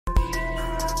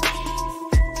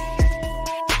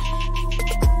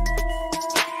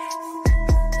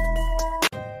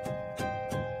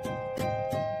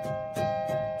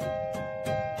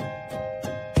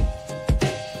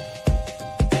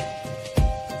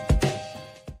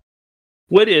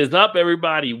What is up,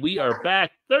 everybody? We are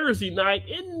back Thursday night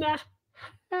in the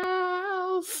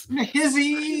house.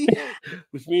 Hizzy.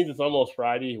 Which means it's almost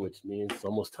Friday, which means it's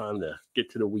almost time to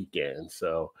get to the weekend.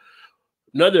 So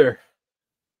another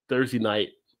Thursday night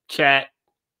chat,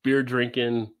 beer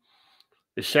drinking.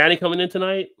 Is Shani coming in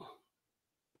tonight?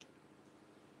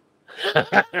 Who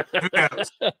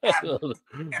knows?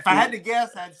 If I had to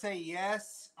guess, I'd say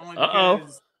yes. Only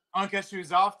because she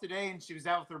was off today and she was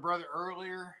out with her brother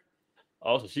earlier.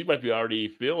 Also, she might be already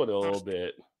feeling it a little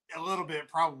bit. A little bit,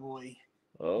 probably.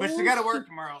 Oh, but she got to work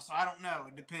tomorrow, so I don't know.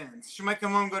 It depends. She might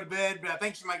come home, go to bed, but I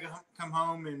think she might come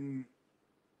home and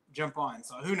jump on.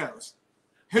 So who knows?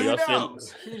 Who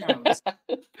knows?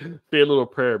 Say a little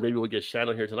prayer. Maybe we'll get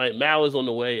Shannon here tonight. Mal is on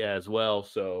the way as well.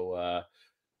 So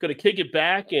going to kick it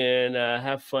back and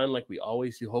have fun like we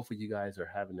always do. Hopefully you guys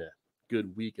are having a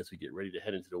good week as we get ready to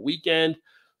head into the weekend.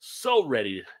 So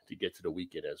ready to get to the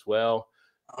weekend as well.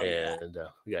 Oh, and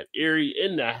we got Erie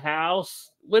in the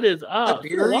house. What is up?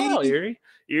 Wow, Erie.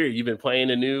 Erie, you been playing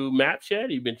the new map yet?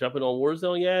 You been jumping on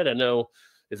Warzone yet? I know.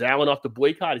 Is Alan off the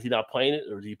boycott? Is he not playing it,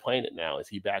 or is he playing it now? Is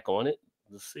he back on it?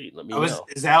 Let's see. Let me know.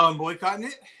 Is Alan boycotting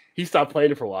it? He stopped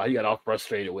playing it for a while. He got all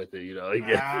frustrated with it.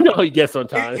 He gets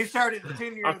sometimes. He started the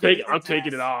 10 year. I'm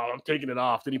taking it off. I'm taking it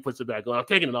off. Then he puts it back on. I'm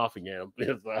taking it off again.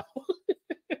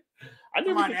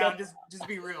 Come on now, just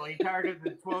be real. He tired of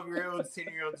the 12-year-olds,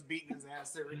 10-year-olds beating his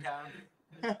ass every time.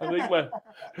 I think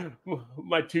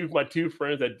my two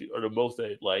friends that are the most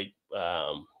that like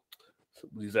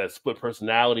these that split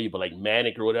personality, but like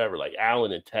manic or whatever, like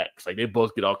Alan and Tex, like they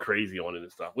both get all crazy on it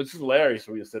and stuff, which is hilarious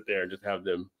for me to sit there and just have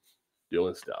them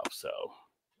doing stuff. So,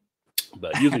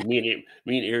 but usually me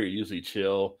and Erie usually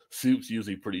chill. Soup's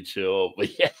usually pretty chill,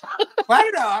 but yeah. Well, I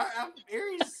don't know.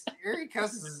 Erie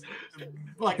cusses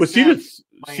like. But she just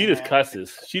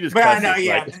cusses. She just. But cusses, I know,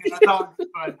 yeah. Like, It's all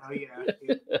fun, though,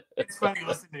 yeah. It's funny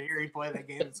listening to Erie play that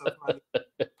game. It's so funny.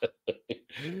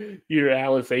 You hear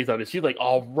Alan say something. She's like,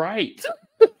 "All right,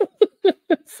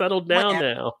 settle down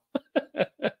now."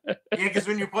 Yeah, because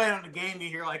when you're playing on the game, you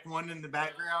hear like one in the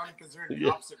background because they're in the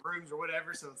opposite rooms or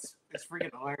whatever. So it's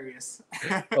freaking hilarious.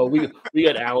 Oh, we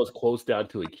got Alan's quotes down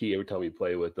to a key every time we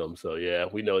play with them. So yeah,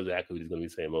 we know exactly what he's going to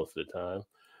be saying most of the time.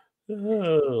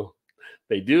 Oh,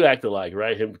 they do act alike,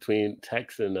 right? Him between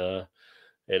Tex and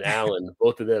Alan,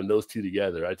 both of them, those two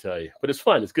together. I tell you, but it's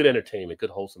fun. It's good entertainment, good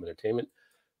wholesome entertainment.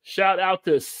 Shout out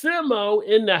to Simo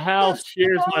in the house.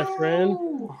 Cheers, my friend.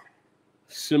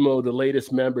 Simo, the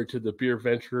latest member to the Beer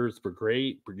Venturers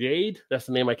Brigade. That's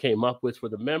the name I came up with for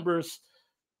the members.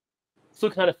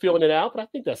 Still kind of feeling it out, but I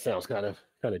think that sounds kind of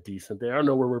decent there. I don't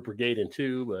know where we're brigade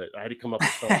into, but I had to come up with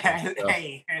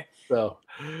something. So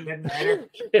doesn't matter.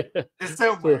 It's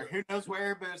somewhere. Who knows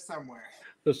where, but it's somewhere.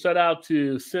 So shout out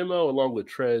to Simo along with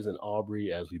Trez and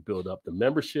Aubrey as we build up the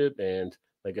membership. And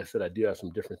like I said, I do have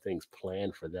some different things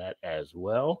planned for that as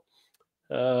well.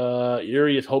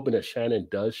 Erie is hoping that Shannon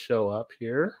does show up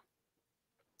here.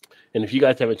 And if you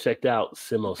guys haven't checked out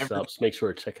Simo Subs, make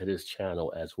sure to check out his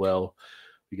channel as well.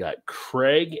 We got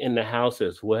Craig in the house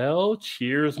as well.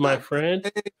 Cheers, my friend.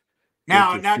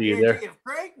 Now, if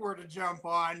Craig were to jump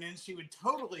on, then she would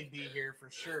totally be here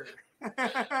for sure.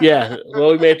 Yeah,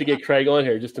 well, we may have to get Craig on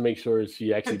here just to make sure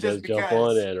she actually does jump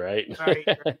on in, right?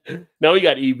 Now we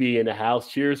got EB in the house.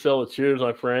 Cheers, Phil. Cheers,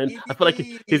 my friend. I feel like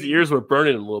his ears were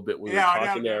burning a little bit when we were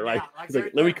talking there. Like, he's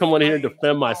like, let me come on here and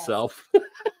defend myself.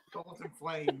 Golden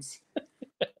flames.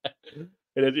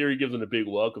 And as Erie gives him a big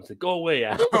welcome, say, "Go away,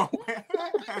 Al."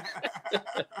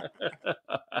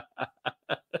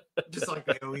 Just like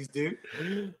they always do.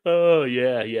 Oh,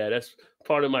 yeah. That's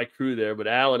part of my crew there. But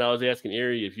Alan, I was asking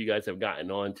Erie if you guys have gotten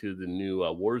on to the new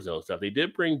Warzone stuff. They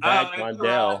did bring back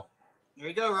Mondell. There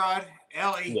you go, Rod.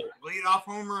 Ellie, lead off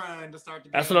home run to start the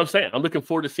game. That's what I'm saying. I'm looking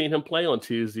forward to seeing him play on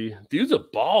Tuesday. Dude's a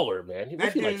baller, man.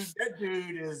 That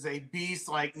dude is a beast.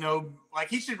 Like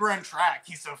he should run track.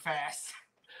 He's so fast.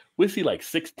 Was he like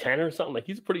 6'10" or something? Like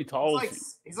he's pretty tall.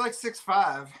 He's like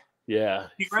 6'5". Yeah.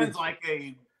 He runs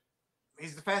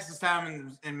he's the fastest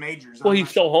time in majors. Well, he's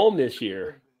still home this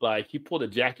year. Like he pulled a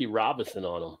Jackie Robinson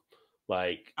on him.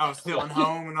 Like still in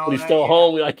home and all that. He's still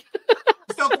home. Like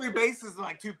still 3 bases and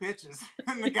like 2 pitches.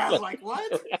 And the guy's like,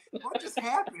 what? What just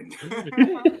happened?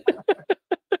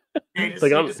 He's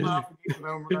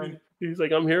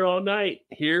like, I'm here all night.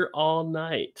 Here all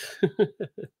night.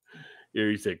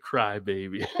 Erie said, cry,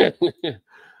 baby.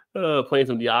 Playing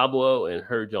some Diablo and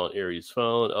heard you on Erie's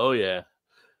phone. Oh, yeah.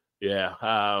 Yeah.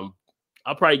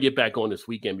 I'll probably get back on this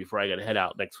weekend before I got to head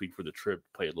out next week for the trip,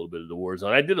 play a little bit of the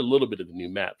Warzone. I did a little bit of the new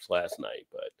maps last night,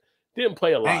 but didn't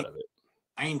play a lot of it.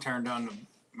 I ain't turned on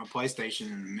my PlayStation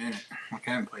in a minute. I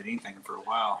haven't played anything for a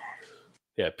while.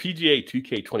 Yeah, PGA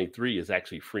 2K23 is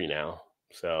actually free now.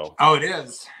 So it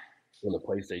is in the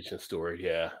PlayStation Store.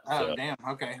 Yeah. Oh so. damn.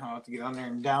 Okay, I'll have to get on there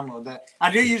and download that.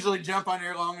 I do usually jump on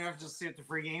there long enough just to see if the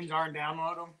free games are and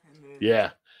download them.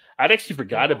 Yeah, I'd actually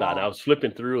forgot about it. I was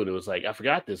flipping through and it was like I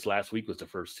forgot this last week was the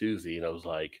first Tuesday, and I was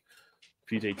like,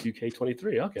 PGA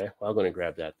 2K23. Okay, well, I'm going to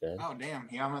grab that then. Oh damn.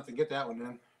 Yeah, I'm going to have to get that one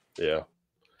then. Yeah.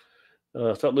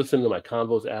 Start listening to my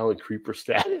Convos Alan Creeper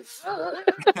status.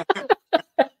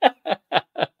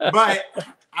 But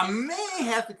I may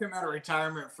have to come out of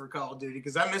retirement for Call of Duty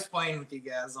because I miss playing with you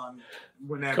guys on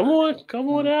whenever. Come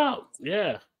on out.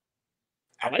 Yeah.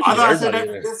 I thought I said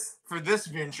that for this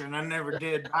venture, and I never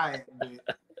did buy it.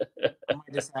 But I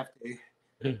might just have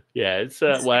to. Yeah, it's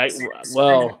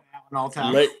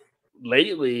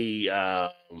lately,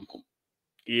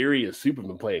 Erie and Super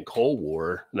been playing Cold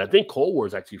War, and I think Cold War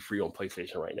is actually free on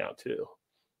PlayStation right now too.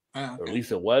 Okay. Or at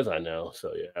least it was, I know.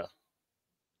 So yeah.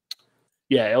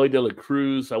 Yeah, Ellie De La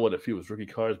Cruz. I want a few of his rookie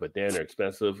cards, but damn, they're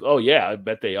expensive. Oh, yeah, I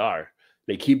bet they are.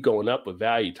 They keep going up with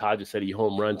value. Todd just said he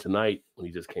home run tonight when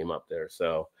he just came up there.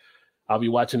 So I'll be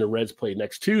watching the Reds play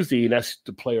next Tuesday, and that's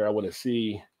the player I want to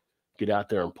see get out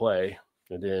there and play.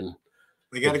 And then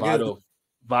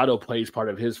Votto plays part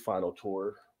of his final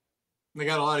tour. They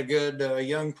got a lot of good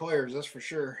young players, that's for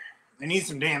sure. They need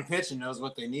some damn pitching, knows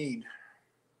what they need.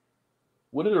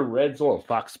 What are the Reds on?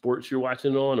 Fox Sports you're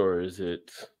watching on, or is it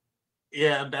 –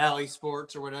 yeah, Bally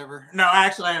Sports or whatever. No,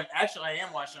 actually, I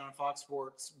am watching on Fox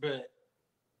Sports, but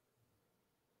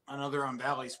I know they're on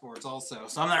Bally Sports also.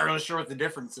 So I'm not really sure what the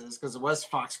difference is because it was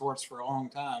Fox Sports for a long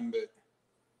time. But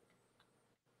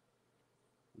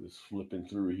just flipping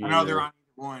through here. I know they're on either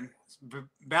one.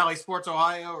 Bally Sports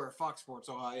Ohio or Fox Sports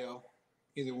Ohio.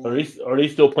 Either one. Are they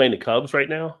still playing the Cubs right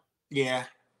now? Yeah.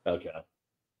 Okay.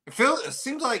 It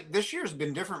seems like this year's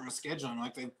been different with scheduling.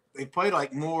 Like they played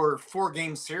like more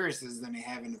 4-game series than they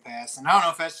have in the past. And I don't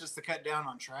know if that's just to cut down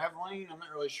on traveling. I'm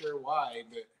not really sure why,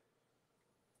 but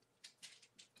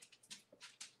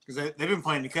because they've been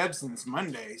playing the Cubs since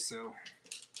Monday. So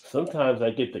sometimes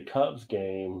I get the Cubs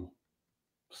game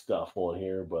stuff on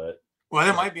here, but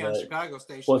that might be on Chicago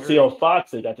station. Well, see, on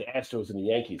Fox they got the Astros and the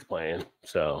Yankees playing,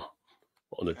 so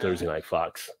on the Thursday night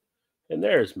Fox. And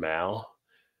there's Mal.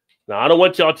 Now, I don't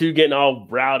want y'all two getting all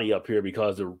rowdy up here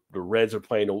because the Reds are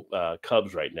playing the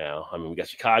Cubs right now. I mean, we got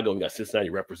Chicago, we got Cincinnati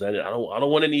represented. I don't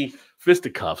want any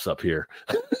fisticuffs up here.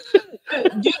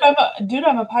 Dude,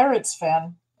 I'm a Pirates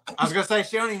fan. I was gonna say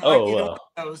she don't even like either one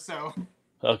of those, so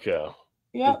okay.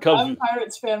 Yeah, I'm a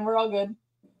Pirates fan. We're all good.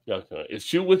 Okay. Is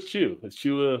Chew with Chew? Is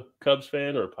Chew a Cubs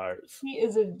fan or Pirates? He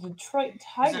is a Detroit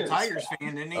Tigers. He's a Tigers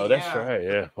fan, isn't he? Oh, that's right.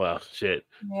 Yeah. Wow. Shit.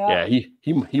 Yeah.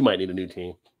 He might need a new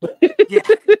team. Yeah.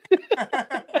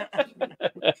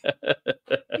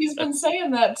 He's been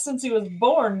saying that since he was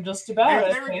born, just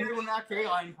about. They were good when that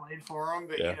Caroline played for him,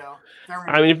 but you know.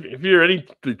 I mean, if you're any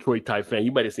Detroit type fan,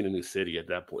 you might have seen a new city at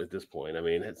that point. At this point, I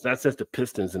mean, it's not since the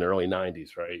Pistons in the early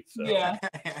 '90s, right? So, yeah.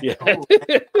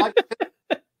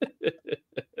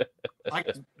 Like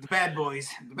the bad boys.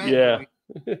 Boys.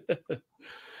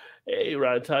 Hey,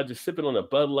 Rod Todd, just sipping on a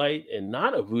Bud Light and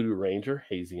not a Voodoo Ranger,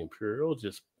 Hazy Imperial,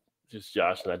 just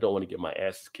Josh, and I don't want to get my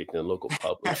ass kicked in a local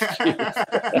pub.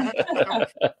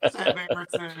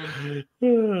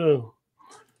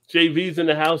 JV's in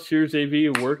the house. Cheers,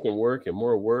 JV. Work and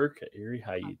more work. Erie,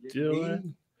 how you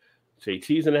doing?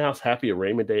 JT's in the house. Happy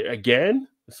Raymond Day again.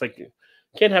 It's like you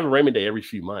can't have a Raymond Day every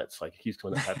few months. Like he's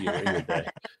going to Happy Raymond Day.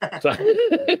 So,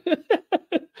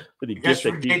 the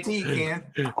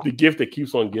gift that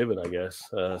keeps on giving, I guess.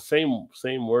 Same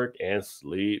work and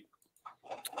sleep.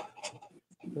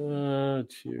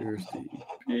 Cheers,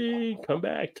 DP. Come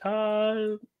back,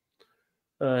 Todd.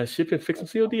 Shipping, fixing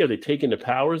COD. Are they taking the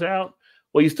powers out?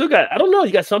 Well, you still got, I don't know.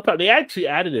 You got some power. They actually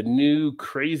added a new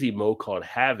crazy mode called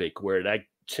Havoc where that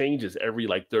changes every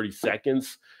like 30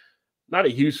 seconds. Not a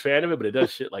huge fan of it, but it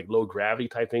does shit like low gravity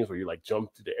type things where you like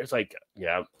jump to the air. It's like,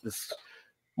 yeah, this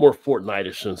more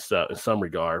Fortnite-ish and stuff in some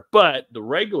regard. But the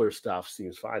regular stuff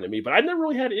seems fine to me. But I never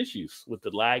really had issues with the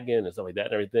lagging and stuff like that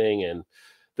and everything. And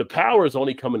the power is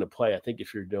only coming to play, I think,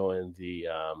 if you're doing the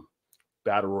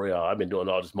Battle Royale. I've been doing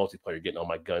all this multiplayer, getting all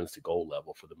my guns to gold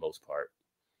level for the most part.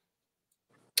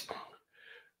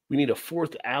 We need a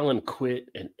fourth Alan Quit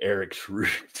and Eric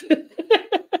Schroot.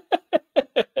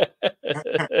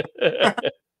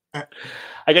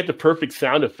 I got the perfect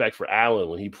sound effect for Alan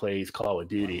when he plays Call of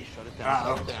Duty. Shut it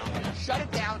down. Shut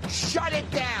it down. Shut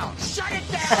it down. Shut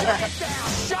it down. Shut it down.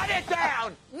 Shut it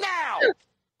down. Now.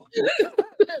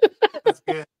 That's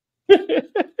good.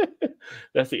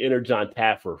 That's the inner John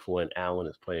Taffer for when Alan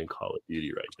is playing Call of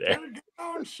Duty right there. Shut it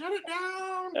down. Shut it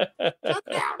down. Shut it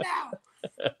down now.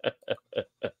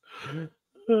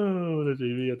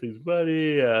 Everything's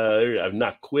buddy. I've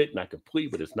not quit, not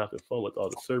complete, but it's not been fun with all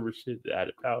the server shit, the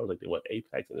added power, like they want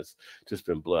Apex, and it's just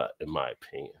been blood, in my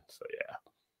opinion. So yeah.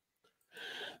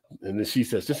 And then she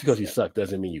says, just because you suck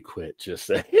doesn't mean you quit. Just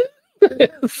say.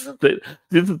 This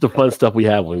is the fun stuff we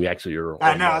have when we actually are.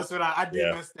 I know that's what I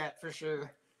do miss that for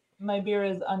sure. My beer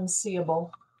is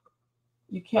unseeable.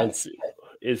 You can't see it.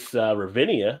 It's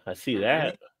Ravinia. I see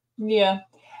that. Yeah.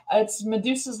 It's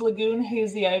Medusa's Lagoon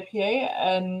Hazy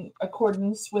IPA in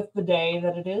accordance with the day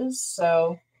that it is.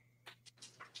 So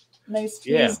nice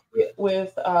hazy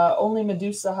with only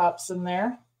Medusa hops in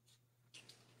there.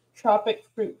 Tropic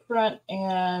fruit front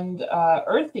and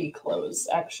earthy close,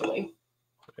 actually.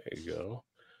 There you go.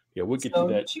 Yeah, we'll get to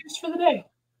that. Cheers for the day.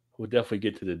 We'll definitely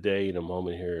get to the day in a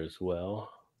moment here as well.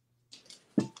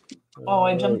 Oh,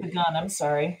 I jumped the gun. I'm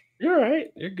sorry. You're all right.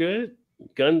 You're good.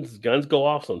 Guns go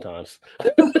off sometimes.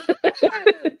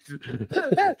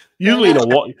 usually in a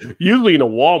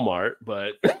Walmart,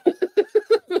 but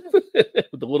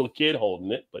with the little kid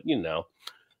holding it. But you know,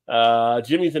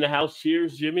 Jimmy's in the house.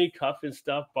 Cheers, Jimmy. Cuff and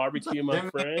stuff. Barbecue, my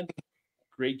friend.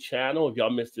 Great channel. If y'all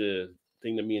missed the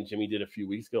thing that me and Jimmy did a few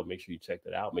weeks ago, make sure you check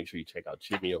that out. Make sure you check out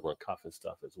Jimmy over on Cuff and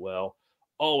Stuff as well.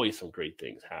 Always some great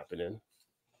things happening.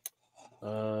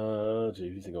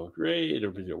 JV's going great.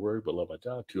 Everybody's at work, but love my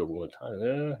job. 2 over 1 time.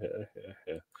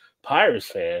 Yeah. Pirates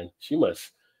fan. She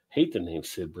must hate the name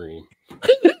Sid Bream.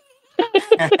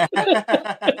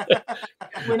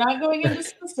 We're not going into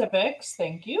specifics.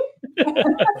 Thank you.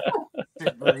 I'm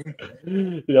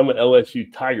an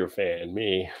LSU Tiger fan.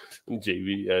 Me,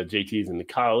 JT's in the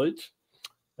college.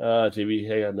 JV,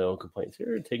 hey, I know complaints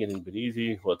here. Taking it a bit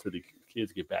easy. Well, till the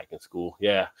kids get back in school.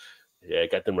 Yeah,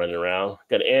 got them running around.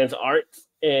 Got Ann's Arts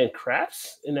and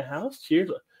Crafts in the house.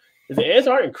 Cheers. Is it Ann's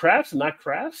Art and Crafts and not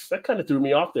Crafts? That kind of threw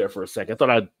me off there for a second. I thought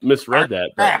I misread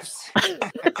that. Crafts.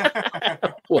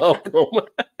 Welcome.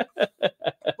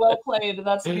 Well played.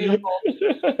 That's beautiful.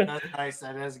 That's nice.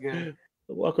 That is good.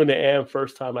 Welcome to Ann.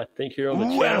 First time, I think, here on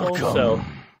the channel. So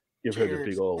give her the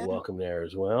big old Cheers. welcome there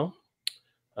as well.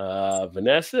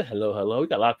 Vanessa, hello. We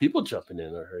got a lot of people jumping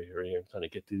in. Hurry here. Trying to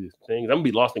get through these things. I'm going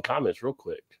to be lost in comments real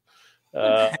quick.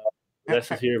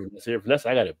 Vanessa's here. Vanessa,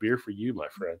 I got a beer for you, my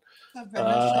friend.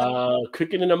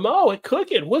 Cooking in the Mo.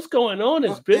 Cooking. What's going on?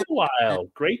 It's been a while.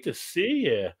 Great to see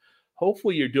you.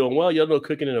 Hopefully you're doing well. Y'all know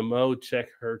Cooking in the Mo. Check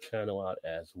her channel out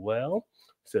as well.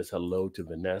 Says hello to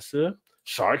Vanessa.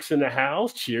 Shark's in the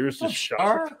house. Cheers to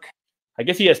Shark. I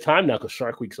guess he has time now because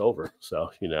Shark Week's over. So,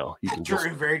 you know, you can just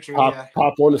very true,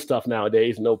 pop on the stuff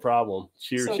nowadays. No problem.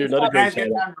 Cheers. So Cheers. Another great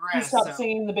channel. You stopped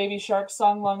singing the Baby Shark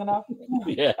song long enough?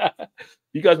 Yeah.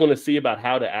 You guys want to see about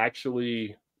how to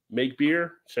actually make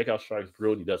beer? Check out Shark's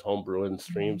Brewing. He does home brewing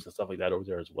streams and stuff like that over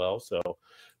there as well. So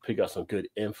pick up some good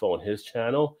info on his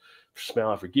channel.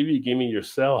 Smell, I forgive you. Give me your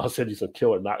cell. I'll send you some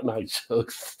killer knock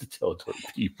jokes to tell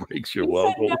P breaks. You're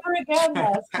welcome. Never again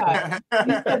last time.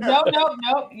 You said, no,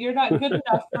 you're not good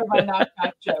enough for my knock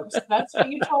jokes. That's what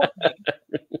you told me.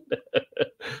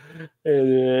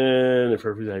 And then the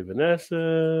perfect like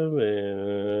Vanessa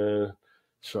and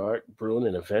Shark Brewing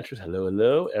and Adventures.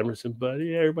 Hello. Emerson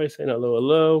Buddy. Everybody saying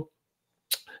hello.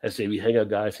 SJV Hangout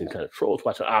guys and kind of trolls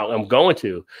watching. I'm going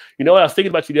to. You know what? I was thinking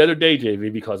about you the other day,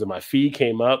 JV, because of my feed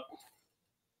came up.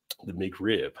 The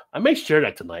McRib. I may share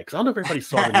that tonight because I don't know if everybody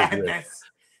saw the McRib.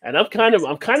 And I'm kind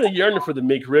of yearning for the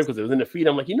McRib because it was in the feed.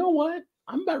 I'm like, you know what?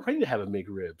 I'm about ready to have a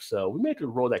McRib. So we may have to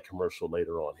roll that commercial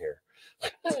later on here.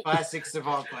 Classics of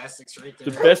all classics right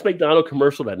there. The best McDonald's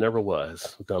commercial that never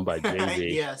was, done by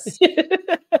JV. Yes.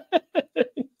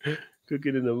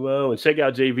 Cooking in the Mo. And check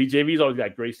out JV. JV's always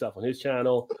got great stuff on his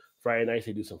channel. Friday nights,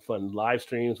 they do some fun live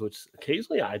streams, which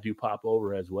occasionally I do pop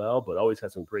over as well, but always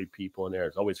has some great people in there.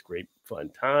 It's always a great, fun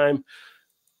time.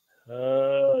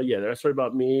 That's right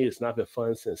about me. It's not been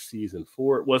fun since season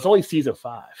 4. Well, it's only season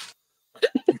 5.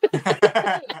 It's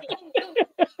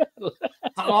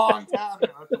a long time.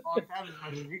 It's a long time as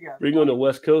much as you got. Bring on the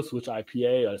West Coast, which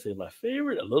IPA I say my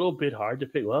favorite. A little bit hard to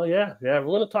pick. Well, yeah. We're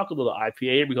going to talk a little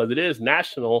IPA because it is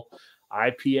National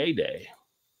IPA Day.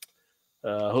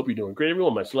 Hope you're doing great,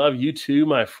 everyone. Much love. You too,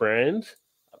 my friend.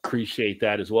 Appreciate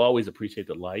that as well. Always appreciate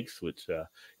the likes, which the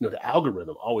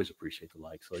algorithm always appreciate the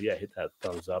likes. So yeah, hit that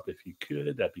thumbs up if you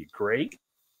could. That'd be great.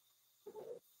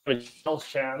 Michelle's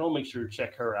channel. Make sure to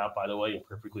check her out. By the way, and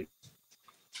perfectly.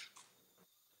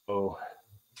 Oh,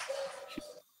 she's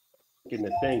getting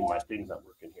the thing. My thing's not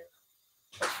working here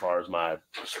as far as my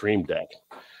stream deck.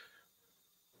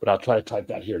 But I'll try to type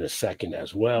that here in a second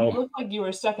as well. It looked like you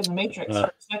were stuck in the Matrix for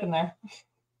a second there.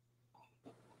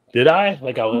 Did I?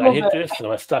 Like I hit this? Am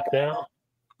I stuck now?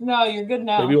 No, you're good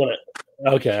now. Maybe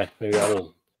okay. Maybe I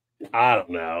don't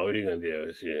know. What are you gonna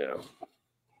do?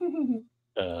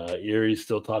 Erie's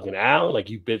still talking out like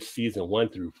you bitch season 1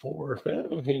 through 4.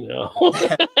 You know.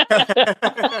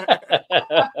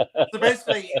 So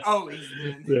basically, always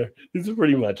then. Yeah, this is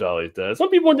pretty much all he does. Some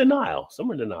people in denial.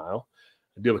 Some are in denial.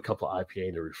 I do have a couple of IPA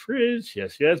in the fridge.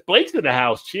 Yes, yes. Blake's in the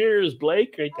house. Cheers,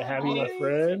 Blake. Great to have you, my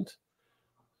friend.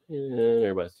 And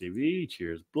everybody's TV.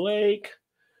 Cheers, Blake.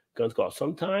 Guns go off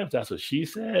sometimes. That's what she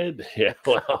said. Yeah,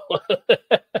 well,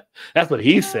 that's what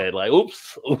he said. Like,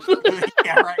 oops.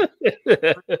 Yeah, right.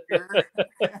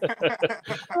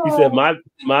 He said, my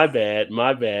bad.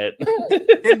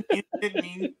 Didn't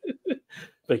mean.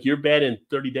 Like, you're bad in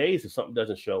 30 days if something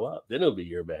doesn't show up. Then it'll be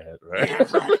your bad, right? Yeah,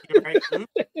 right.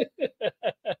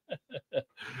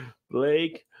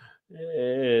 Blake.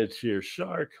 And cheers,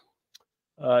 Shark.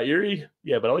 Erie,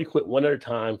 yeah, but I only quit one at a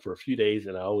time for a few days,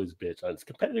 and I always bitch. It's a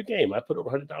competitive game. I put over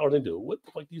 $100 into it. What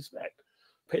the fuck do you expect?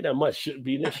 Pay that much shouldn't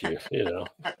be an issue, you know.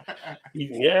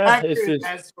 Yeah,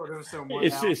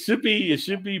 it should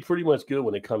be pretty much good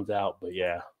when it comes out, but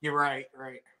yeah. You're right.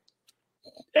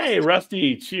 Hey,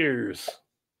 Rusty, cheers.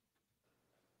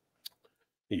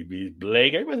 He beat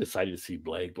Blake. Everybody's excited to see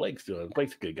Blake. Blake's a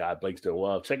good guy. Blake's doing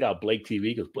well. Check out Blake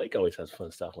TV because Blake always has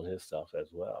fun stuff on his stuff as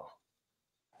well.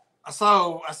 I was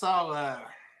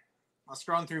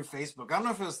scrolling through Facebook. I don't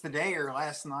know if it was today or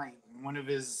last night. One of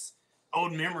his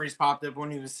old memories popped up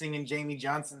when he was singing Jamie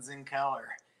Johnson's In Color.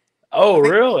 Oh,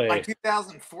 really? Like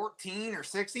 2014 or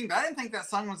 16. But I didn't think that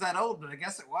song was that old, but I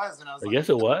guess it was. And I guess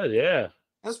it was, yeah.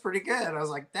 That's pretty good. I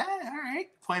was like, all right.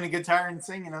 Playing a guitar and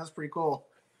singing, that was pretty cool.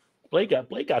 Blake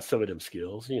got some of them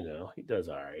skills, you know. He does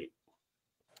all right.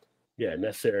 Yeah,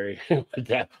 necessary.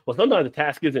 Well, sometimes the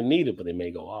task isn't needed, but they may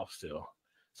go off still.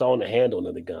 It's all on the handling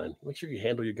of the gun. Make sure you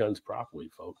handle your guns properly,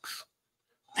 folks.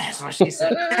 That's what she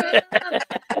said.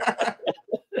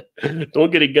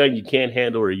 Don't get a gun you can't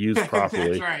handle or use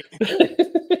properly. That's right.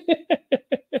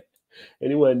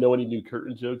 Anyone know any new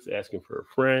curtain jokes? Asking for a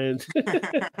friend.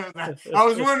 I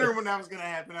was wondering when that was going to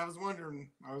happen. I was wondering.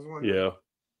 Yeah.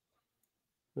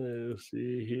 Let's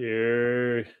see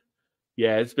here.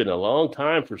 Yeah, it's been a long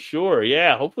time for sure.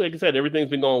 Yeah, hopefully, like I said, everything's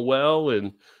been going well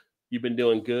and you've been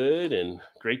doing good, and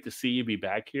great to see you be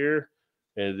back here.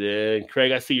 And then,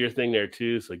 Craig, I see your thing there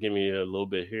too, so give me a little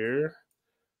bit here.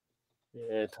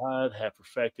 And Todd had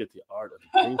perfected the art of the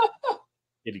game.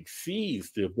 It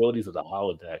exceeds the abilities of the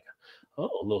holodeck. Oh,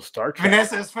 a little Star Trek.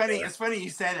 Vanessa, it's funny you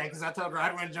said that because I told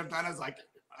Rod when I jumped on, I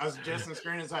was adjusting the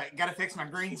screen. I was like, got to fix my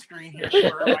green screen here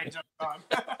before I jumped on.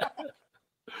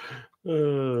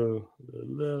 Oh,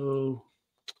 hello.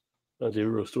 I'll tell you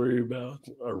a real story about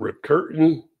a ripped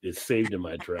curtain. It's saved in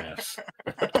my drafts.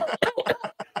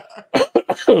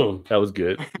 That was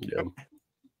good. Yeah.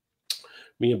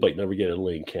 Me and Blake never get a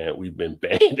link, can't we've been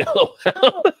banned.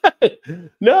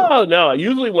 No.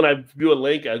 Usually when I do a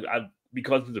link, I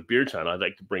because it's a beer channel, I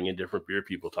like to bring in different beer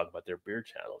people, talk about their beer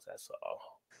channels. That's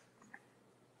all.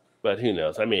 But who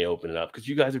knows? I may open it up because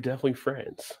you guys are definitely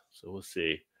friends. So we'll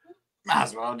see. Might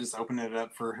as well just open it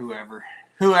up for whoever.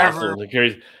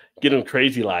 Get them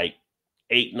crazy like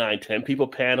 8, 9, 10 people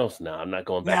panels. No, I'm not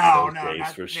going back to those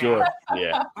days for sure.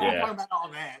 Yeah. I don't know about all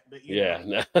that, but yeah.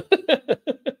 No.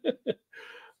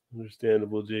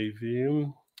 Understandable,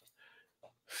 JV.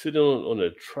 Sitting on a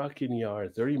trucking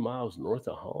yard 30 miles north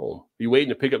of home. Are you waiting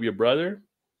to pick up your brother?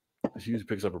 She usually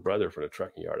picks up her brother from the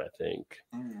trucking yard, I think.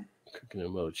 Cooking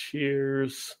in mode.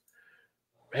 Cheers.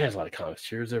 Man, there's a lot of comments.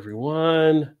 Cheers,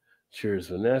 everyone. Cheers,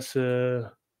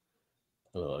 Vanessa.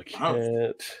 Oh,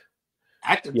 Kent.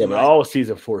 Yeah, but all of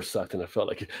season 4 sucked, and I felt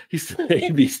like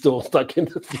he'd be still stuck in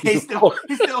the season. He's still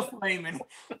flaming.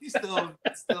 He's still on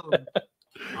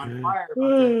fire.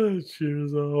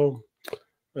 Cheers, all.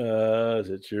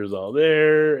 Cheers, all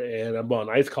there. And I bought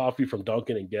an iced coffee from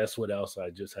Dunkin', and guess what else I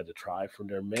just had to try from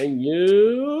their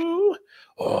menu?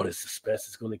 Oh, this suspense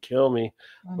is going to kill me.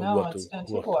 I know, it's going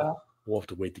to take a while. We'll have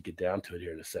to wait to get down to it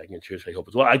here in a second. Cheers, I hope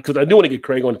as well. Because I do want to get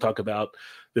Craig on to talk about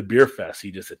the beer fest he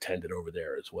just attended over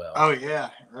there as well. Oh, yeah,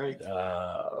 right.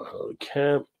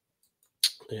 Kemp.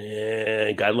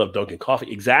 And gotta love Dunkin'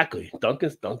 coffee. Exactly.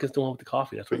 Dunkin's the one with the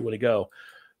coffee. That's where you want to go.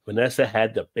 Vanessa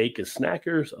had the bacon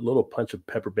snackers, a little punch of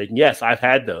pepper bacon. Yes, I've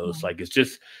had those. Like it's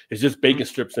just bacon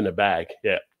strips in a bag.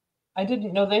 Yeah. I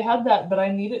didn't know they had that, but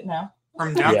I need it now.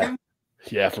 From Dunkin'?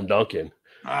 Yeah, from Dunkin'.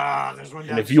 There's one.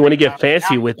 And if you want to get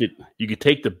fancy with it, you could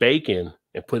take the bacon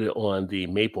and put it on the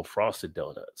maple frosted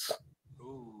donuts.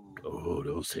 Oh,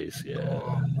 those taste,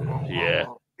 yeah,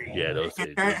 those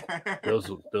taste.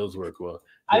 Those work well.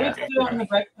 I would do it on the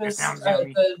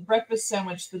breakfast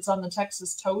sandwich that's on the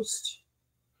Texas toast.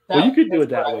 Well, you could do it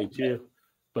that way too,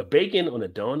 but bacon on a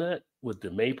donut with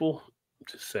the maple,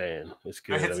 just saying, it's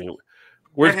good. I mean,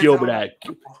 Where's That is Gilbert all- at?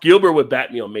 Gilbert would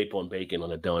back me on maple and bacon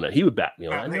on a donut. He would back me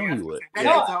on. I know he would. That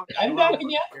No, is all- I'm backing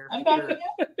you. I'm backing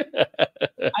you.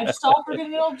 I just offered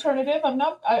an alternative. I'm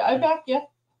not. I back you.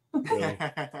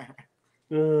 Let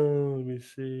me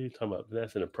see. Talking about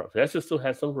Vanessa in the pro. Vanessa still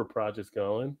has some of her projects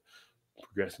going,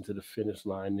 progressing to the finish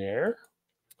line there.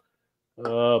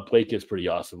 Blake is pretty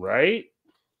awesome, right?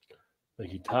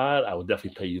 Thank you, Todd. I will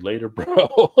definitely pay you later, bro.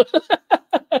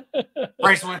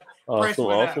 Price went. Price Awesome,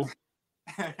 went awesome. up.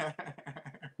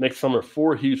 Next summer,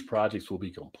 4 huge projects will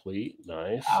be complete.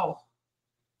 Nice. Wow.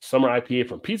 Summer IPA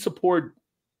from Pizza Port.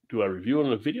 Do I review it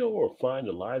on a video or find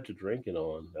a live to drink it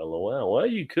on? LOL. Well,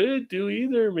 you could do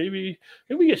either. Maybe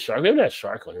we get Shark. Maybe not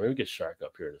Shark on here. Maybe we get Shark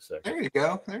up here in a second. There you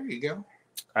go. There you go.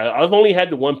 I've only had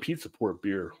the one Pizza Port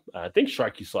beer. I think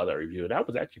Shark, you saw that review. That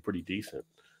was actually pretty decent.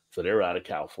 So they're out of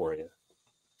California,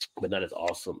 but not as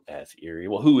awesome as Erie.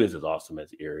 Well, who is as awesome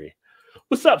as Erie?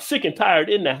 What's up, sick and tired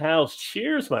in the house?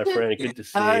 Cheers, my friend. Good to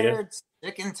see you. Tired,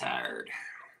 sick and tired.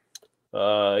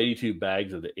 82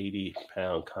 bags of the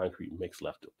 80-pound concrete mix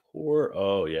left to pour.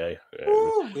 Oh, yeah.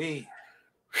 Woo-wee.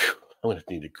 I'm going to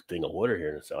need a thing of water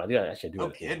here. So I think I actually do No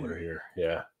have a thing of kidding. water here.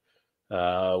 Yeah.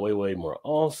 Way more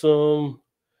awesome.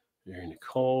 You're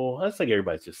Nicole. That's like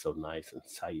everybody's just so nice and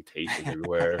salutations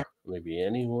everywhere. Maybe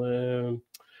anyone.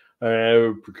 All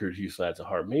right, procured you slides of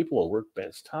hard maple and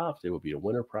workbench top. They will be a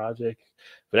winter project.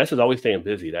 Vanessa's always staying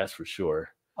busy, that's for sure.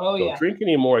 Oh Don't yeah. drink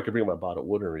anymore. I could bring my bottle of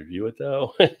water and review it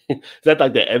though. Is that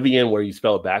like the Evian where you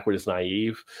spell it backward? It's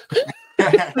naive.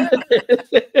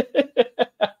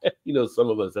 You know, some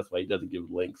of us, that's why he doesn't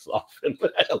give links often.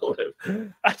 But I don't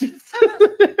know. I just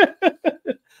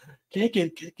can't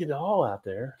get it all out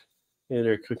there. Yeah,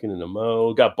 they're cooking in the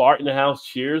mo. Got Bart in the house.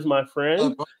 Cheers, my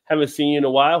friend. Haven't seen you in a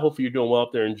while. Hopefully you're doing well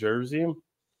up there in Jersey.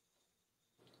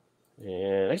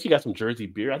 And actually got some Jersey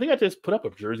beer. I think I just put up a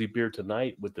Jersey beer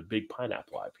tonight with the big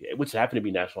pineapple IPA, which happened to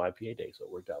be National IPA Day, so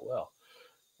it worked out well.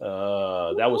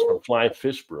 That was from Flying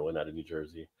Fish Brewing out of New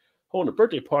Jersey. Holding a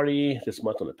birthday party this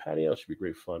month on the patio. Should be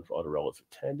great fun for all the relatives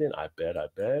attending. I bet.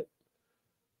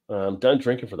 I'm done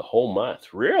drinking for the whole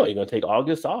month. Really? You're going to take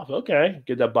August off? Okay.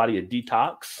 Give that body a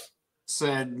detox.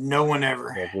 Said no one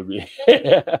ever. That would be.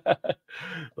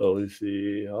 Oh, let's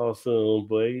see. Awesome.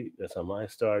 Blake. That's how mine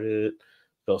started.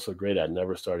 Felt so great. I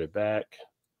never started back.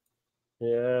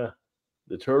 Yeah.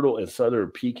 The Turtle and Southern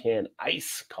Pecan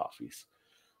Ice coffees.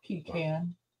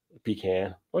 Pecan.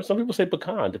 Pecan. Or some people say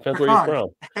pecan. Depends where you're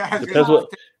from. Pecan.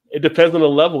 It depends on the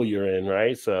level you're in,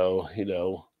 right? So, you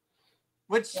know.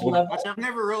 Which I've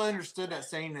never really understood that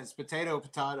saying is potato.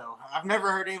 I've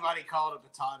never heard anybody call it a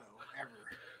potato ever.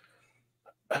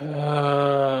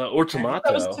 Or tomato.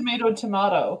 That was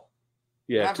tomato.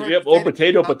 Yeah, I've heard or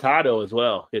potato, potato as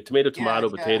well. Yeah, tomato, Yeah.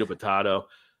 potato.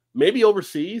 Maybe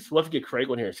overseas. We'll have to get Craig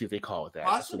on here and see if they call it that.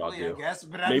 That's what I'll Possibly, I do. guess,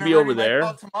 but I've Maybe never over heard anybody there.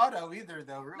 call it tomato either,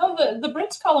 though. Really. No, the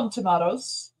Brits call them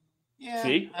tomatoes. Yeah.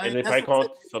 See? I And mean, if that's I call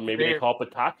what- it, so maybe they call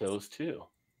potatoes too.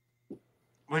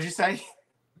 What'd you say?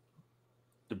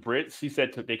 The Brits, he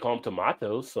said they call them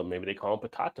tomatoes, so maybe they call them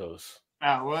potatoes.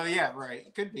 Oh well, yeah,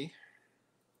 right. Could be.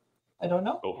 I don't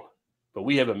know. Oh, but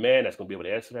we have a man that's going to be able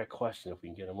to answer that question if we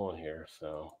can get him on here.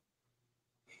 So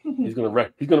he's going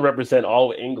to represent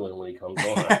all of England when he comes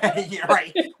on. Yeah,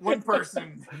 right. One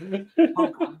person.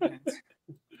 One continent.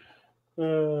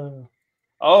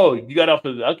 Oh, you got up.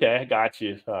 Okay, I got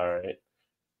you. All right.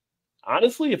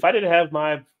 Honestly, if I didn't have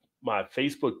my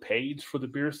Facebook page for the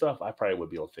beer stuff, I probably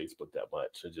would be on Facebook that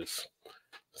much. It's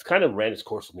kind of ran its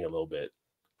course with me a little bit,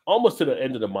 almost to the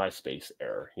end of the MySpace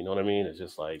era. You know what I mean? It's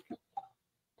just like,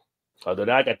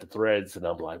 then I got the threads, and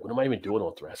I'm like, what am I even doing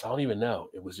on threads? I don't even know.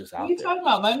 It was just What out are you there. talking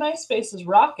about? My MySpace is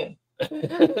rocking.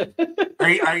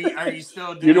 Are you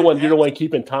still doing You're the one. that? You're the one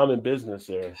keeping Tom in business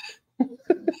there. I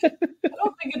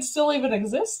don't think it still even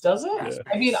exists, does it? Yeah.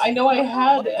 I mean, I know I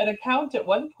had an account at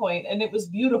one point, and it was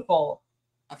beautiful.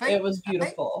 It was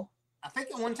beautiful. I think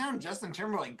at one time Justin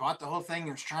Timberlake bought the whole thing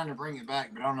and was trying to bring it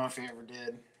back, but I don't know if he ever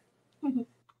did. Can you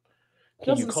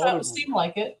Doesn't call seem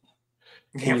like it.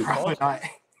 Yeah, you probably call not.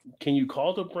 Can you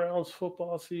call the Browns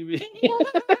football CB?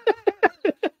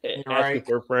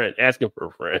 right. Asking for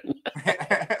a friend.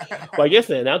 Well, I guess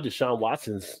now Deshaun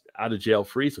Watson's out of jail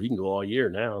free, so he can go all year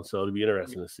now. So it'll be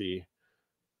interesting to see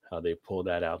how they pull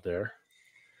that out there.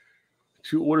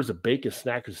 2 orders of bacon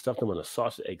snackers, stuff them on a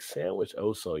sausage egg sandwich.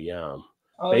 Oh, so yum.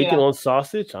 Oh Bacon yeah. on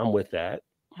sausage. I'm with that.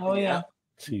 Oh yeah.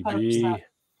 CB. 100%.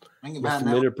 Mr.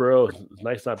 Minute, bro. It's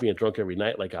nice not being drunk every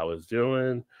night like I was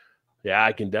doing. Yeah,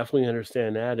 I can definitely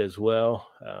understand that as well.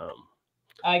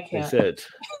 I They can't. said,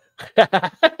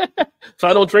 so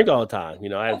I don't drink all the time. You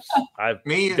know,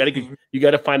 Me, you got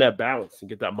to find that balance and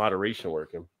get that moderation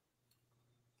working.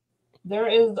 There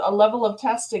is a level of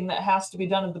testing that has to be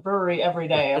done at the brewery every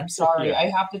day. I'm sorry. Yeah.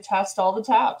 I have to test all the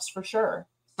taps for sure.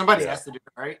 Somebody Yeah. has to do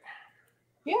it, right?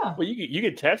 Yeah. Well, you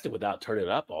can test it without turning it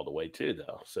up all the way too,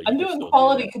 though. So I'm you can doing still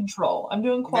quality do control. I'm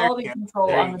doing There you quality go. control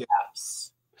There on you the go.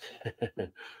 taps.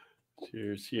 that.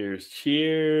 Cheers, cheers,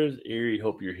 cheers. Erie,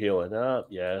 hope you're healing up.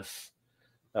 Yes.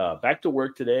 Back to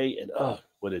work today, and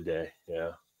what a day.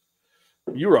 Yeah.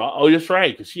 You were that's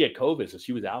right, because she had COVID, so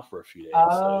she was out for a few days.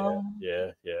 So yeah.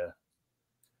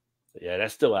 Yeah,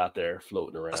 that's still out there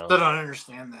floating I around. still don't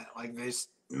understand that. Like they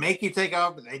make you take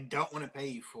off, but they don't want to pay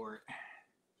you for it.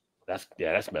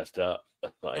 That's messed up.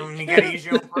 Like, And when you got to use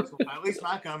your own personal, at least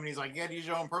my company's like, you got to use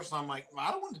your own personal. I'm like, well,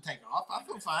 I don't want to take off. I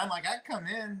feel fine. Like I come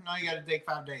in, now you got to take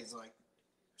 5 days. Like,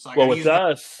 so I well, gotta with use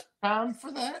my us, time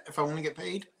for that if I want to get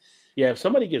paid. yeah, if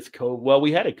somebody gets COVID, well,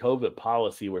 we had a COVID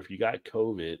policy where if you got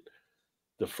COVID,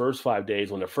 the first 5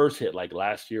 days, when it first hit, like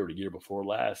last year or the year before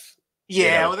last,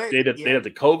 Yeah, they'd have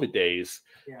the COVID days,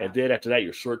 yeah. and then after that,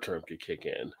 your short term could kick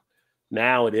in.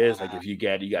 Now it is like if you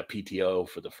got PTO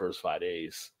for the first 5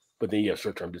 days, but then you have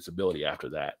short term disability after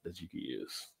that you could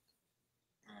use.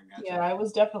 Gotcha. Yeah, I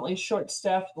was definitely short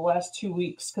staffed the last 2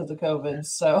 weeks because of COVID.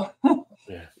 So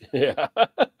Yeah.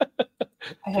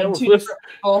 I had 2 different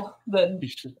people that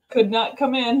could not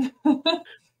come in.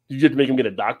 You just make them get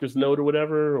a doctor's note or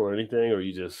whatever, or anything, or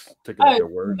you just took it at their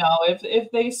word? No, if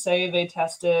they say they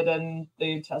tested and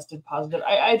they tested positive,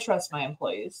 I trust my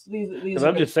employees. These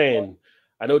I'm just saying,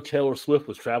 I know Taylor Swift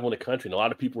was traveling the country, and a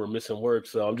lot of people were missing work.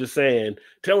 So I'm just saying,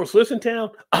 Taylor Swift's in town.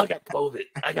 I got COVID.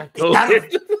 I don't feel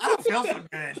so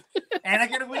good. And I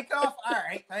get a week off. All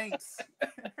right, thanks.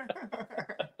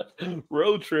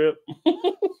 Road trip.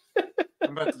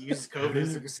 I'm about to use COVID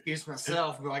as an excuse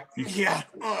myself. Be like, yeah.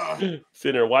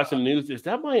 Sitting there watching the news. Is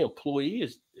that my employee?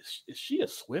 Is she a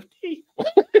Swiftie?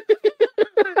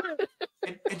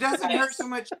 It doesn't hurt so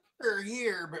much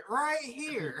here, but right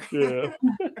here. Yeah.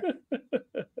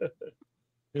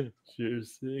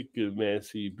 Cheers, good man.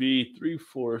 CB,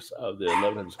 3/4 of the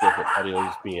 1,100 square foot patio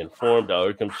is being formed. Oh,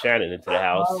 here comes Shannon into the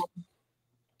house.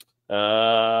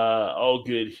 All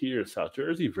good here, South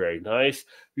Jersey. Very nice.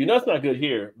 You know, it's not good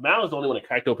here. Mal is the only one that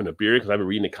cracked open a beer because I've been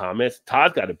reading the comments.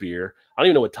 Todd's got a beer. I don't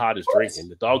even know what Todd is drinking.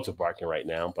 The dogs are barking right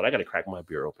now, but I got to crack my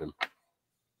beer open.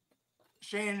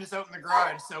 Shannon just opened the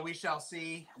garage, so we shall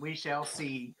see. We shall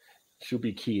see. She'll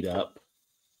be keyed up.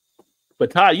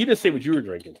 But Todd, you just say what you were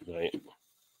drinking tonight.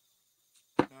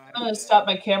 I'm going to stop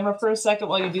my camera for a second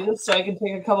while you do this so I can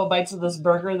take a couple bites of this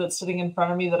burger that's sitting in front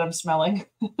of me that I'm smelling.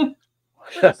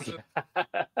 So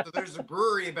there's a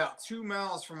brewery about 2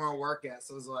 miles from where I work at.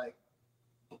 So it's like,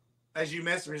 as you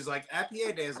messaged me, it's like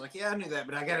IPA day. I was like, yeah, I knew that,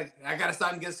 but I gotta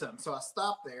stop and get some. So I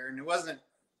stopped there, and it wasn't.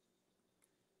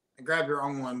 I grabbed the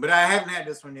wrong one, but I haven't had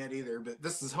this one yet either. But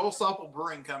this is Whole Supple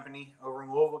Brewing Company over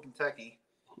in Louisville, Kentucky.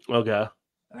 Okay.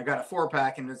 And I got a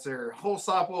 4-pack, and it's their Whole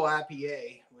Supple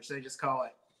IPA, which they just call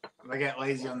it. They got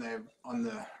lazy on the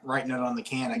writing it on the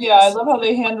can. I guess. Yeah, I love how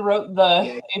they hand wrote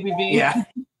the ABV. Yeah.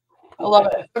 I love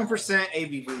it. 7%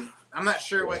 ABV. I'm not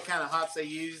sure what kind of hops they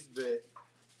used, but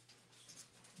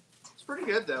it's pretty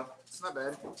good though. It's not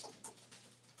bad.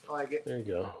 I like it. There you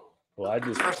go. Well, I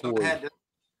just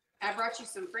I brought you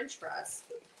some French fries.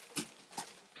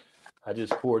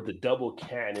 poured the double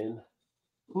cannon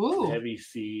Ooh. Heavy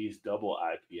Seas double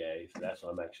IPA. So that's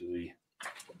what I'm actually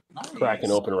Nice.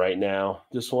 cracking open right now.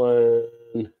 This one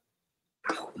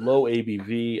low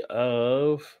ABV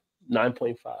of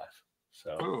 9.5.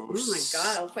 So Oh my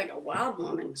god, I look like a wild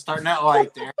woman. Starting out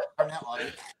light there. Starting out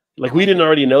light. like we didn't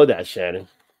already know that, Shannon.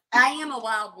 I am a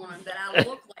wild woman, but I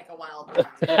look like a wild woman.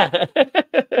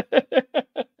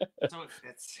 So it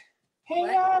fits. Hey,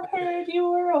 I heard you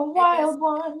were a wild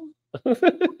one.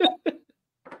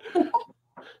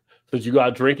 Did you go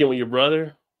out drinking with your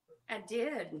brother? I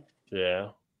did. Yeah.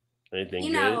 Anything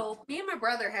You good? know, me and my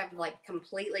brother have like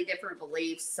completely different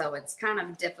beliefs, so it's kind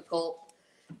of difficult.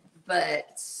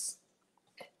 But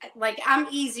like, I'm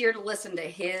easier to listen to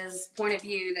his point of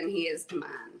view than he is to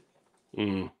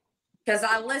mine. Because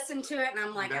I listen to it and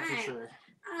I'm like, That's for sure.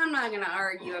 I'm not going to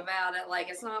argue about it. Like,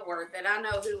 it's not worth it. I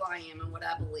know who I am and what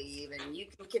I believe, and you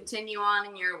can continue on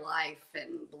in your life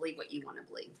and believe what you want to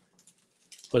believe.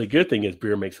 But the good thing is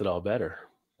beer makes it all better.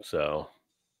 So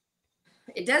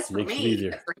it does for makes it me,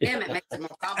 easier. but for him, it makes it more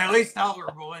At complicated. least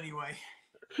tolerable anyway.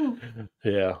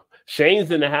 yeah.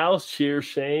 Shane's in the house. Cheers,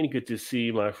 Shane. Good to see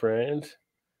you, my friend.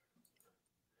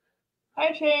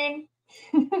 Hi, Shane.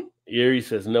 Erie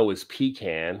says no, it's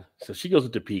pecan. So she goes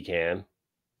with the pecan.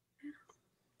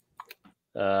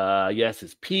 Yes,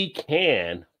 it's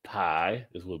pecan pie,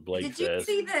 is what Blake says.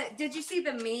 Did you see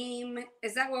the meme?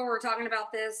 Is that what we're talking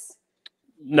about this?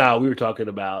 No, we were talking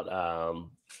about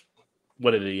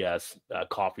one of the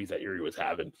coffees that Yuri was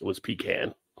having. It was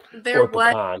pecan There or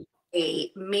was pecan.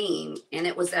 a meme, and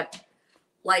it was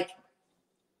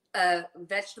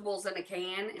vegetables in a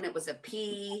can, and it was a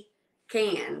pea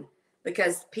can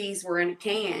because peas were in a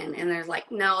can, and they're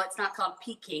like, no, it's not called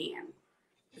pecan.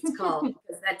 It's called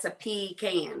because that's a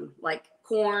pecan, like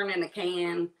corn in a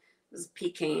can. It was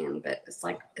pecan, but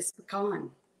it's pecan.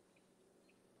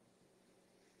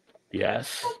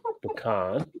 Yes,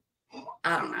 pecan.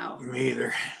 I don't know. Me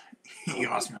either. You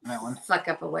lost me on that one. Fuck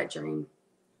up a wet dream.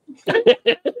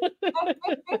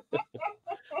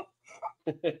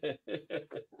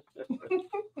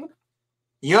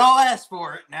 You all asked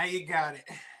for it. Now you got it.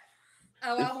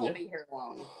 Oh, I won't be here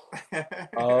long.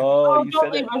 Oh, you don't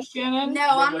said leave that. us, Shannon. No,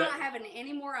 I'm not having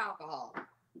any more alcohol.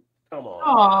 Come on.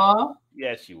 Aw.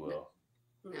 Yes, you will.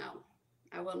 No,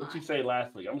 I will What not. you say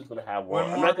last week? I'm just gonna have one.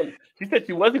 One I'm more? not gonna. She said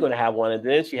she wasn't gonna have one, and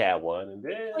then she had one, and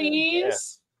then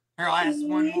Please. Here, I'll ask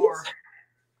one more.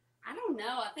 I don't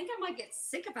know. I think I might get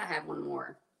sick if I have one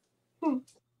more. I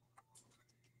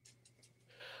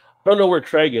don't know where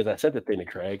Craig is. I sent the thing to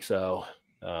Craig, so.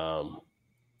 But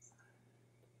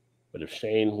if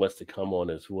Shane wants to come on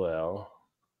as well,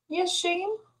 Yes,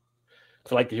 Shane.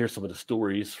 I'd like to hear some of the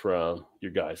stories from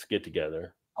your guys' get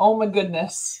together. Oh my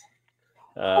goodness.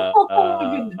 Oh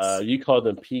my goodness. You called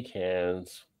them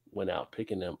pecans. Went out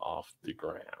picking them off the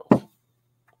ground. Look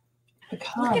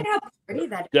Pecan. at how pretty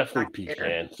that is. Definitely back there.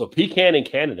 pecan. So pecan in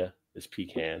Canada is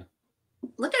pecan.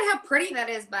 Look at how pretty that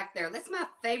is back there. That's my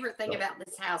favorite thing about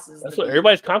this house. Is That's the what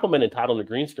everybody's complimenting Todd on the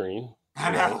green screen.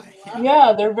 I know.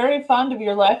 Yeah, they're very fond of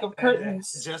your lack of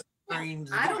curtains. Just screens.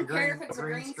 I don't care if it's a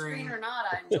green screen or not.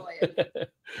 I enjoy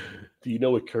it. Do you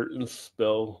know what curtains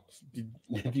spell? Do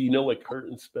you know what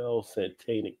curtains spell?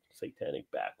 Satanic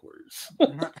backwards.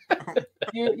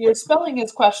 Your spelling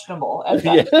is questionable. At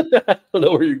Yeah, best. I don't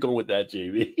know where you're going with that,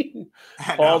 JB.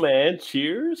 I Paul, know. man,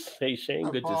 cheers. Hey, Shane,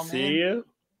 Oh, good Paul, to see man. you.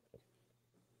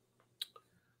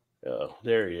 Oh,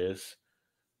 there he is.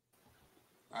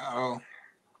 Uh-oh.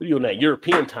 What are you on that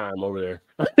European time over there?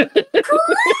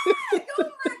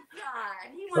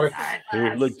 Oh my god! He wants to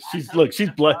Here, blush. look, she's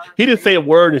blush. He didn't say a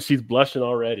word and she's blushing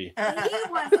already. He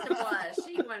wants to blush.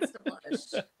 He wants to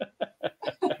blush.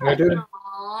 How you doing?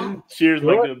 Aw. Cheers, You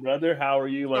my all good brother. How are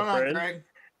you, my Come on, friend? Craig.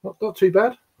 Not too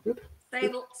bad. Good.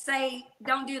 Say,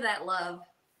 don't do that, love.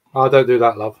 I don't do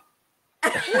that, love.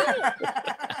 I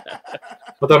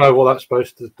don't know what that's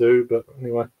supposed to do, but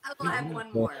anyway. I will have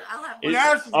one more. I'll have one. It-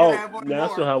 Now she's gonna have Oh, one now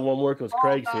more. she'll have one more because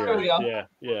Craig's There we here. go.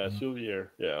 Yeah, she'll be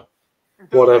here. Yeah.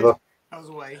 Whatever. I was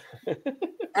away. All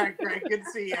right, Craig. Good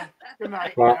to see you. Good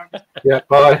night. Right. Yeah,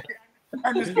 bye.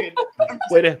 I'm just kidding.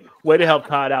 Way to help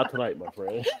Todd out tonight, my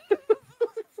friend.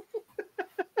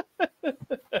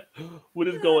 What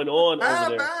is going on Hi,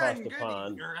 over there across Brian. the Good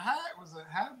pond? evening. Or hi, was it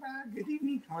hi, Brian? Good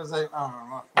evening. Was it? I don't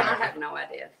know. I have no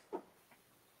idea.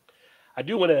 I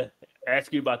do want to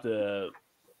ask you about the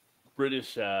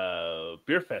British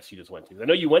beer fest you just went to. I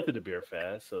know you went to the beer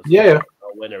fest, so Yeah.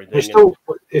 when everything.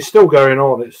 It's still going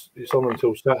on. It's on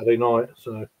until Saturday night.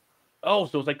 So Oh,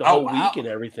 so it's like the Oh, whole wow. week and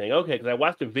everything. Okay, because I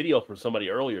watched a video from somebody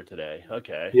earlier today.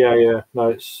 Okay, yeah. No,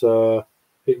 it's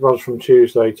it runs from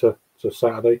Tuesday to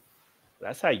Saturday.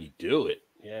 that's how you do it.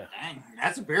 Yeah. Dang,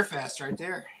 that's a beer fest right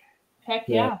there. Heck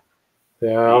Yeah. yeah.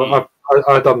 Yeah,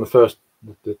 I done the first.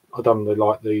 I done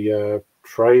the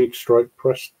trade stroke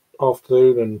press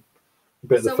afternoon and a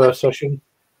bit of So the first session.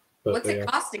 But What's yeah. it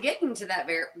cost to get into that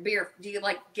beer? Do you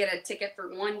get a ticket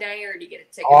for one day, or do you get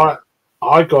a ticket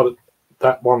I got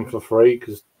that one for free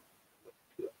because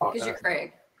because you're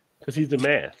Craig? Because he's the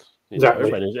man. You know,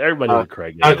 Exactly. everybody knows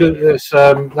Craig. it's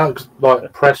that's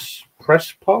like press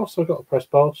pass. I got a press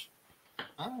pass.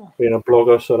 Oh. Being a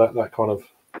blogger, so that kind of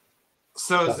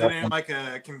So is That- it in like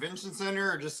a convention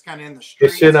center or just kind of in the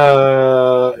streets?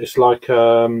 it's like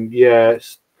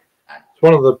it's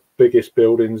one of the biggest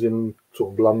buildings in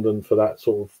sort of London for that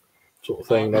sort of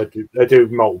thing. They do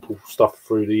multiple stuff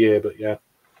through the year, but yeah.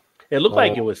 It looked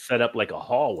like it was set up like a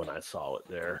hall when I saw it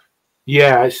there.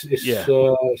 Yeah, it's Yeah.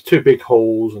 it's two big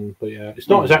halls, but yeah, it's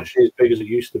not Mhm. actually as big as it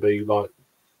used to be. Like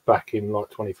back in like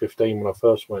 2015 when I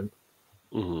first went.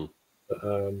 Hmm. But,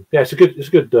 yeah, it's a good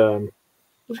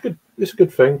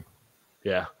thing.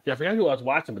 Yeah, I forgot who I was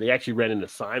watching, but they actually ran into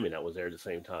Simon that was there at the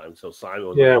same time. So Simon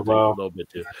was Yeah, on the thing wow. a little bit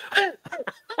too.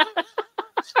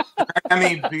 How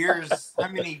many breweries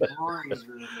are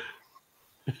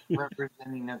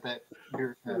representing at that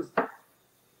beer fest?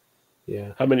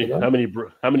 Yeah, How many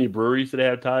breweries did they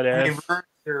have? Todd How many asked. breweries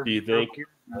are Do you think? here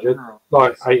in general?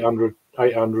 like 800,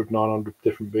 900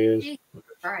 different beers. Jesus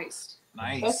Christ,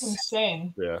 Nice. That's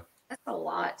insane. Yeah, that's a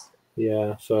lot.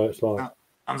 Yeah, so it's like.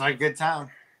 Sounds like a good time.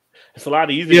 It's a lot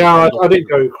easier. Yeah, I didn't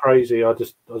go crazy. I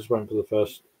just went for the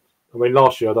first. I mean,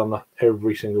 last year I done that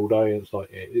every single day, and it's like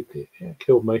it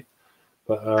killed me.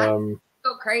 But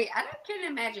Go crazy. I can't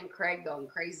imagine Craig going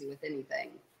crazy with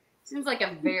anything. Seems like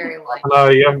a very like. no,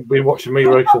 you haven't been watching me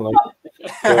recently.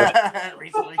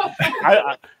 Recently.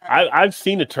 I've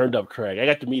seen a turned up Craig. I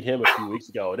got to meet him a few weeks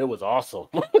ago, and it was awesome.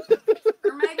 Or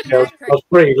maybe Yeah, not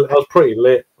I was pretty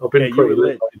lit. I've been Yeah, you pretty were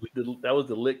lit. lit. That was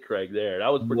the lit Craig there. That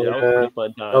was a Yeah. pretty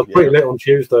fun time. I was pretty lit on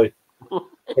Tuesday.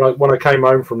 when I came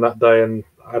home from that day and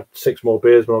I had 6 more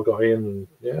beers when I got in, and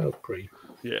yeah, I was pretty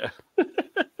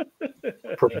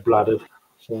bladdered.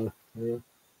 So yeah,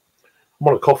 I'm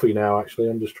on a coffee now. Actually,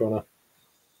 I'm just trying to.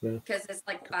 because it's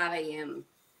like 5 a.m.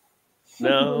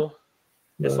 No,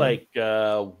 it's No. like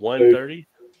 1:30.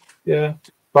 Yeah,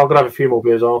 but I'm gonna have a few more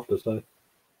beers after. So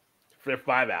They're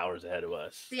 5 hours ahead of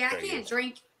us. See, I Craig can't is.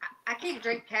 drink. I can't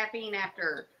drink caffeine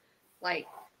after like.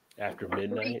 After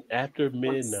midnight. After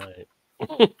midnight.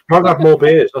 I can't have more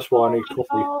beers. That's why I need coffee.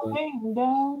 Oh, So hang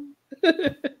down.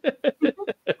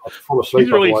 I'll fall asleep.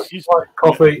 She's really- Otherwise. she's- Right,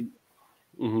 coffee.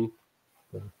 hmm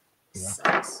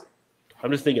Sucks.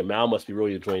 I'm just thinking Mal must be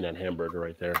really enjoying that hamburger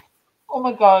right there. Oh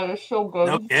my god, it's so good.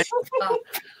 No kidding.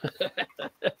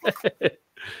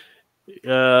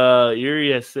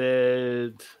 Erie has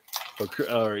said,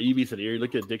 or Evie said, Erie,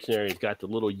 look at the dictionary. It's got the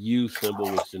little U symbol,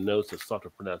 which denotes a softer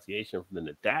pronunciation from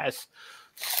the dash.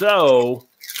 So,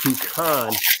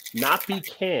 pecan, not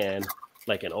pecan,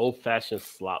 like an old-fashioned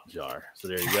slop jar. So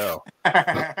there you go.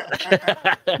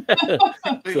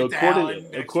 So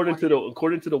according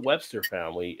to the Webster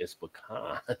family, it's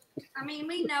pecan. I mean,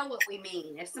 we know what we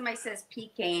mean. If somebody says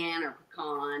pecan or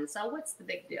pecan, so what's the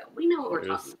big deal? We know what we're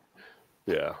talking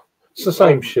about. Yeah. It's the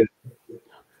same shit.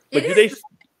 But It do they is-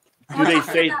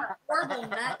 say It's not a horrible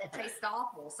nut that tastes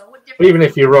awful. So what difference? Even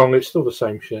if you're wrong, it's still the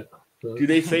same shit. So, do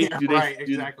they say Yeah, do they right, do,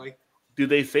 exactly. do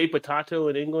they say potato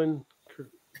in England,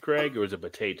 Craig, or is it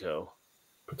potato?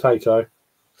 potato It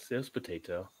says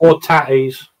potato. or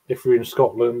tatties if you're in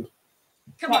Scotland.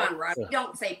 Come on, Rob. You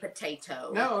don't say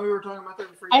potato. No, we were talking about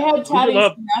that before. I had talking Tatty's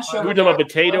about- Smash We over were talking about there.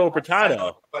 potato or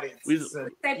potato. But it's, We- it's, Say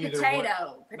either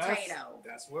potato. one. Potato.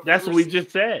 That's what we just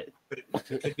said. But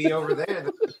it could be over there.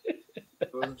 I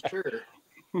wasn't sure.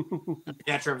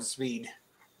 Yeah, Trevor's speed.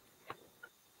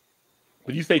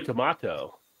 But you say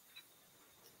tomato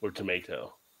or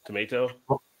tomato. Tomato?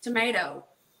 Tomato.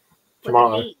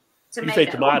 Tomato. With meat. You say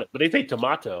tomato, but they say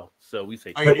tomato, so we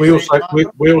say Oh, But you we say also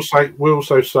tomato? we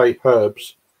also say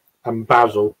herbs and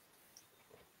basil.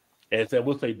 and then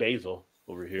we'll say basil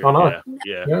over here. I know.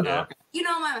 Yeah. Yeah. Yeah. You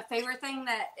know, my favorite thing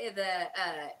that the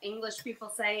English people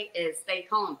say is they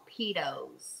call them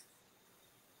pedos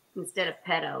instead of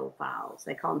pedophiles.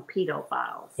 They call them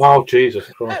pedophiles. Oh Jesus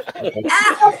Christ! Okay.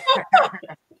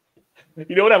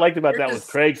 You know what I liked about You're that was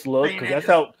just Craig's look, saying because it. that's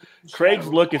how Craig's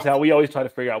look is how we always try to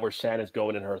figure out where Shannon's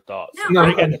going in her thoughts. No.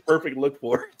 Craig had the perfect look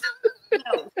for it.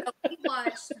 No, so we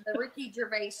watched the Ricky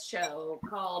Gervais show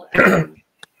called,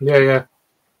 Yeah.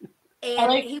 and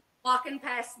like- he was walking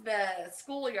past the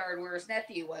schoolyard where his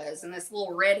nephew was, and this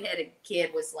little redheaded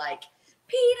kid was like,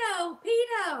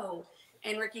 "Pedo."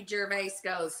 And Ricky Gervais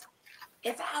goes,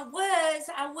 "If I was,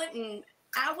 I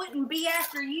wouldn't be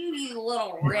after you, you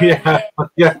little redhead."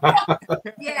 Yeah.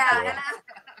 Yeah, and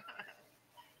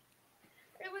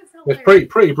it was It's hilarious.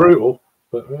 pretty brutal,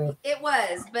 but yeah. It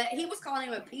was, but he was calling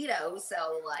him a pedo,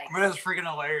 so like But it's freaking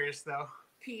hilarious, though.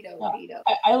 pedo.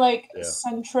 I like Yeah.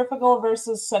 centrifugal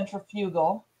versus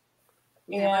centrifugal.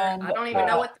 Never. And, I don't even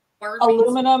know what the word means.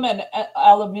 Aluminum and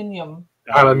aluminium.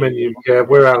 Aluminium. Yeah,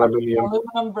 we're aluminium.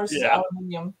 Aluminum versus Yeah.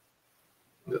 aluminium.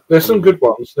 There's some good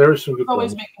ones. There is some good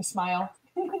Always ones. make me smile.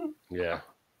 Yeah.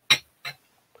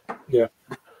 Yeah.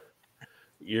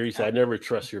 Erie said, I never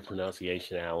trust your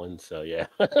pronunciation, Alan. So, yeah.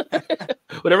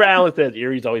 Whatever Alan says,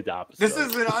 Erie's always the opposite. This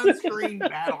is an on-screen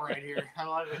battle right here. I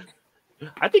love it.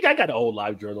 I think I got an old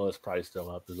live journal that's probably still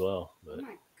up as well. Oh But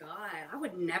my god, I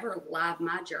would never live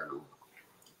my journal.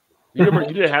 you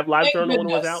didn't have live Thank journal when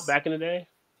it was goodness. out back in the day?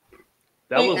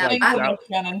 That Thank- was like thank that- goodness,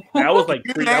 Shannon. that was like Can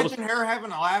you pre, that was imagine her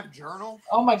having a live journal?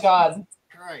 Oh my god.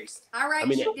 Christ. I write I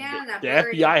mean, shit down and I the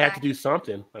bury it FBI in had the to do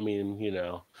something. I mean,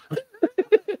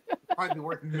 Probably be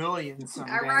worth millions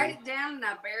someday. I write it down and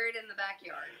I bury it in the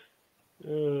backyard.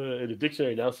 and the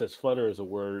dictionary now says funner is a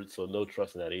word, so no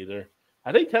trust in that either.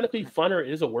 I think technically funner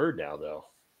is a word now, though.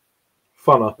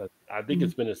 Funner. But I think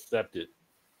it's been accepted.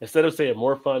 Instead of saying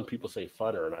more fun, people say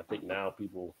funner, and I think now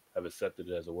people have accepted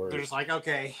it as a word. They're just like,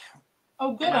 okay,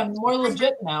 Oh good, I'm more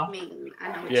legit I now. mean,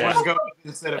 I know what Yeah. let's go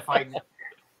instead of fighting.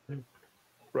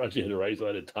 Roger had the right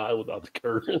side of the tie without the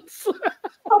curtains.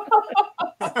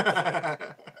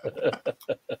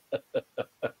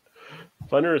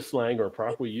 Funner is slang or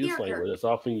properly used slang word that's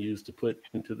often used to put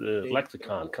into the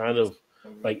lexicon, kind of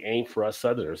like ain't for us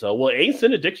Southerners. So, well, ain't's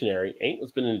in the dictionary. Ain't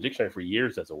has been in the dictionary for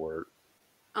years as a word.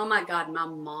 Oh my God, my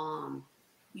mom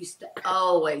used to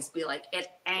always be like, "It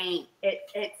ain't. It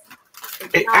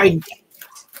ain't.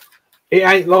 It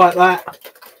ain't like that."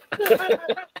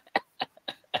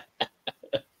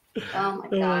 Oh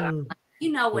my God,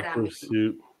 you know what I mean.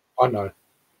 Soup. I know.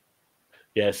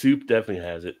 Yeah, soup definitely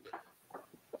has it.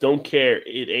 Don't care.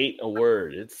 It ain't a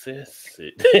word. It's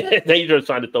it. Then you're just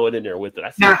trying to throw it in there with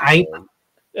it. No, ain't.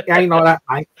 It ain't like that,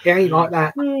 mate. It ain't like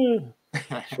that.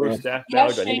 Short staff Yeah,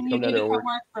 now. Shane, you need to come work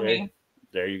for me.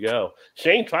 There you go.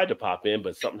 Shane tried to pop in,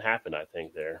 but something happened, I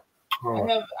think, there.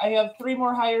 I have 3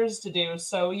 more hires to do,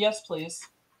 so yes, please.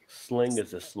 Sling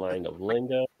is the slang of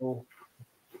lingo.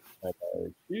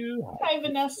 Hi,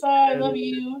 Vanessa. I love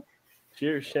you.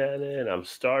 Cheers, Shannon. I'm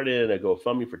starting a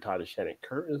GoFundMe for Todd and Shannon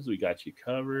Curtains. We got you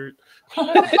covered. Hey,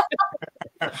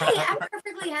 I'm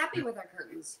perfectly happy with our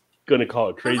curtains. Gonna call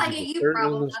it crazy. It's like a you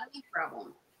problem, not a me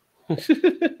problem.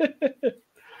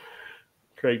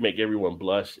 Craig make everyone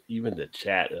blush, even the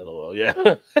chat. LOL.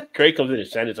 Yeah. Craig comes in and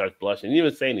Shannon starts blushing. He didn't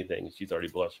even say anything. She's already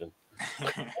blushing.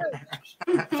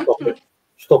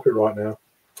 Stop it right now.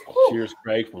 Cheers,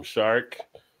 Craig from Shark.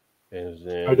 And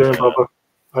then, How you doing, brother?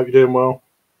 Hope you're doing well.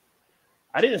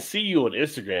 I didn't see you on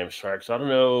Instagram, Shark, so I don't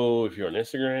know if you're on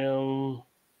Instagram.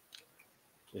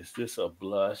 Is this a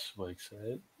blush, like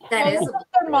said? That is a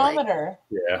thermometer.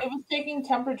 Yeah. It was taking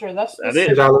temperature. That's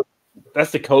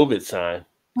That's the COVID sign.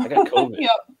 I got COVID.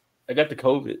 Yep. I got the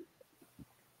COVID.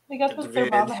 They got the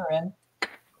thermometer in.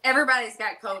 Everybody's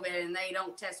got COVID and they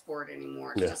don't test for it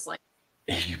anymore. It's just like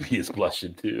AUP is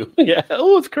blushing too. Yeah.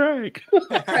 Oh, it's Craig.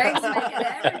 Craig's making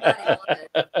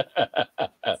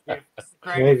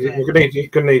everybody blush. We're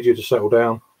gonna need you to settle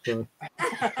down. So.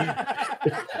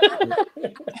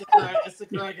 It's the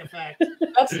Craig effect.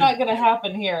 That's not going to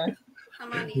happen here.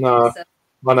 No,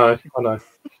 I know.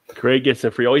 Craig gets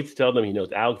in free. Always tell them he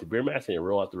knows Alex the beer master and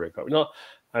roll out the red carpet. No,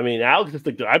 I mean Alex is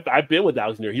like I've been with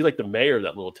Alex in there. He's like the mayor of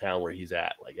that little town where he's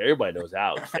at. Like everybody knows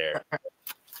Alex there.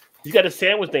 He's got a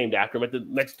sandwich named after him at the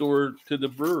next door to the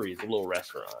brewery. It's a little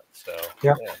restaurant. So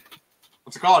yeah.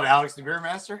 What's it called? Alex the Beer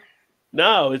Master?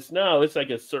 No, it's like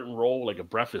a certain roll, like a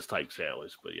breakfast type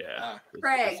sandwich. But yeah.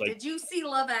 Craig, did you see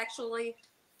Love Actually?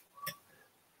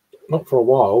 Not for a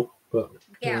while, but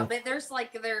yeah. But there's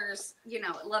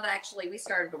Love Actually. We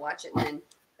started to watch it, and then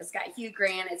it's got Hugh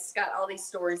Grant. It's got all these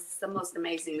stories. It's the most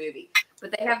amazing movie.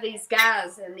 But they have these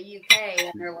guys in the UK,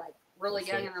 and they're like really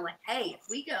young, and they're like, "Hey, if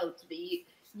we go to the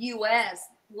U.S.,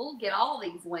 we'll get all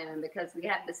these women because we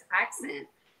have this accent."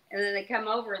 And then they come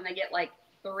over and they get like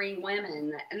 3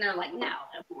 women, and they're like, "No,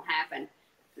 that won't happen."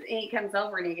 And he comes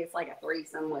over and he gets like a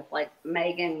threesome with like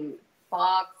Megan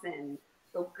Fox and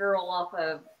the girl off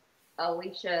of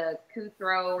Alicia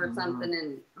Kuthro or something.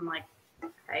 And I'm like,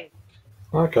 okay.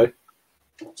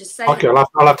 Just say okay.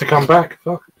 I'll have to come back.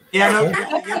 Fuck. Yeah, no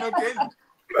kidding.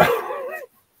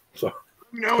 So.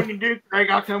 You know when you do, Craig,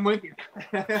 I'll come with you.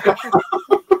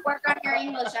 Work on your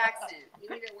English accent. You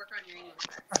need to work on your English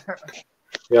accent.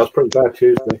 Yeah, it was pretty bad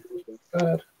Tuesday.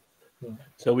 Bad.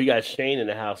 So we got Shane in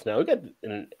the house now. We got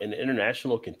an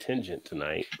international contingent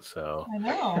tonight. So I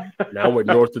know. Now we're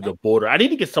north of the border. I need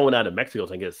to get someone out of Mexico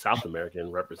so I can get a South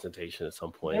American representation at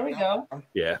some point. There we go.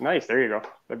 Yeah. Nice. There you go.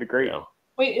 That'd be great. Yeah.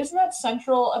 Wait, isn't that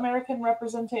Central American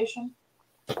representation?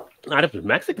 Not if it's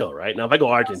Mexico, right? Now if I go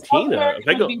Argentina, if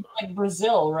I go like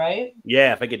Brazil, right?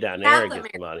 Yeah, if I get down there South and get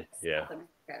America. somebody. Yeah.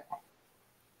 Okay.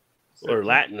 Or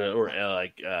Latin or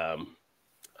like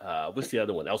what's the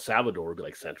other one? El Salvador would be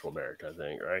like Central America, I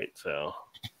think, right? So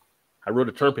I wrote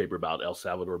a term paper about El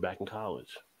Salvador back in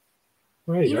college.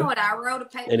 You know what I wrote a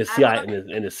paper? And the CIA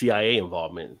and the CIA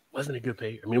involvement wasn't a good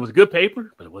paper. I mean, it was a good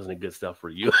paper, but it wasn't a good stuff for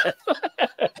you.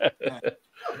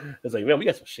 It's like, man, we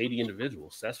got some shady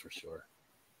individuals, that's for sure.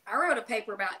 I wrote a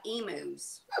paper about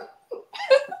emus.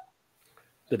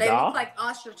 They look like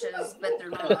ostriches, but they're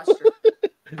not ostriches.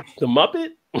 The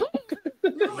Muppet?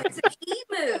 No, it's an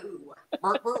emu.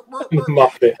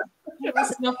 Muppet.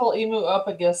 Snuffle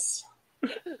Emu-upagus.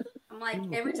 I'm like,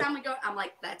 every time we go, I'm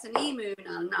like, that's an emu,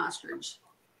 not an ostrich.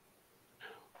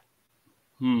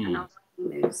 I don't like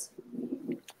emus.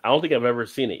 I don't think I've ever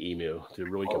seen an emu to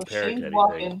really compare it to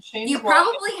anything. You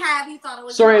probably have. You thought it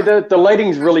was. Sorry, the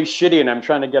lighting's really shitty, and I'm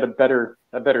trying to get a better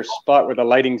spot where the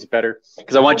lighting's better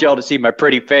because I want y'all to see my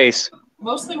pretty face.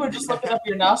 Mostly, we're just looking up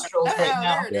your nostrils right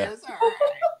now. There it is. All right.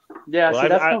 Yeah, Well, see,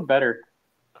 that's no better.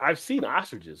 I've seen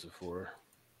ostriches before.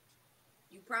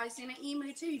 You probably seen an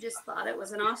emu too. You just thought it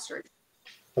was an ostrich.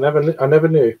 I never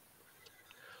knew.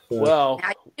 Well,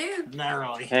 Now you do. Not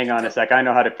really. Hang on a sec. I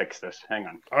know how to fix this. Hang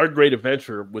on. our Great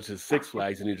Adventure, which is Six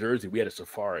Flags in New Jersey, we had a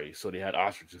safari, so they had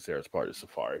ostriches there as part of the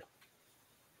safari.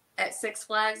 At Six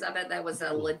Flags, I bet that was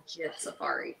a legit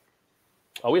safari.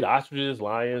 Oh, we had ostriches,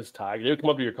 lions, tigers. They would come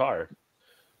up to your car.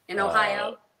 In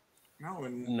Ohio? No,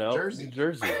 in No, Jersey. New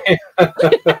Jersey.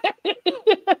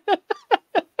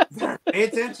 Pay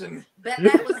attention. Bet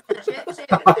that was legit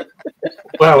too.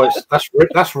 Well,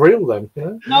 that's real then.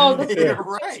 Yeah. No, this Yeah, is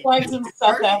right. Six Flags in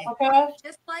South Jersey. Africa.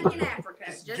 Just like in Africa.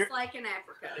 Just like in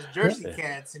Africa. There's Jersey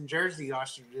cats and Jersey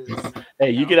ostriches.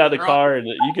 Hey, you No, get out of the they're car and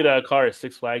you get out of the car at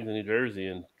Six Flags in New Jersey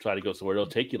and try to go somewhere. They'll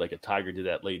take you like a tiger did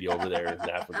that lady over there in I'm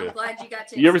Africa. glad you got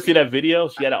to. You ever see that video?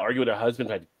 She had to argue with her husband,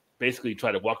 had basically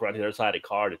tried to walk around the other side of the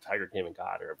car. The tiger came and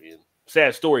got her. I mean,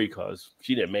 sad story because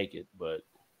she didn't make it, but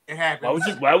It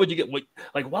happens. why would you get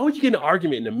in an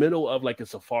argument in the middle of like a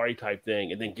safari type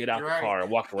thing and then get out You're the right. car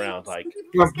and walk around like,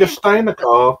 Just stay in the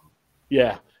car.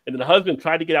 yeah. And then the husband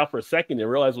tried to get out for a second and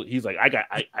realized what he's like, I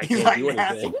He's can't like, do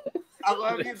anything. I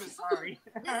love you, but sorry.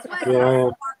 This was Yeah.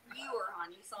 the part you were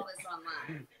on. You saw this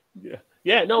online.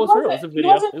 Yeah, no, it's real. It's a He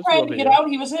video. wasn't It's a trying real to get video. out.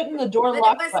 He was hitting the door But it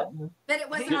lock was- button. But it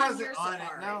wasn't He on wasn't your on it.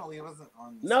 safari. No, he wasn't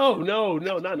on.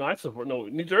 No. I support no.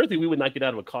 New Jersey, we would not get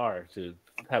out of a car to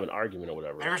have an argument or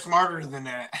whatever. They're smarter than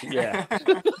that. Yeah.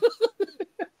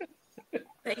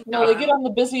 Thank No, they God. get on the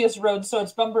busiest road, so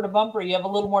it's bumper to bumper. You have a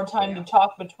little more time to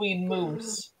talk between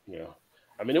moves. Yeah.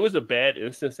 I mean, it was a bad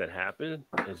instance that happened,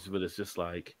 but it's just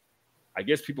like, I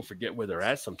guess people forget where they're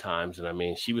at sometimes. And I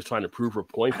mean, she was trying to prove her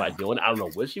point by doing it. I don't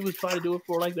know what she was trying to do it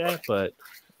for like that, but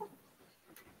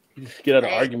you just get out of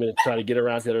an argument and try to get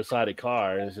around to the other side of the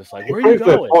car. And it's just like, She where are you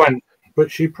proved her going? point,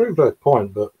 but she proved her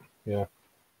point. But yeah,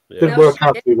 Yeah. didn't No, work she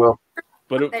out too well.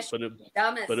 But it, That's but it,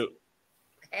 dumb as but it,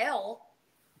 hell.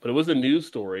 but it was a news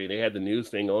story. They had the news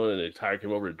thing on, and the tiger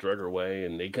came over to drug her away,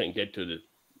 and they couldn't get to the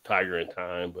tiger in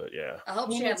time. But yeah, I hope I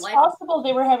mean, she had it's life. possible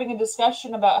they were having a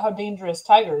discussion about how dangerous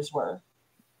tigers were.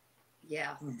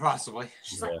 Yeah. Possibly.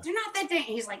 She's Yeah. like, they're not that dangerous.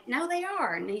 He's like, no, they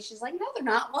are. And she's like, no, they're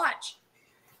not. Watch.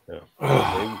 maybe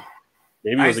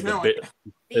it I was like a smell bit. it.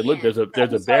 Hey, look, there's a I'm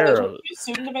sorry, bear. is it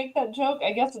too soon to make that joke?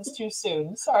 I guess it's too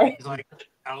soon. Sorry. He's like,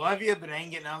 I love you, but I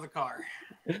ain't getting out of the car.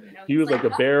 You know, He was like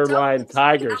a "Oh, bear, don't lion, let me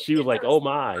tiger. out She was like, there." "Oh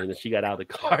my!" And then she got out of the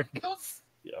car.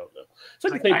 You know, it's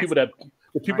like the Like same ice-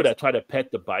 people that try to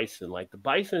pet the bison. Like the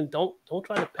bison, don't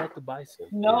try to pet the bison.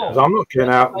 you No. know? 'Cause I'm not getting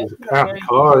out of the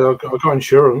car. I've got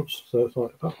insurance, so it's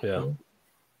like, oh,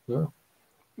 Yeah.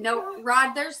 No,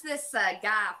 Rod, there's this guy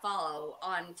I follow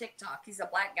on TikTok. He's a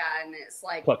black guy, and it's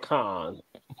like, Pecan.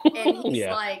 and he's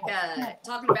Yeah. like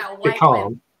talking about white Pecan.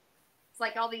 women. It's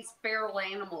like all these feral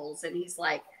animals, and he's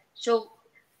like, a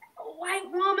white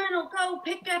woman will go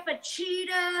pick up a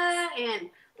cheetah, and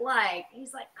like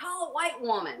he's like, call a white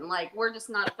woman. Like, we're just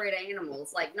not afraid of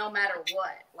animals. Like, no matter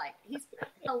what. Like, he's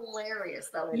hilarious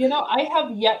though. You know, I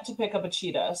have yet to pick up a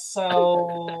cheetah,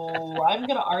 so I'm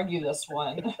gonna argue this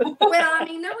one. Well, I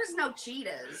mean, there was no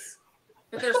cheetahs,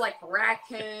 but there's like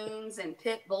raccoons and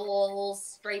pit bulls,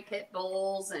 stray pit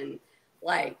bulls, and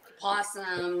like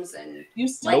possums, and You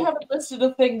still Nope. haven't listed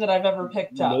a thing that I've ever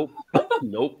picked up.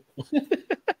 Nope.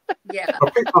 yeah, I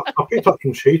picked up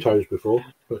some Cheetos before,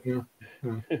 but yeah.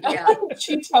 yeah.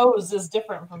 Cheetos is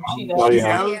different from cheetah. Oh,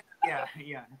 yeah.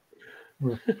 Yeah.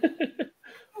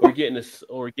 We're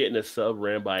getting a sub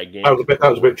ran by a game. That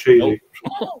was a bit cheesy.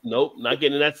 Nope, not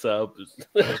getting that sub.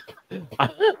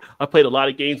 I played a lot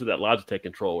of games with that Logitech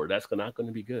controller. That's not going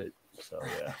to be good. So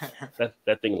yeah,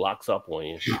 that thing locks up on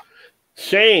you.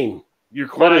 Shane, you're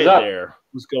What is quiet up? there.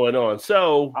 What's going on?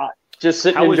 So, Just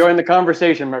sitting How was- enjoying the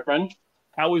conversation, my friend.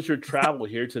 how was your travel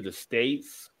here to the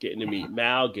States? Getting to meet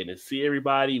Mal, getting to see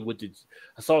everybody.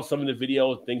 I saw some of the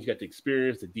video things you got to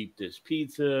experience, the deep dish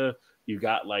pizza. You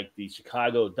got like the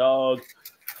Chicago dog.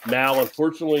 Mal,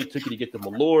 unfortunately, took you to get the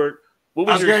Malort. What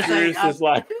I was was your gonna say, experiences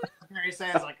like?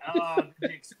 I was like, oh,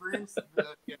 did you experience the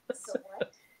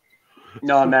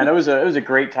No, man, it was a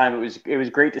great time. It was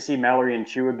great to see Mallory and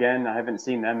Chew again. I haven't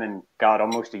seen them in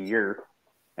almost a year,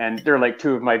 and they're like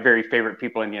two of my very favorite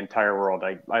people in the entire world.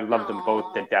 I love them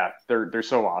both to death. They're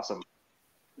so awesome,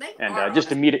 They and are just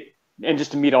to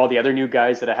meet all the other new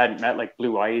guys that I hadn't met, like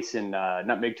Blue Ice and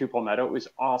Nutmeg 2 Palmetto, it was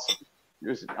awesome. It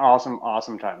was an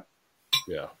awesome time.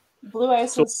 Yeah. Blue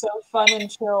Ice is so fun and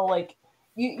chill. Like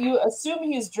you assume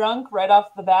he's drunk right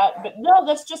off the bat, but no,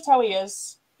 that's just how he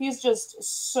is. He's just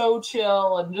so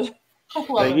chill and just I love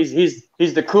Like, him.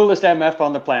 he's the coolest MF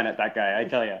on the planet. That guy, I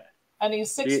tell you, And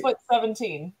he's he- 6'17".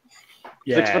 6'100".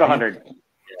 Yeah.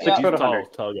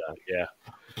 6'100". Tall guy. Yeah.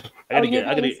 You're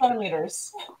 90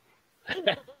 centimeters.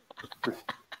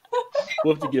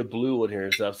 We'll have to get Blue in here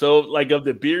and stuff. So, like, of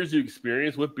the beers you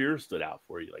experienced, what beer stood out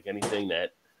for you? Like, anything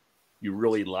that you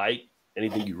really liked,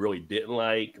 anything you really didn't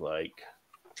like? Like,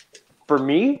 For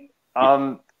me,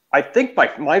 I think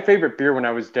my favorite beer when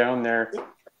I was down there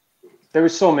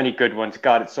was so many good ones.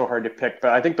 God, it's so hard to pick.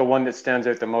 But I think the one that stands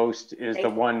out the most is the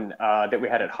one that we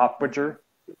had at Hop Butcher.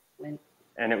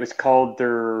 And it was called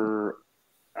their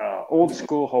Old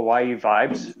School Hawaii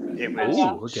Vibes.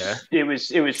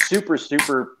 It was super,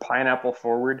 super pineapple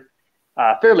forward.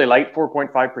 Fairly light,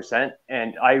 4.5%.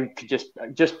 And I could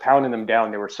just pounding them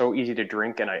down. They were so easy to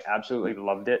drink, and I absolutely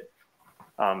loved it.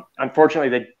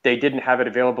 Unfortunately, they didn't have it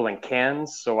available in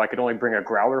cans, so I could only bring a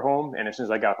growler home. And as soon as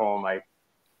I got home, I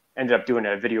ended up doing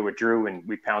a video with Drew, and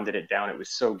we pounded it down. It was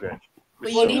so good.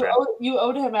 Well, you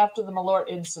owed him after the Malort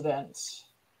incident.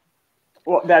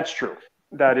 Well, that's true.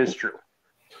 That is true.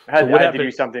 I had to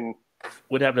do something.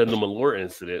 What happened in the Malort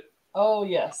incident? Oh,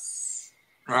 yes.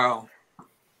 Oh.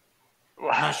 I'm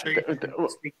not sure you can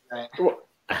speak to that.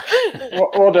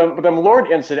 Well, the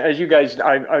Malort incident, as you guys,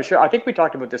 I think we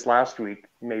talked about this last week,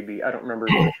 maybe. I don't remember.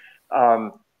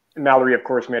 Mallory, of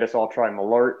course, made us all try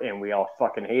Malort, and we all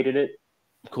fucking hated it.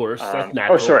 Of course. That's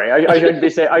natural. Oh, sorry. I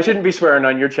shouldn't be swearing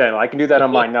on your channel. I can do that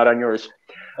on mine, not on yours.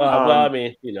 Well, I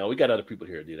mean, we got other people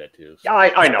here to do that too. So.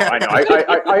 I know.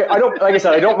 I don't, like I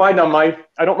said, I don't mind on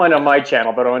my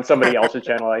channel, but on somebody else's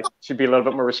channel, I should be a little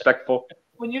bit more respectful.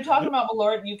 When you're talking about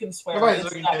Malort, you can swear. Nobody's It's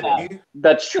looking not at bad. you.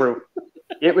 That's true.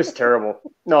 It was terrible.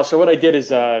 No, so what I did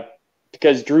is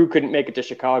because Drew couldn't make it to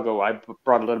Chicago, I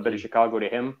brought a little bit of Chicago to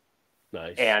him.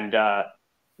 Nice. And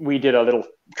we did a little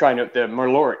trying out the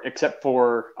Malort, except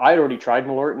for I had already tried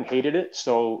Malort and hated it.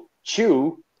 So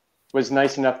Chew was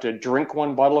nice enough to drink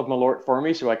one bottle of Malort for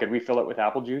me so I could refill it with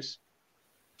apple juice.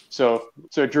 So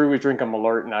Drew was drinking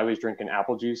Malort and I was drinking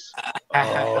apple juice.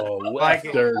 Oh, Like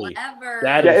that's dirty. Whatever.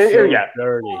 That is so Yeah.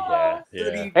 dirty.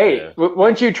 Yeah. Hey,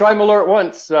 once you try Malort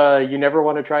once, you never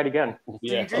want to try it again.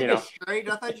 Yeah. You drink You know. it straight?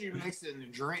 I thought you mixed it in a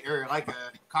drink or like a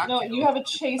cocktail. No, you have a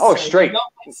chaser. Oh, straight. You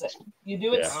don't mix it. You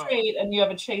do it Yeah. straight, and you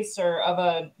have a chaser of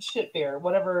a shit beer,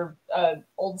 whatever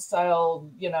old style,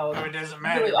 So it doesn't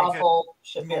matter really because awful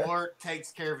shit beer. Malort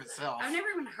takes care of itself. I've never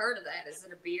even heard of that. Is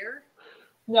it a beer?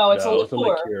 No, it's No, a it's a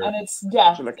liqueur, liqueur. and it's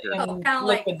death It's a liqueur. in Oh, kind of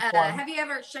like. liquid form. Have you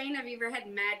ever had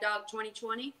Mad Dog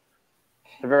 2020?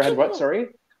 Have you ever had what? Sorry?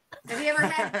 Have you ever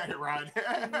had Right.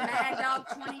 Mad Dog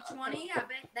 2020? I bet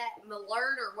that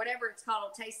Malort or whatever it's called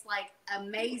will taste like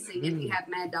amazing if you have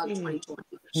Mad Dog 2020.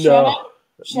 No.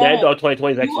 Shannon, Mad Dog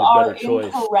 2020 is you actually a are better choice.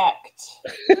 incorrect.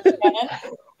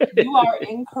 Shannon, you are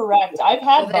incorrect. I've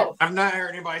had both. I've not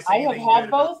heard anybody say I have anything had good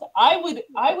about both.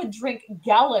 I would drink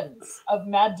gallons of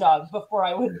Mad Dog before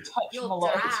I would touch You'll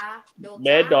Malort. die. You'll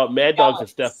Mad die. Dog's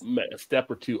a step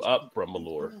or two up from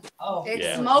Malort. Oh, It's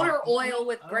Yeah. motor oil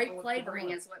with grape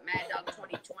flavoring is what Mad Dog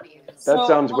 2020 is. That So-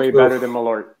 sounds way better than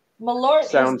Malort. Malort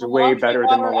Sounds is the way laundry better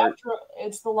than water Malort.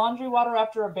 It's the laundry water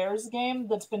after a Bears game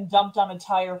that's been dumped on a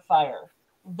tire fire.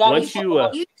 That Once is you,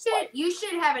 what You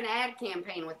should have an ad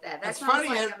campaign with that. That It's sounds funny,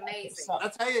 like it- amazing.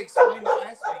 That's how you explained it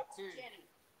last week too.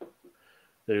 Jenny.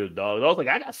 There's a dog. I was like,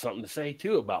 I got something to say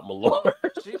too about Malort.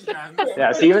 She's driving.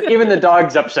 Yeah, see, even the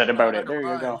dog's upset about it. There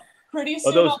you go. Pretty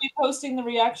soon those- I'll be posting the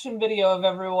reaction video of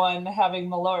everyone having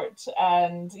Malort,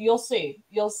 and you'll see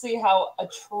how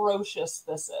atrocious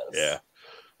this is. Yeah.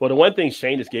 Well, the one thing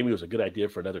Shane just gave me was a good idea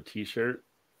for another T-shirt.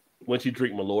 Once you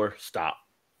drink Malort, stop.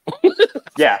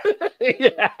 Yeah.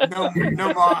 Yeah. No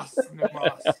moss. No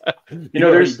moss. You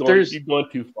know, there's you're going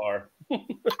too far.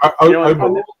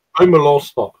 I'm a law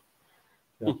stop.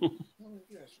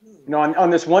 on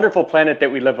this wonderful planet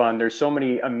that we live on, there's so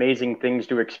many amazing things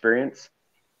to experience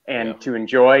and to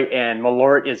enjoy, and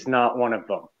Malort is not one of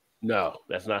them. No,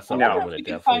 that's not I something wonder I'm if going we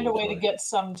to could find a definitely way to enjoy. get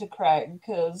some to Craig,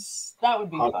 because that would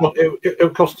be fun.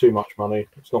 It'll cost too much money.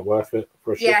 It's not worth it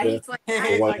for a shit Yeah, beer. he's like,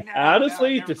 He's like, no,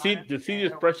 Honestly, no, to never see mind. to see the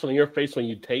expression on your face when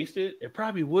you taste it, it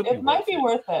probably would be. It might be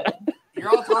worth it. You're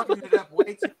all talking it up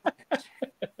way too much.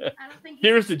 I don't think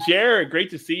Here's to Jared. Great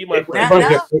to see you, my It friend. won't Now,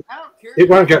 get through- I don't care. It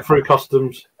won't get through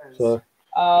customs. So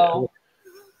Oh,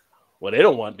 Well, they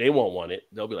won't want it.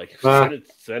 They'll be like, send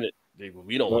it.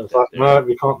 We don't want it's that. like, there. no,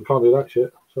 we can't do that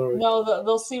shit. Sorry. no,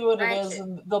 they'll see what it is, Ratchet.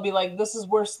 and they'll be like, this is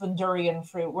worse than durian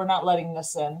fruit. We're not letting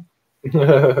this in.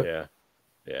 Yeah,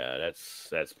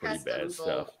 that's pretty bad Customs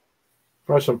stuff.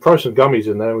 throw some gummies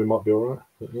in there, we might be all right.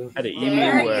 But, yeah. I had an There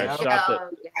emu you where I shot go.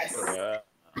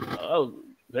 Yes.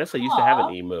 Vanessa used to have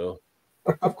an emu.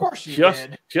 Of course you She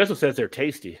did. also says they're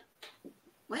tasty.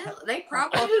 Well, they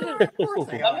probably are. Of course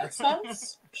they That are. makes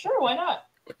sense. Sure, why not?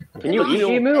 Can you eat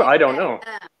emu? I don't know.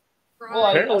 Well,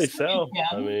 Apparently guess we so. can.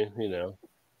 I mean,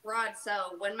 Rod, so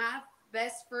when my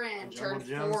best friend Jungle turned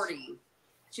Gyms? 40.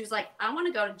 She was like, I want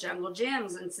to go to Jungle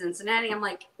Gyms in Cincinnati. I'm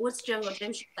like, what's Jungle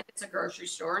Gyms? She's like, it's a grocery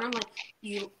store. And I'm like,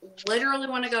 you literally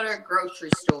want to go to a grocery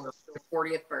store for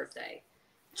your 40th birthday?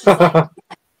 She's like,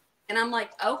 and I'm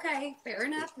like, okay, fair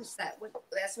enough.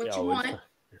 That's what you want.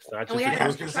 It's not And we just a had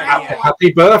grocery to store. travel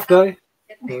Happy birthday.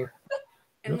 there.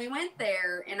 And we went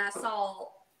there, and I saw,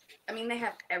 I mean, they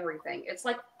have everything. It's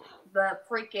like the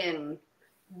freaking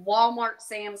Walmart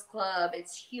Sam's Club.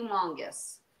 It's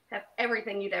humongous. Have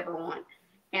everything you'd ever want.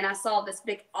 And I saw this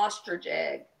big ostrich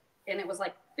egg, and it was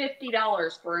like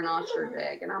 $50 for an ostrich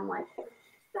egg. And I'm like, what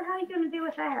the hell are you going to do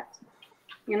with that?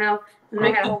 You know? And they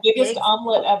Make had a the whole biggest big-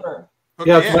 omelet ever.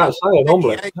 Yeah, I was about to say an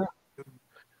omelet.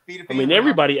 I mean,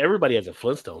 everybody has a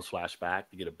Flintstones flashback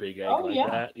to get a big egg Oh, like yeah.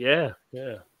 that. Yeah,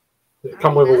 yeah. Does it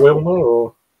come with a Wilma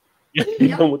or?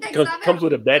 Comes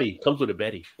with a Betty. Comes with a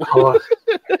Betty. Oh,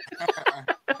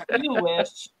 You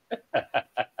wish.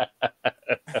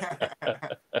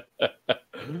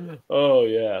 Oh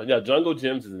yeah, yeah. Jungle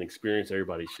Gyms is an experience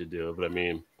everybody should do. But I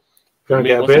mean, gonna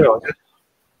get a once beer. you on it.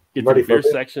 get to Ready the for a beer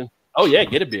beer? section. Oh yeah,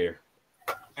 get a beer.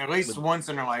 At least once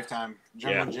in a lifetime.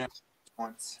 Jungle Gym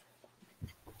once.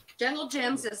 Jungle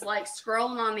Gyms is like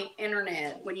scrolling on the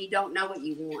internet when you don't know what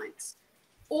you want,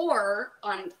 or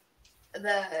on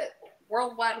the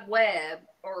World Wide Web,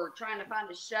 or trying to find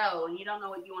a show and you don't know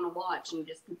what you want to watch, and you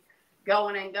just keep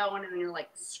going and going, and you're like,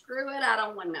 screw it, I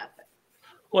don't want nothing.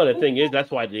 Well, the thing is,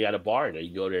 that's why they got a bar there.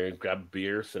 You go there and grab a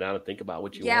beer, sit down and think about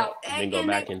what you want, and then go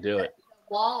back and do it.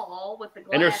 Wall with the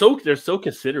glass. And they're so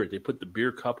considerate. They put the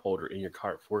beer cup holder in your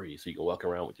cart for you, so you can walk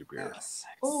around with your beer. Yes.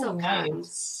 Oh, So kind.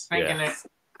 nice. Thinking Yeah. it,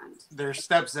 they're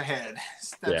steps ahead.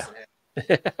 Steps Yeah.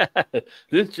 ahead.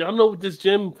 I don't know this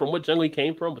gym from what jungle he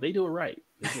came from, but they do it right.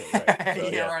 They do it right. So,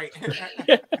 yeah, right.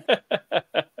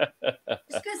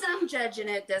 Just because I'm judging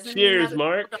it doesn't Cheers, mean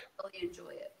Mark. I don't really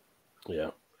enjoy it. Yeah.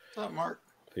 What's up, Mark?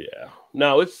 Yeah.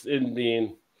 No, it's in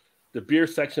the beer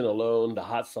section alone, the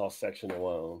hot sauce section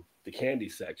alone, the candy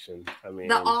section. I mean,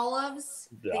 The olives.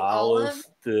 the olives,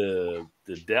 the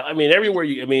I mean, everywhere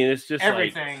you. I mean, it's just like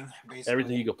Everything, basically.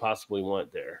 everything you could possibly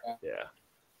want there. Yeah.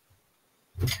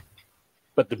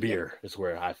 But the beer is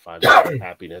where I find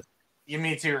happiness. You,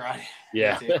 me too, right?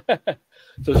 Yeah. Me too.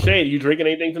 So Shane, you drinking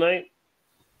anything tonight?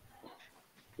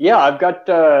 Yeah, I've got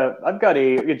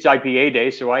it's IPA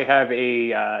day, so I have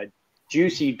a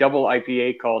juicy double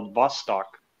IPA called Vostok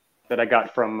that I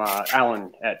got from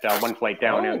Alan at One Flight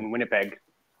Down out in Winnipeg.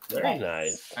 Very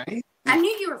nice. Right? I knew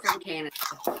you were from Canada.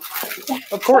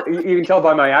 Of course, you can tell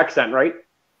by my accent, right?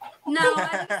 No,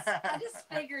 I just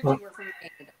figured you were from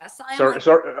Canada. I saw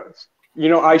him like, You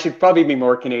know, I should probably be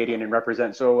more Canadian and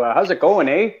represent. So how's it going,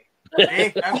 eh?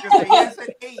 Hey, I was gonna say yes and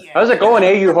hey, yeah. How's it going,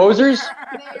 eh, you hosers?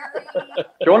 very,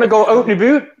 You want to go out and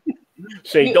boot?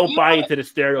 Shane, don't buy into the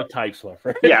stereotypes, my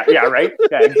friend. Yeah, right.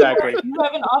 Yeah, exactly. You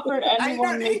haven't offered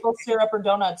anyone know. maple syrup or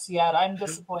donuts yet. I'm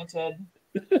disappointed.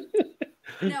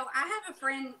 no, I have a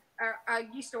friend. I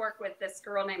used to work with this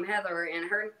girl named Heather, and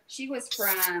she was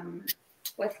from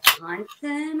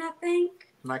Wisconsin, I think.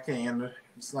 Not Canada.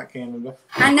 It's not Canada.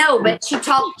 I know, but she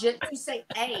talked just to say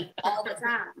 "a" all the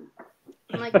time.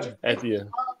 I'm like, just At because the you end.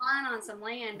 draw a line on some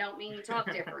land don't mean you talk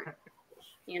different.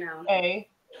 You know. Hey.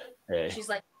 Hey. She's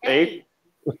like, Hey. hey.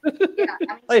 Yeah,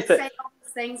 I mean, Like she that. say all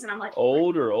these things, and I'm like,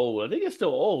 Old or old? I think it's still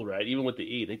old, right? Even with the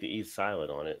E. I think the E is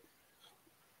silent on it.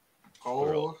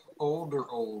 Old or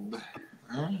old.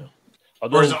 Huh?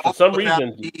 Although Or is it for old some without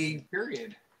reason, the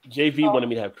period? JV wanted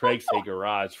me to have Craig say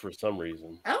garage for some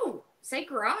reason. oh, say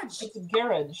garage. It's a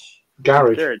garage.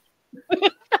 Garage. There,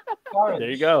 Garage. There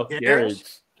you go. Yes. Garage.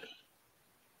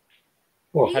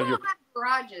 What? We Have don't your- have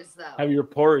garages though. Have your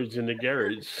porridge in the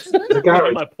garage. The Have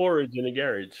garage. my porridge in the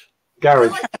garage.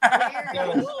 Garage.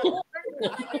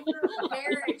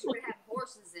 Garage would have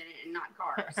horses in it and not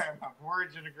cars. My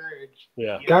porridge in a garage.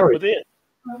 Yeah. Garage. But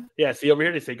then, yeah, see over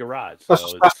here they say garage.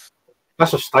 That's- So it's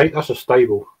That's a state. That's a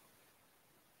stable.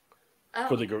 Oh,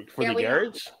 for the yeah, we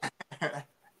garage.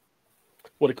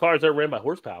 Well, the cars are ran by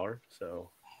horsepower, so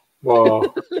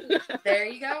Well, there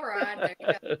you go, Rod.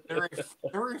 There you go.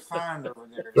 They're refined over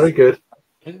there. very good.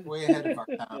 Way ahead of our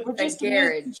time. We're just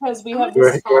garage. amused because we have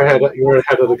You're, this. you're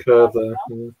ahead of the curve there.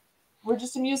 Yeah. We're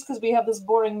just amused because we have this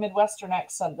boring Midwestern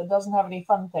accent that doesn't have any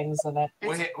fun things in it.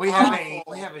 We have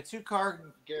a 2-car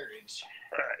garage.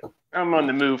 I'm on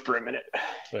the move for a minute.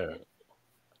 yeah.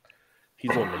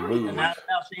 He's on the move. And now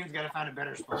Shane's got to find a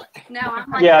better spot. No, I'm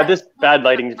like, Yeah, this bad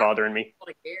lighting's bothering me.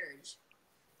 A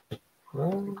garage.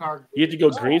 Well, 2-car. You have to go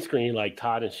green screen like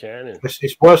Todd and Shannon.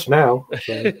 it's worse now. So.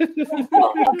 It's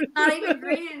not even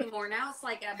green anymore. Now it's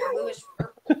like a bluish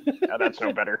purple. Yeah, that's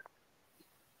no better.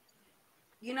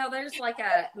 there's like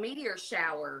a meteor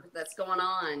shower that's going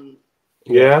on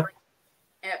Yeah.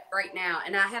 right now,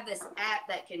 and I have this app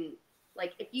that can,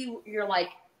 like, if you're like,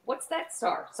 what's that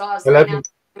star? So I was 11.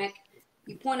 like,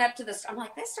 you point up to the star. I'm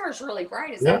like, that star's really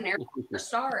bright. Is Yeah. that an air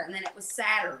star? And then it was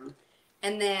Saturn,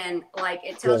 and then like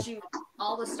it tells you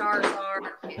all the stars are.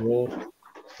 Yeah.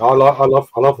 I love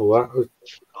all that.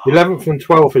 11th and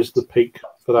 12th is the peak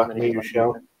for that meteor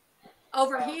shower.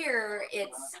 Over here,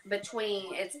 it's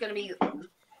going to be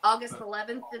August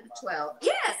 11th to the 12th.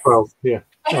 Yes. 12, yeah.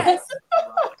 Yes.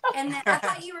 And then I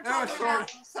thought you were talking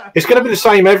about. It's going to be the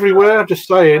same everywhere. I'm just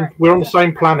saying, we're on the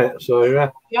same planet, so yeah.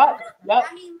 Yep.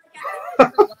 I mean, like, I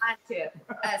think it's a lie to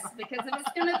us because if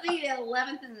it's going to be the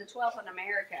 11th and the 12th in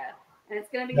America, and it's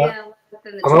going to be the 11th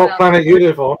and the 12th. I don't know what planet you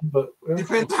live on, but yeah.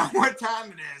 Depends on what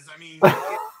time it is. I mean,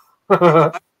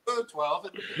 12.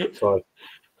 Sorry.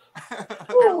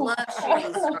 I love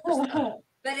shooting stars.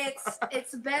 But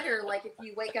it's better, like, if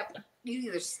you wake up, you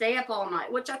either stay up all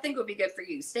night, which I think would be good for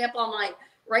you. Stay up all night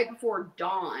right before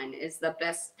dawn is the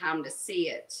best time to see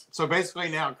it. So basically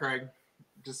now, Craig,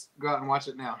 just go out and watch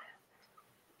it now.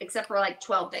 Except for like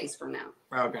 12 days from now.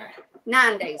 Okay.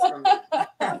 9 days from now.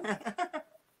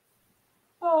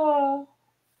 Oh,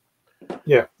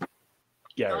 Yeah.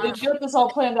 they get this all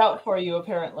planned out for you,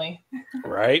 apparently.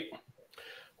 Right.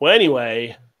 Well,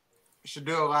 anyway. You should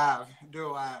do it live.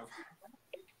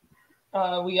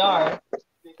 We are.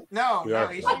 No, We are.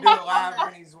 he should do it live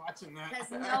when he's watching that.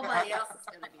 Because nobody else is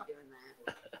going to be doing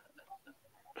that.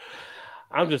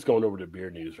 I'm just going over to beer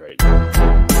news right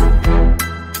now.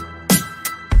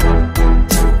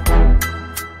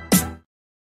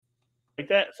 Like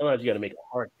that, sometimes you got to make a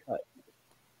hard cut.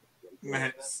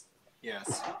 Yes.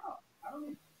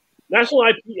 National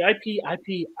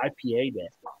IPA Day.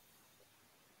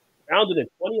 Founded in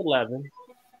 2011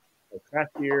 by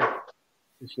craft beer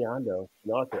aficionado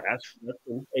and author Ashley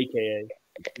Hudson, a.k.a.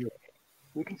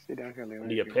 We can stay down here, Leon.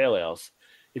 India Pale Ales.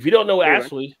 If you don't know Hey,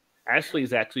 Ashley, Ashley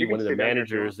is actually You can one of the sit down here,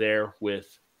 managers there with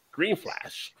Green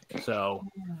Flash. So,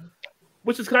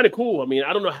 which is kind of cool. I mean,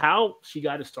 I don't know how she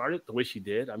got it started the way she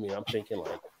did. I mean, I'm thinking,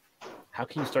 like, how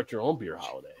can you start your own beer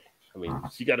holiday? I mean,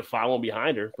 she got to follow one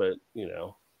behind her, but, you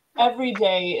know. Every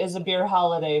day is a beer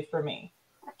holiday for me.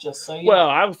 Just so you Well,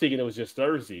 know. I was thinking it was just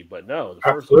Thursday, but no. The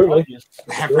first Absolutely.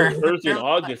 Thursday in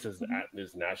August is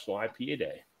National IPA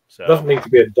Day. So It doesn't need to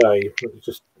be a day, it's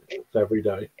just every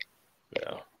day.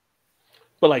 yeah.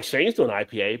 But like Shane's doing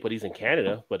IPA, but he's in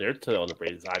Canada, but they're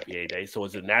celebrating his IPA Day. So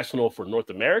is it national for North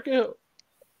America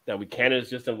that Canada's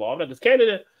just involved? Because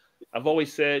Canada, I've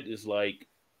always said, is like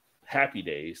Happy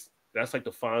Days. That's like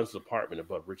the Fonz apartment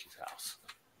above Richie's house.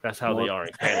 That's how they are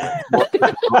in Canada.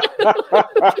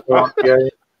 Yeah.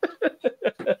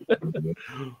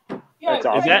 Yeah, That's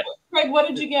awesome. Craig, Craig, what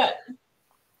did you get?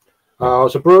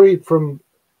 It's a brewery from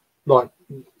like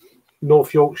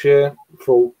North Yorkshire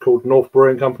called North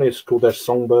Brewing Company. It's called their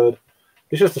Songbird.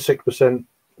 It's just a 6%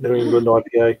 New England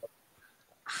IPA.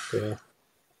 Yeah.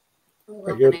 I love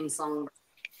Very the good. name song.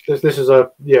 This is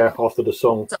after the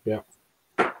song. Yeah.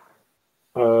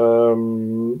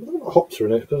 Hops are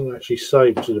in it. It doesn't actually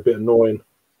say, which is a bit annoying.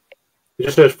 It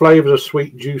just says flavors of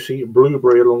sweet, juicy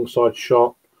blueberry alongside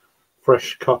sharp,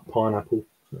 fresh cut pineapple.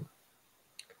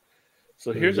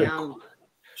 So here's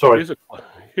Sorry.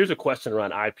 here's a question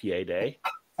around IPA Day.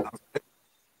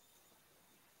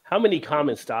 How many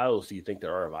common styles do you think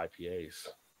there are of IPAs?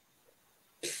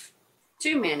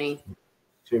 Too many.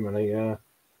 Too many, yeah.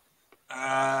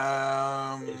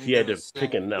 If you had to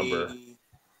pick a number.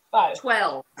 5.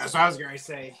 12. That's what I was going to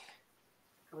say.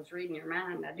 I was reading your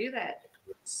mind. I do that.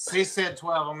 He said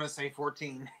 12. I'm going to say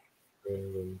 14.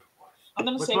 I'm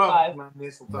going to With say 12, 5. my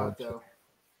initial thought, though.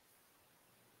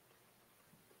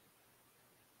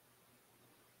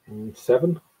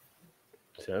 7.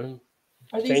 7?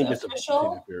 Are these Change it to-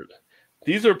 official?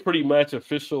 These are pretty much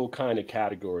official kind of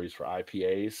categories for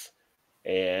IPAs,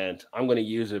 and I'm going to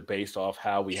use it based off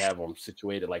how we have them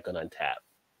situated, like on Untappd.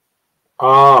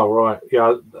 Ah, right.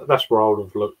 Yeah, that's where I would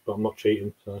have looked, but I'm not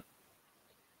cheating. So.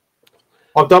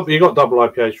 You got double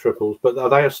IPAs, triples, but are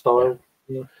they a style?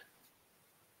 Yeah,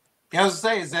 I was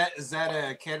going to say, is that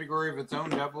a category of its own,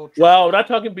 double? Well, we're not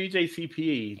talking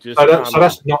BJCP. Just So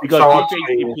that's not because so I'd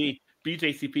say-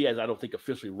 BJCP has, I don't think,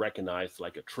 officially recognized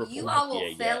like a triple You all will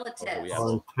IPA fail yet. a test. We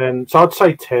have- 10. So I'd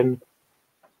say 10.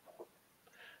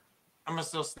 I'm going to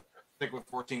still stick with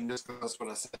 14 just because that's what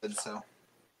I said. So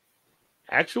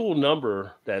Actual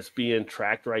number that's being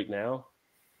tracked right now,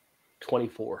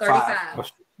 24.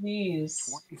 35. Jeez.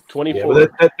 24. Yeah,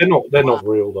 but they're not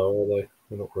real though, are they?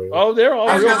 They're not real. Oh, they're all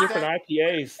I was real gonna different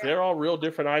IPAs. They're all real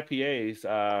different IPAs.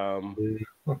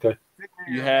 Okay.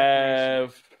 You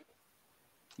have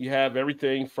you have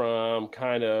everything from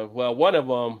kind of, well, one of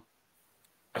them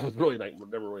was really like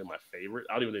never really my favorite.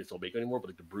 I don't even think it's make anymore, but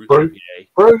like the Brute IPA.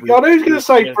 Brute. I knew he was going to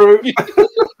say Brute.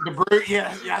 The Brute,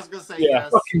 yeah, I was gonna say Yeah.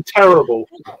 yes. Fucking terrible.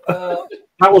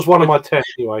 That was one of my 10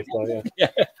 anyway. So, yeah.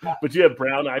 But you have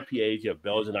brown IPAs, you have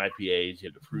Belgian IPAs, you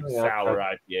have the fruit sour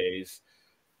IPAs.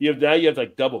 You have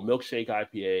like double milkshake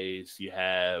IPAs. You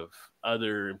have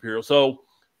other imperial. So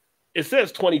it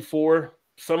says 24.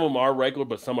 Some of them are regular,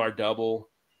 but some are double.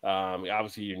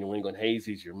 Obviously, your New England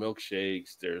hazies, your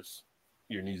milkshakes. There's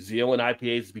your New Zealand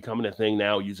IPAs is becoming a thing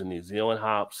now, using New Zealand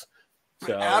hops.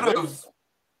 So Out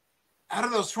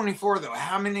of those 24, though,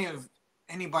 how many of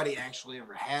anybody actually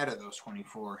ever had of those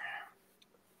 24?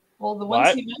 Well, the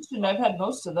ones you mentioned, I've had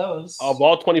most of those. Of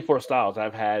all 24 styles,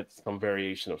 I've had some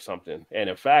variation of something. And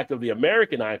in fact, of the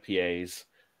American IPAs,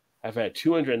 I've had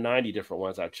 290 different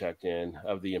ones I've checked in.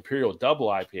 Of the Imperial Double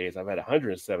IPAs, I've had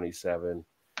 177.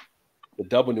 The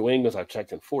Double New Englands, I've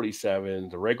checked in 47.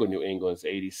 The regular New England's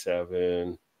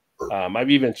 87.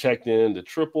 I've even checked in the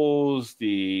triples,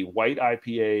 the white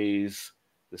IPAs,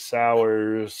 the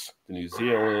sours, the New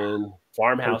Zealand,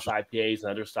 farmhouse IPAs,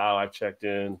 another style I've checked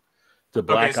in, the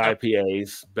black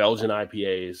IPAs, Belgian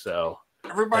IPAs. So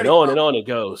everybody and on it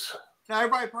goes. Now,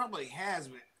 everybody probably has,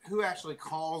 but who actually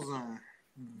calls them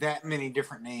that many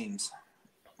different names?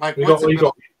 Like we got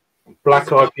black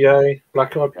IPA,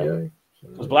 black IPA.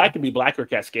 Because black can be black or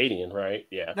Cascadian, right?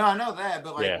 Yeah. No, I know that,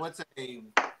 but like, what's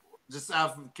just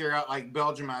out of curiosity, like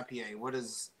Belgium IPA? What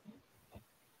is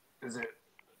it?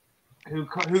 Who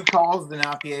calls the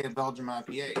IPA a Belgium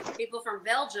IPA? People from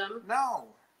Belgium.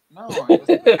 No.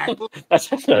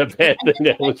 That's not a bad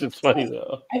thing, which is funny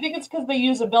though. I think it's because they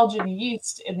use a Belgian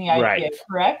yeast in the IPA,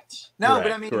 correct? No,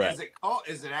 but I mean,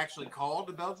 is it actually called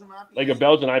a Belgian IPA? Like a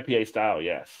Belgian IPA style,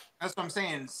 yes. That's what I'm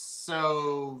saying.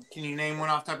 So, can you name one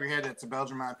off the top of your head that's a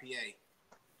Belgian IPA?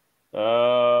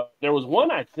 There was one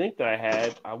I think that I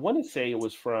had. I want to say it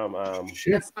was from.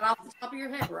 That's not off the top of your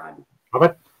head, Rod.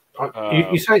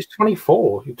 You say it's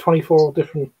 24. 24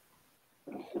 different.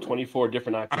 24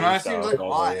 different IPAs. I know, that seems like a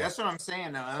lot. That's what I'm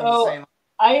saying, though.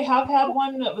 I have had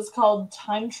one that was called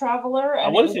Time Traveler,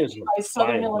 and it was by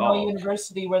Southern Illinois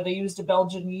University, where they used a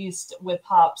Belgian yeast with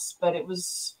hops, but it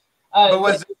was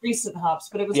recent hops.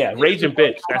 But it was Raging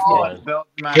Bitch. That's the one.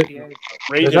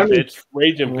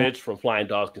 Raging Bitch from Flying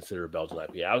Dog's considered a Belgian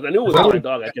IPA. I knew it was Flying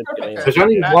Dog. I can't think of There's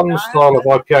only one style of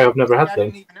IPA I've never had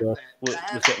then. So.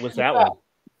 What's that one?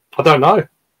 I don't know.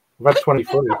 I've had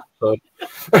 23. So.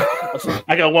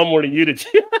 I got one more than you did.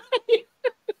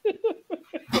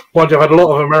 I've had a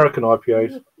lot of American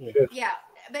IPAs. Yeah.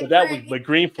 But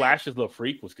Green Flash's Little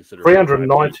Freak was considered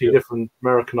 390 different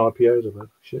American IPAs I've had.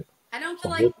 Shit. I don't feel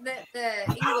like the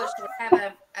English would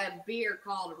have a beer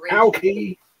called Raging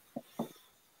Alky.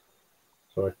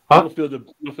 Sorry. Huh? You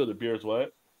don't feel the beer is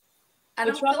what? I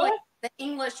don't feel like the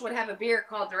English would have a beer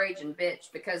called the Raging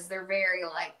Bitch because they're very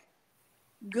like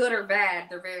good or bad.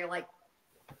 They're very like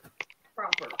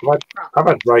proper. I've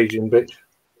had Raging Bitch.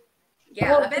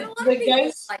 Yeah, I bet a lot of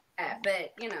people like that,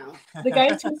 but you know. The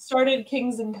guys who started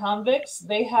Kings and Convicts,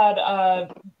 they had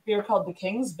a beer called the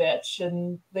King's Bitch,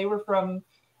 and they were from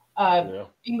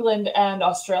England and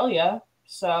Australia.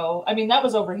 So, I mean, that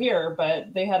was over here,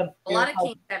 but they had a lot of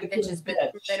kings have bitches, but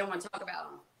they don't want to talk about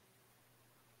them.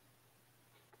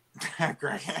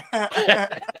 Great.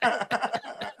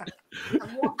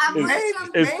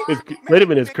 Wait a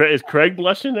minute, is Craig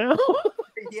blushing now?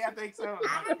 Yeah, I think so.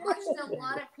 I have watched a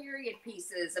lot of period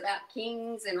pieces about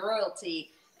kings and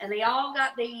royalty, and they all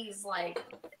got these like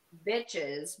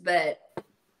bitches, but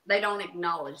they don't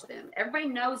acknowledge them. Everybody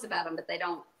knows about them, but they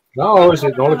don't. No, I always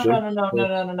acknowledge them.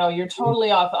 No. You're totally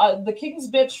off. The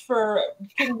King's Bitch for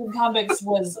Kings and Convicts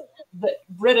was the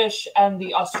British and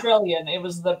the Australian. It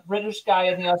was the British guy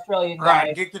and the Australian guy.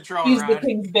 Right, get control. He's the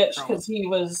King's Bitch because he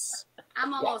was.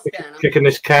 I'm almost done. Kicking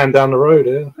this can down the road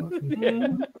here.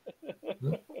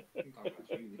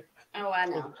 Oh, I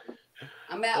know.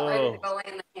 I'm about ready to go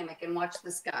in the hammock and watch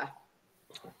the sky.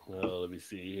 Well, let me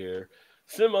see here.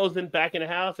 Simo's back in the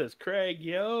house as Craig.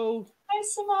 Yo. Hi,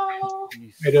 Simo. How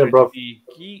you doing, bro?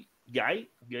 Guy.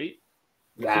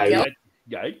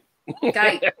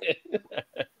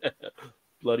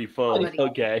 Bloody phone.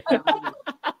 Okay.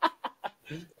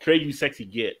 Craig, you sexy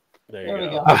git. There we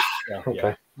go.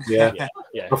 Okay. Yeah.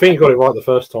 I think you got it right the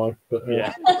first time. But,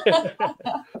 yeah.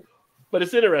 But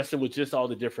it's interesting with just all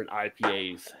the different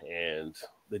IPAs and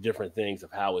the different things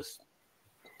of how it's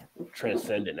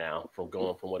transcended now from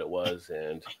going from what it was,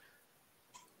 and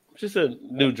just a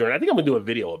new journey. I think I'm gonna do a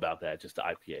video about that, just the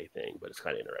IPA thing, but it's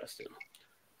kind of interesting.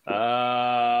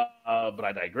 But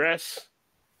I digress.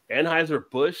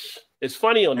 Anheuser-Busch. It's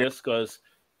funny on this because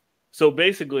So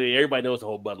basically, everybody knows the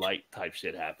whole Bud Light type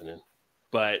shit happening.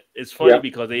 But it's funny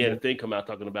because they had a thing come out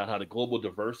talking about how the global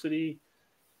diversity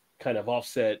kind of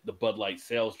offset the Bud Light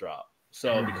sales drop.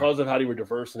 So because of how they were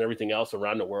diverse and everything else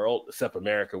around the world, except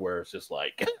America, where it's just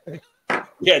like,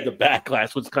 yeah, the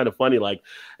backlash was kind of funny, like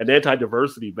an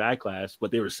anti-diversity backlash,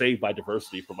 but they were saved by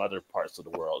diversity from other parts of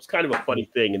the world. It's kind of a funny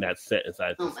thing in that sentence.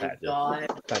 I just had to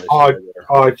kind of I don't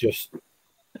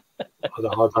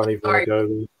even want to go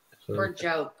there. So.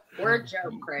 We're a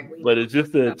joke, Craig. But it's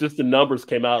just the numbers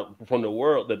came out from the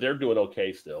world that they're doing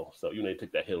okay still. So you know, they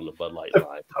took that hit on the Bud Light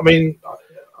line. I mean,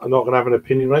 I'm not going to have an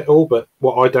opinion on it all, but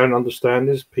what I don't understand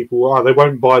is people they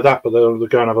won't buy that, but they'll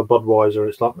go and have a Budweiser.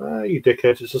 It's like, you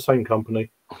dickheads, it's the same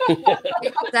company.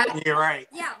 You're right.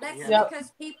 Yeah, that's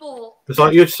because people. It's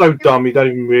like you're so dumb, you don't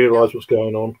even realise what's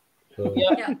going on. So.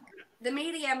 Yeah, the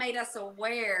media made us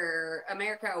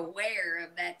America aware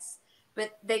of that.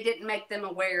 But they didn't make them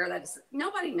aware that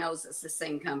nobody knows it's the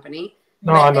same company.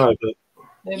 No, I know, but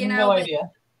they have no idea.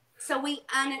 So we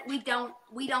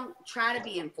don't try to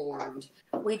be informed.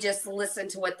 We just listen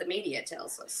to what the media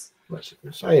tells us.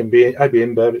 It's AB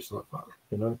InBev. It's like that,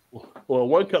 you know. Well,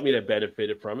 one company that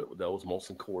benefited from it was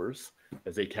Molson Coors,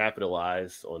 as they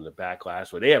capitalized on the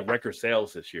backlash. Well, they have record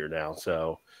sales this year now,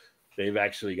 so they've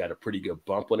actually got a pretty good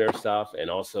bump on their stuff, and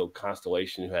also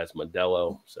Constellation, who has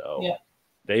Modelo, so. Yeah.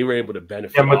 They were able to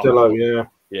benefit. Yeah, Modelo,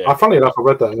 yeah. Funny enough, I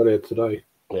read that earlier today.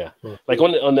 Yeah. Like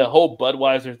on the whole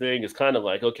Budweiser thing, it's kind of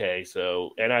like, okay,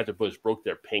 so Anheuser-Busch broke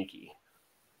their pinky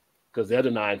because the other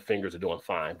 9 fingers are doing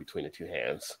fine between the 2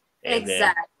 hands. And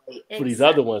exactly. For these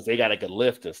other ones, they got like a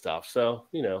lift and stuff. So,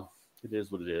 you know, it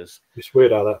is what it is. It's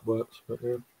weird how that works. But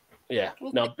yeah.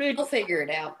 Now, they'll figure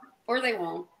it out. Or they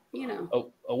won't, you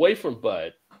know. Away from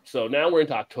Bud. So now we're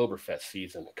into Oktoberfest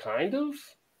season, kind of.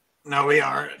 No, we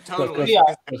are totally.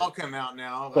 They'll come out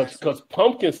now. Because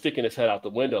Pumpkin's sticking his head out the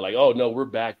window, like, "Oh no, we're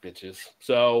back, bitches."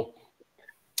 So,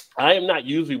 I am not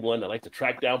usually one that like to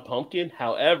track down Pumpkin.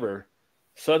 However,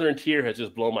 Southern Tier has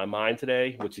just blown my mind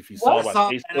today. Which, if you saw my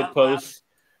Facebook post,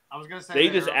 I was gonna say they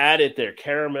just added their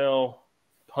caramel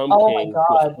pumpkin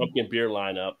pumpkin beer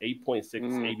lineup, 8.6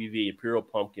 ABV Imperial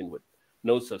Pumpkin with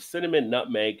notes of cinnamon,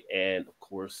 nutmeg, and of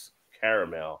course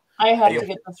caramel. I had to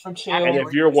get this for 2. And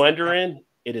if you're wondering.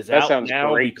 It is out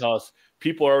now because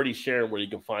people are already sharing where you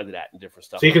can find it at and different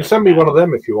stuff. So you can send me one of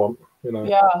them if you want. You know.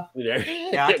 Yeah.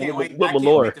 I can't wait. With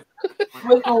Malort.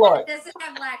 With Malort. Does it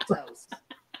have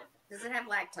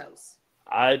lactose?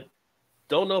 I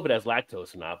don't know if it has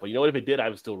lactose or not, but you know what? If it did, I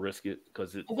would still risk it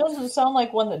because it doesn't sound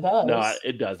like one that does. No,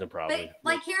 it doesn't probably.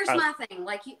 But here's my thing.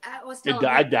 I was telling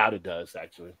I doubt it does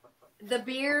actually. The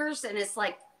beers and it's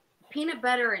like peanut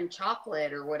butter and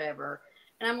chocolate or whatever.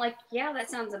 And I'm like, yeah, that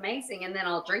sounds amazing. And then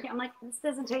I'll drink it. I'm like, this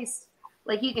doesn't taste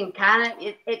like you can kind of,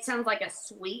 it sounds like a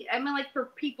sweet. I mean, like for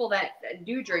people that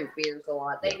do drink beers a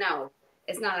lot, they know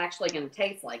it's not actually going to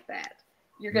taste like that.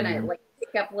 You're going to like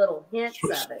pick up little hints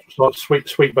of it. It's like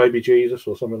sweet baby Jesus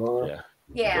or something like that.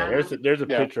 Yeah. There's a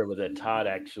picture of it that Todd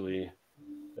actually.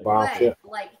 Wow.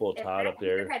 Like pull Todd up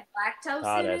there. Had lactose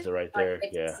Todd in has it right there.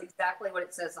 It's exactly what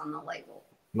it says on the label.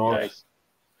 Nice.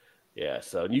 Yeah,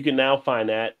 so you can now find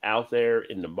that out there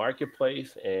in the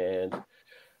marketplace. And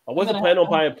I wasn't planning on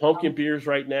buying pumpkin beers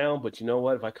right now, but you know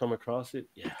what? If I come across it,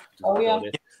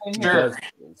 Sure.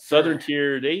 Southern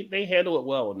Tier, they handle it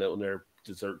well on their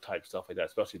dessert type stuff like that,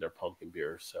 especially their pumpkin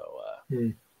beers. So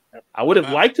I would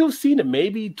have liked to have seen it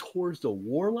maybe towards the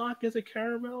Warlock as a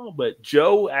caramel, but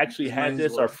Joe actually had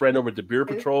this. Our friend over at the Beer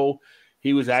Patrol.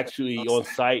 He was actually on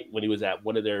site when he was at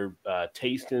one of their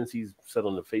tastings. He's said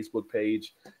on the Facebook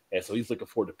page. And so he's looking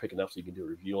forward to picking up so he can do a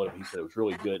review on it. He said it was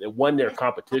really good. It won their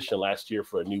competition last year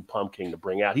for a new pumpkin to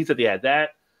bring out. He said they had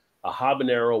that, a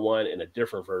habanero one, and a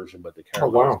different version, but the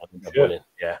caramel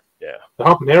Yeah. The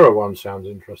habanero one sounds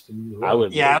interesting. I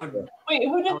would. Yeah. Wait,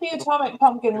 who did the Atomic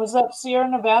Pumpkin? Was that Sierra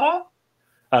Nevada?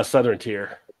 Southern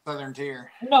Tier. Southern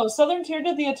Tier. No, Southern Tier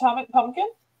did the Atomic Pumpkin?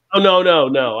 Oh, no.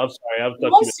 I'm sorry. It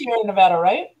was Sierra Nevada,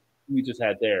 right? We just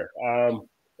had there.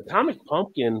 Atomic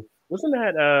Pumpkin, wasn't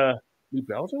that New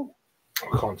Belgium?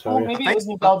 I can't tell you. Maybe it was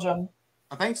New Belgium.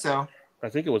 I think so. I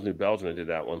think it was New Belgium that did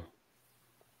that one.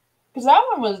 Because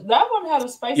that one had a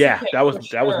spicy. Yeah, kick that was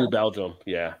for New Belgium.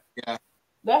 Yeah.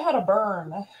 That had a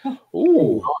burn.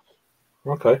 Ooh.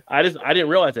 Okay. I didn't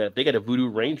realize that they got a Voodoo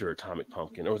Ranger Atomic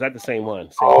Pumpkin, or was that the same one?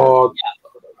 The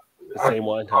same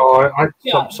one. I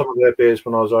some of their beers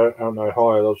when I was out in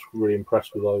Ohio. I was really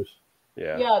impressed with those.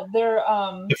 Yeah. Yeah, they're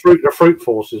the fruit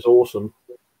force is awesome.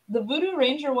 The Voodoo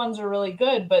Ranger ones are really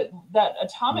good, but that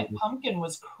Atomic Pumpkin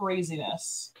was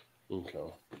craziness.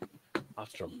 Okay.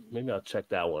 Maybe I'll check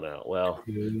that one out. Well,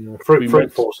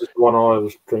 Fruit Force is the one I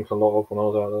was drinking a lot of when I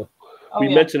was out we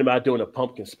yeah. mentioned about doing a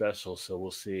pumpkin special, so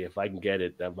we'll see if I can get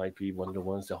it. That might be one of the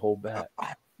ones to hold back.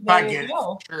 If There I you get it,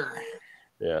 go. sure.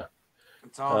 Yeah.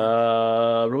 It's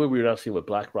on. Really weird not seeing what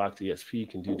Black Rock ESP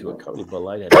can do to a company, but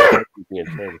Light had being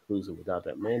inclusive without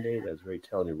that mandate. That's very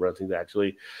telling. Who runs things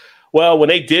actually. Well, when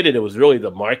they did it, it was really the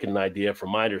marketing idea,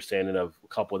 from my understanding of a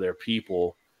couple of their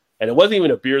people, and it wasn't even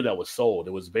a beer that was sold.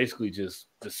 It was basically just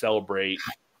to celebrate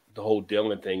the whole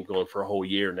Dylan thing going for a whole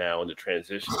year now in the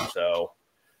transition. So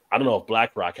I don't know if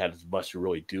Black Rock had as much to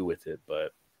really do with it,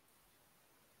 but.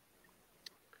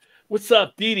 What's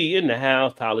up, Dee Dee in the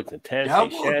house? Alex and Ten. Hey,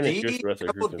 Double Shannon, D, here's the rest of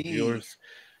the double group of D. viewers.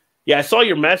 Yeah, I saw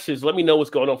your message. Let me know what's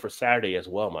going on for Saturday as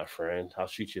well, my friend. I'll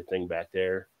shoot you a thing back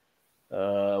there.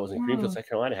 I was in Greenfield, South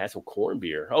Carolina. Had some corn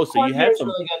beer. Oh, so Corn you had beer's some.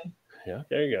 really good. Yeah,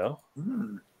 there you go.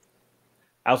 Mm.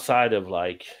 Outside of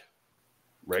like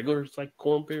regular like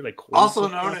corn beer, like corn Also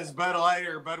beer? known as Bud Light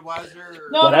or Budweiser. Or...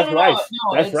 No, Well, that's no, rice.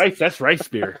 no, That's it's- rice. That's rice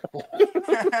beer.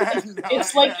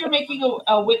 It's like you're making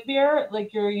a wheat beer,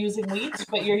 like you're using wheat,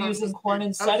 but you're using corn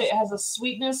instead. It has a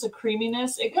sweetness, a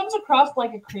creaminess. It comes across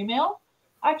like a cream ale,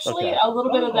 actually. Okay. A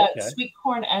little bit of that okay. sweet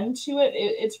corn end to it.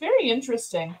 It's very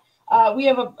interesting. We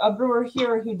have a brewer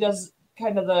here who does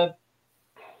kind of the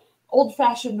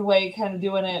old-fashioned way, kind of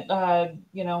doing it,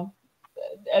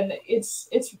 and it's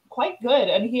quite good.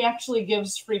 And he actually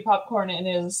gives free popcorn in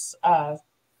his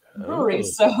brewery, Oh.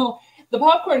 so the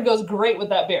popcorn goes great with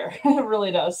that beer. It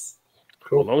really does.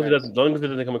 As long as it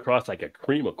doesn't come across like a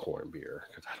cream of corn beer.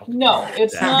 'Cause I don't think No, that's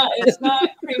it's that. not. It's not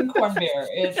cream corn beer.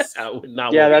 It's I would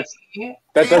not Yeah, want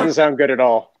that doesn't sound good at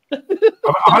all.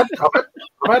 I've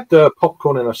had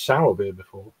popcorn in a sour beer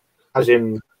before, as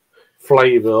in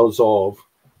flavors of.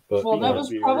 But, well, you that know. was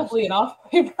beers. probably an off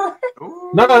paper.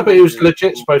 Ooh. No, but it was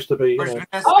legit supposed to be. You Where's know.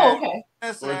 Vanessa? Oh, okay.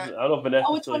 Vanessa? Where's- I don't know if Vanessa's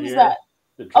Oh, which still one is here. that?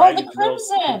 The Oh, the Dragon's Milk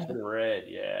Crimson. Red,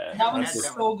 yeah. That one's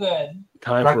That's so good.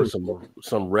 Time for Dragon's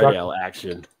some red ale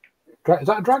action. Is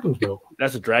that a dragon's milk?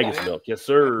 That's a Dragon's Yeah. Milk, yes,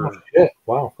 sir. Oh, yeah.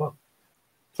 Wow. Fuck.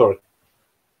 Sorry.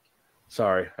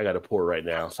 Sorry, I got to pour right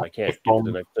now, so I can't get to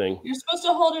the next thing. You're supposed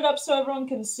to hold it up so everyone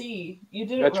can see. You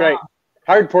did it That's wrong. right.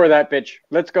 Hard pour that bitch.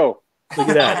 Let's go. Look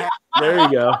at that. There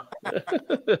you go.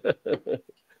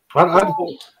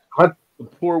 I The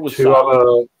pour was two solid.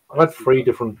 other. I had 3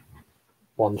 different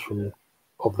ones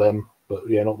of them, but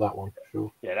yeah, not that one.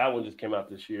 Sure. Yeah, that one just came out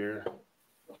this year.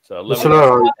 So The 11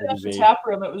 Solero. It off the tap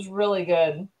room. It was really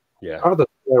good. yeah. I've had the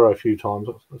Solero a few times.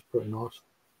 That's pretty nice.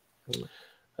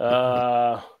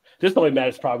 This only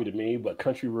matters probably to me, but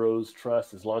Country Rose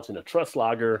Trust is launching a Trust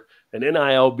Lager, an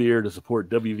NIL beer to support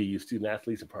WVU student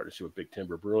athletes in partnership with Big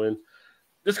Timber Brewing.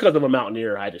 Just because I'm a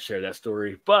Mountaineer, I had to share that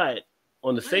story. But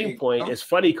on the same point, it's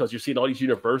funny because you're seeing all these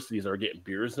universities that are getting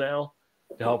beers now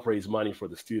to help raise money for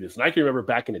the students. And I can remember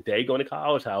back in the day going to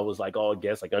college, how it was like all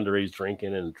against like underage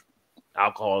drinking and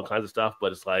alcohol and kinds of stuff.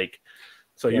 But it's like,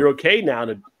 so you're okay now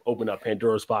to open up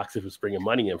Pandora's box if it's bringing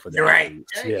money in for that. You're right.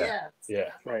 Yeah.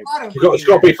 Right. It's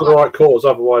got to be for the right cause,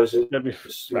 otherwise That'd be-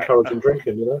 it's right. encouraging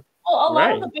drinking. You know. Well, a lot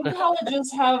Right. of the big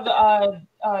colleges have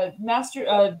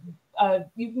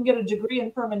you can get a degree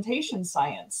in fermentation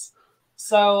science.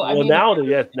 So I Well, mean, now, if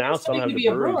yes, you're now some studying have to the be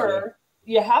a breweries, brewer,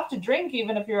 you have to drink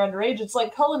even if you're underage. It's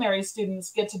like culinary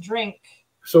students get to drink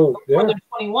So when yeah,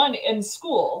 they're 21 in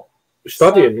school. you're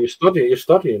studying. You're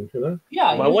studying. You know.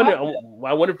 Yeah, Well, you have to.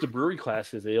 I wonder if the brewery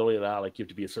classes they only allow like you have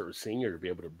to be a certain senior to be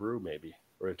able to brew, maybe.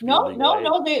 Or it to be No,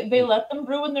 legal age. they let them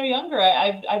brew when they're younger.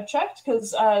 I've checked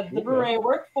because the brewery I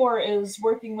work for is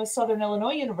working with Southern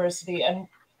Illinois University, and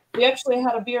we actually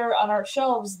had a beer on our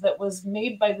shelves that was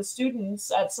made by the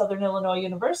students at Southern Illinois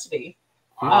University.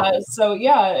 Wow. So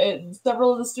yeah,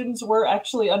 several of the students were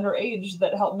actually underage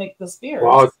that helped make this beer.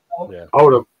 Well, So, Yeah. I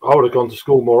would have gone to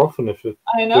school more often if it.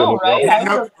 I know, right? I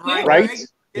No, would've too. Right?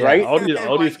 Yeah, Right?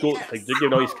 all these schools, Yes. like they're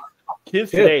getting all these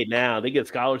kids Yeah. today now. They get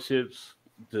scholarships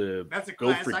to That's a go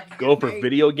class for I can go get for paid.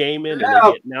 video gaming, and Yeah.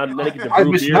 they get now they get to I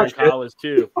brew missed beer in that shit. college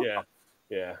too. Yeah,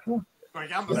 yeah.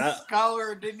 Like I'm a That-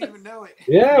 scholar, didn't even know it.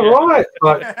 Yeah, Yeah. right.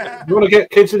 Like, you want to get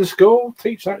kids into school?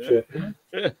 Teach that shit.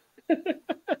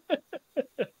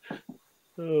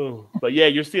 Oh, but yeah,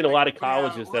 you're seeing a lot of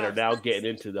colleges that are now getting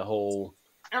into the whole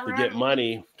to get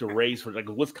money to raise for like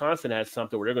Wisconsin has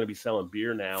something where they're going to be selling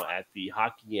beer now at the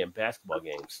hockey and basketball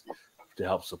games to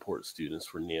help support students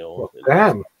for Neil. Well,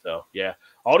 damn. So yeah,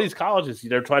 all these colleges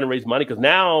they're trying to raise money because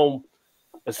now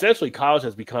essentially college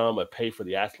has become a pay for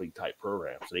the athlete type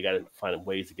program. So they got to find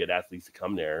ways to get athletes to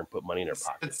come there and put money in their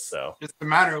pockets. So It's the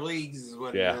minor leagues is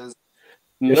what Yeah. it is.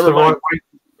 It's never the mind. right way.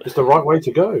 It's the right way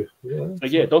to go. Yeah.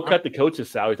 Like, yeah, don't cut the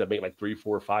coaches' salaries that make like $3,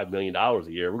 $4, $5 million a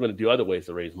year. We're going to do other ways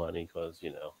to raise money because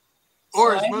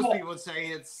Or So as I most had- people would say,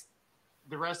 it's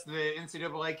the rest of the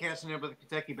NCAA catching up with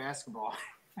Kentucky basketball.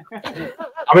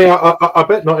 I mean, I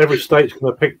bet not every state's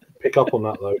going to pick up on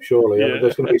that though. Surely, Yeah. I mean,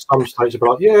 there's going to be some states that be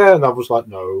like, yeah, and others like,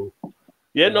 no.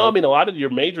 Yeah, no, I mean, a lot of your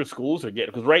major schools are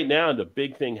getting, because right now the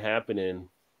big thing happening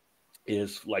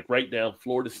is like right now,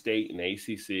 Florida State and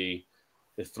ACC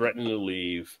is threatening to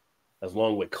leave, as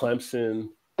long with Clemson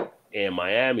and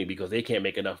Miami, because they can't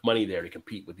make enough money there to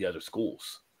compete with the other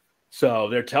schools. So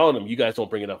they're telling them, you guys don't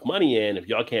bring enough money in. If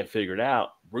y'all can't figure it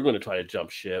out, we're going to try to jump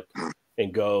ship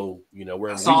and go,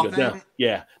 wherever we go. Now,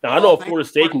 yeah. Now, I know if Florida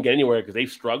State can get anywhere because they've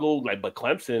struggled, but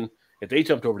Clemson, if they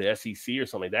jumped over to SEC or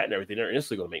something like that and everything, they're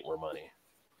instantly going to make more money.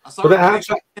 I saw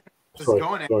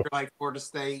going after like Florida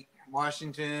State,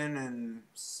 Washington, and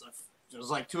there was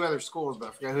like 2 other schools, but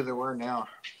I forgot who they were now.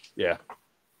 Yeah.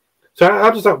 So how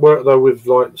does that work though with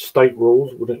like state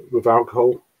rules with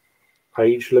alcohol,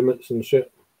 age limits and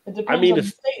shit? It depends on the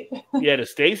state. Yeah, the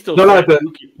state still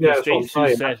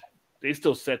they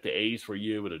still set the age for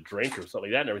you with a drink or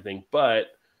something like that and everything, but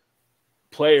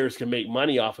players can make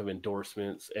money off of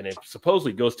endorsements, and it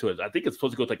supposedly goes to I think it's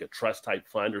supposed to go to like a trust type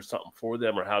fund or something for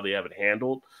them, or how they have it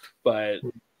handled. But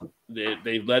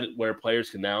they've let it where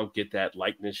players can now get that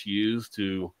likeness used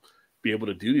to be able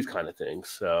to do these kind of things.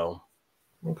 So,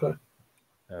 okay.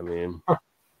 I mean,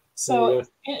 so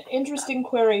interesting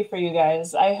query for you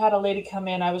guys. I had a lady come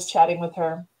in. I was chatting with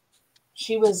her.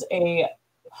 She was a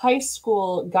high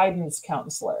school guidance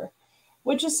counselor,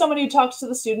 which is someone who talks to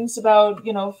the students about,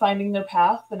 finding their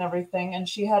path and everything. And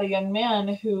she had a young man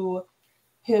who,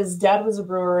 his dad was a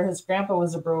brewer, his grandpa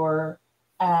was a brewer,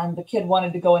 and the kid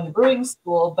wanted to go into brewing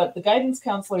school, but the guidance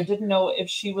counselor didn't know if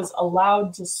she was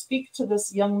allowed to speak to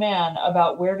this young man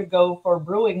about where to go for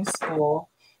brewing school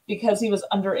because he was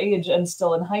underage and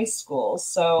still in high school.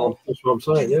 So that's what I'm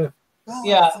saying, yeah.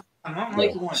 Yeah.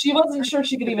 Like, she wasn't sure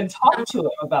she could even talk to him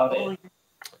about it.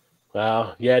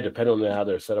 Well, yeah, depending on how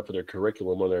they're set up for their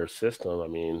curriculum or their system. I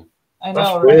mean, I know,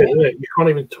 that's right? weird, isn't it? You can't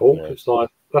even talk. Yeah. It's like,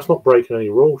 that's not breaking any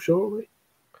rules, surely.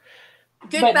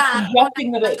 But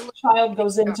suggesting that a child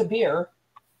goes into beer.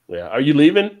 Yeah. Are you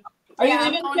leaving? Are you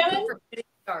leaving, Kevin?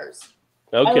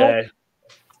 Okay.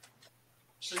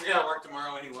 She's got to work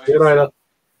tomorrow anyway. See you later.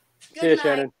 See you,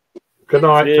 Shannon. Good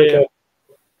night. Yeah. Take care.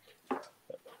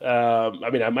 I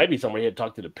mean, I might be somewhere you had to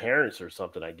talk to the parents or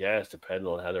something, I guess, depending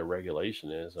on how their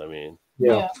regulation is. I mean,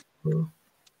 yeah.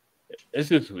 It's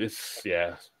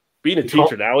being a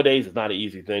teacher nowadays is not an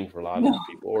easy thing for a lot of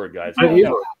people or guys.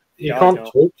 You can't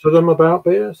talk to them about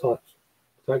beer. It's like,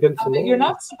 you're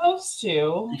not supposed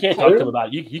to. You can't talk to them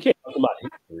about you can't talk about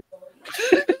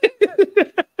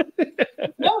it.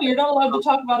 No, you're not allowed to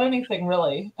talk about anything,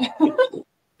 really.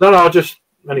 No,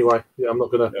 anyway. Yeah, I'm not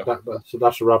gonna.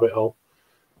 That's a rabbit hole.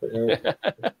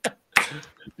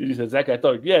 He said, Zach, I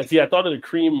thought of the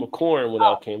cream of corn when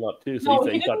that came up too. So no,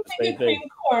 he didn't thought the same cream thing.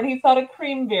 Corn. He thought a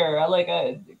cream beer, like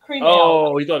a cream.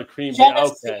 Oh, he thought a cream beer.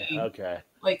 Okay.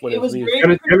 Like when it was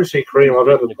Tennessee cream. I've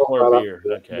heard the corn beer.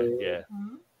 Okay, yeah.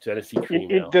 Tennessee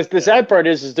cream. The sad part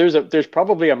is there's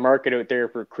probably a market out there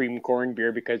for cream corn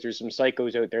beer because there's some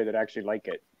psychos out there that actually like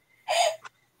it.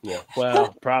 Yeah.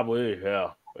 Well, probably.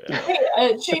 Yeah.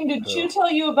 Hey, Shane, did Chu tell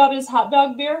you about his hot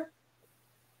dog beer?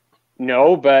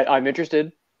 No, but I'm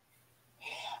interested.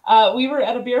 We were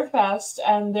at a beer fest,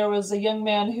 and there was a young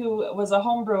man who was a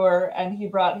home brewer, and he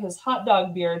brought his hot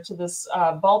dog beer to this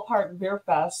ballpark beer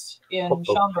fest in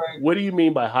Schaumburg. What do you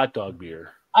mean by hot dog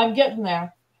beer? I'm getting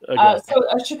there. Okay. So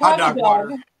a Chicago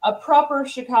dog, a proper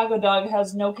Chicago dog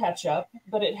has no ketchup,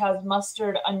 but it has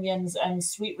mustard, onions, and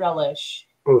sweet relish.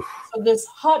 Oof. So this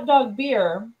hot dog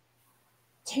beer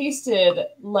tasted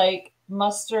like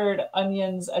mustard,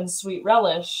 onions, and sweet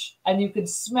relish, and you could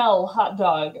smell hot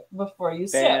dog before you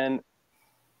sip.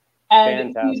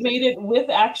 And he made it with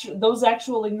those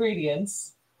actual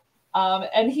ingredients.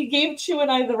 And he gave Chu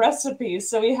and I the recipe,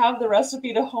 so we have the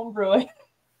recipe to homebrew it.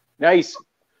 Nice.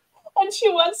 And she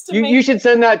wants to You should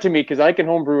send that to me because I can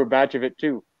homebrew a batch of it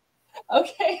too.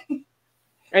 Okay.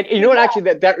 And you know what?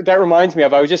 Actually, that reminds me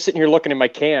of. I was just sitting here looking at my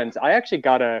cans. I actually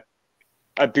got a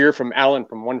beer from Alan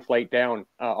from One Flight Down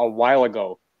a while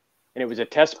ago, and it was a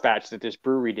test batch that this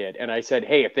brewery did. And I said,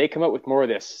 "Hey, if they come up with more of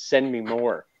this, send me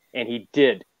more." And he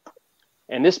did.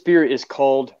 And this beer is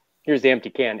called. Here's the empty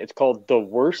can. It's called The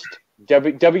Worst.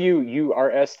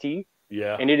 WURST.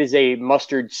 Yeah. And it is a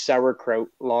mustard sauerkraut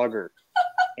lager.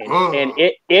 And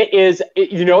it is.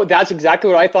 That's exactly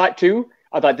what I thought too.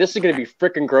 I thought this is going to be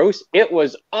freaking gross. It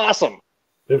was awesome.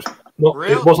 It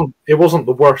wasn't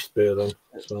the worst beer then.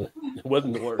 So. It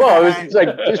wasn't the worst. Well, it was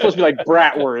supposed to be like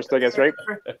bratwurst, I guess, right?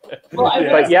 Well,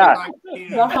 but yeah,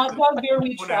 the hot dog beer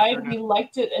we tried, we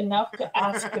liked it enough to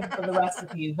ask him for the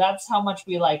recipe. That's how much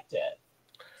we liked it.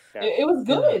 Yeah. It was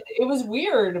good. It was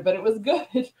weird, but it was good.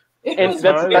 It And was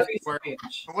that's- very It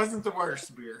strange. wasn't the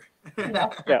worst beer.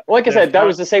 No. Yeah, like I said, that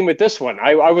was the same with this one.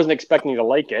 I wasn't expecting to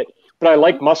like it, but I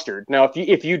like mustard. Now,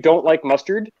 if you don't like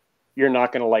mustard, you're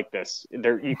not going to like this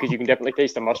because you can definitely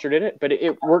taste the mustard in it. But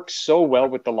it works so well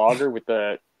with the lager, with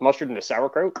the mustard and the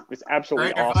sauerkraut. It's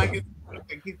absolutely Right? awesome.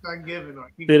 It keeps on giving.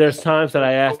 See, there's times that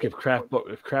I ask if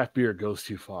craft beer goes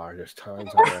too far. There's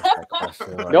times I ask that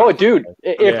question. Like, No, dude.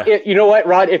 If you know what,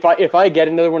 Rod, if I get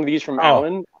another one of these from Oh.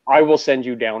 Alan, I will send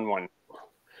you down one.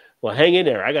 well, hang in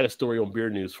there. I got a story on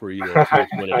beer news for you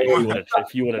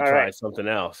if you want to All try right. something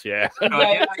else. Yeah.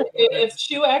 Yeah, if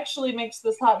Shu actually makes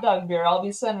this hot dog beer, I'll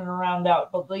be sending a round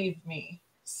out. Believe me.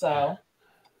 So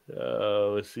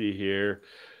Let's see here.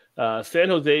 San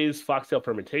Jose's Foxtail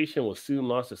Fermentation will soon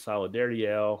launch the Solidarity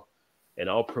Ale, and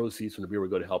all proceeds from the beer will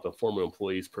go to help former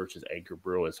employees purchase Anchor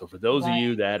Brewing. So for those of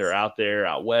you that are out there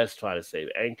out west trying to save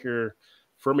Anchor,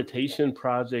 fermentation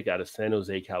project out of San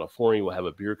Jose, California, will have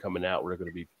a beer coming out. We're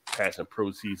going to be passing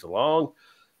proceeds along.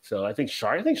 So I think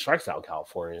Shark's out in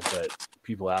California, but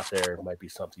people out there might be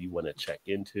something you want to check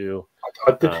into.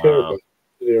 I did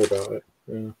hear about it.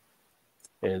 Yeah.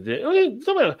 And then,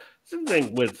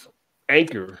 something with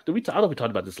Anchor. I don't know if we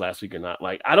talked about this last week or not.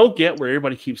 Like, I don't get where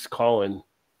everybody keeps calling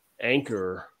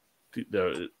Anchor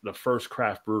the first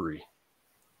craft brewery,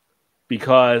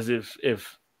 because if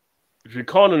you're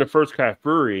calling it the first craft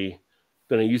brewery,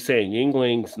 then are you saying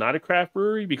Yuengling's not a craft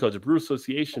brewery because the Brew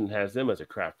Association has them as a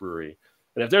craft brewery?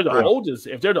 And if they're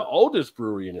the oldest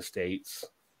brewery in the States,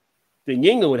 then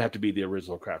Yuengling would have to be the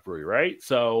original craft brewery, right?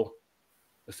 So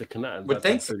it's a connect. Would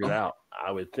think so. Figured out.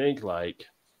 I would think like.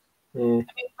 I mean,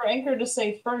 for Anchor to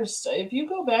say first, if you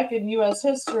go back in U.S.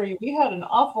 history, we had an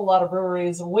awful lot of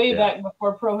breweries way back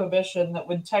before Prohibition that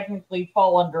would technically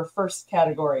fall under first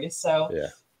category. So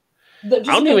that just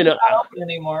I don't even know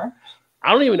anymore.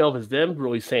 I don't even know if it's them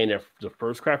really saying they're the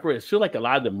first craft brewery. It feels like a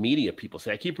lot of the media people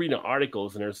say. I keep reading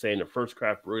articles and they're saying the first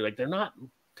craft brewery. Like, they're not.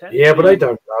 Yeah, but they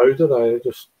don't know, do they?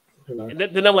 Just, you know. And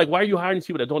then I'm like, why are you hiring these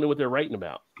people that don't know what they're writing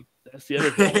about? That's the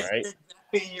other thing, right?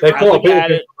 They've got a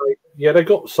bit of yeah, they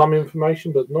got some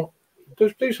information, but not.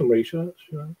 Just do some research.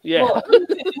 You know? Yeah. Well,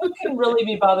 who can really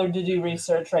be bothered to do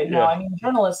research right now? I mean,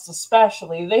 journalists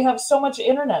especially, they have so much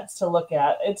internet to look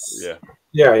at. It's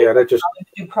yeah. They just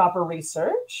do proper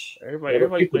research.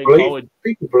 Everybody people playing Call of Duty.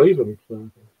 People believe them.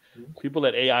 So. People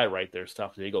let AI write their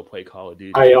stuff. They go play Call of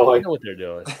Duty. AI. They know what they're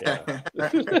doing.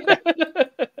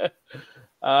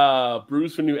 Yeah.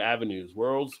 Brews for New Avenues,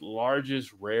 world's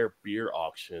largest rare beer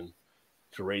auction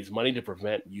to raise money to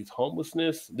prevent youth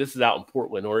homelessness. This is out in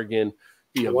Portland, Oregon.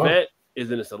 The event is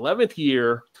in its 11th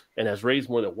year and has raised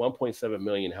more than $1.7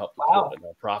 million to help the Portland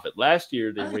nonprofit. Last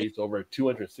year, they raised over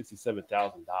 $267,000.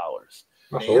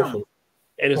 That's awesome.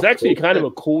 And it's actually kind of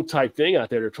a cool type thing out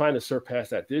there. They're trying to surpass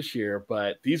that this year,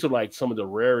 but these are like some of the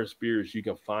rarest beers you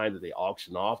can find that they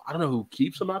auction off. I don't know who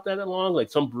keeps them out there that long. Like,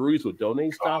 some breweries will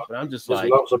donate stuff, and I'm just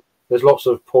there's lots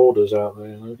of porters out there.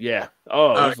 You know? Yeah.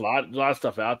 Oh, there's a lot of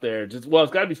stuff out there. It's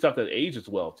got to be stuff that ages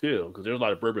well too, because there's a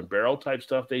lot of bourbon barrel type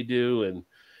stuff they do. And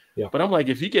but I'm like,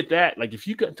 if you get that, like, if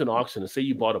you get to an auction and say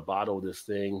you bought a bottle of this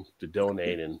thing to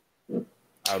donate, and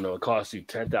I don't know, it costs you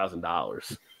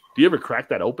 $10,000. Do you ever crack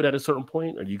that open at a certain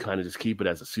point, or do you kind of just keep it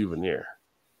as a souvenir?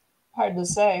 Hard to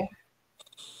say.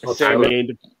 I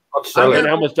mean,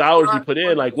 how much dollars you put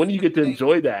in, like, when do you get to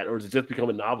enjoy that, or does it just become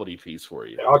a novelty piece for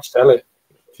you? I'd sell it.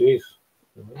 Jeez.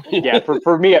 Yeah,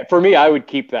 for me, I would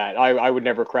keep that. I would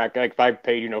never crack. Like, if I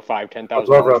paid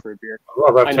 $5,000-$10,000 for a beer,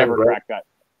 I never crack that.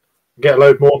 Get a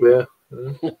load more beer.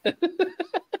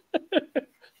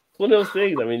 It's one of those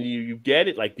things. I mean, you get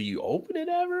it. Like, do you open it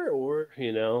ever, or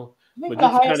I think the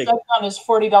highest I've done is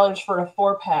 $40 for a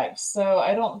 4-pack, so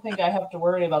I don't think I have to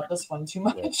worry about this one too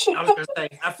much. I was gonna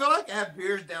say, I feel like I have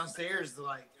beers downstairs.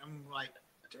 Like, I'm like,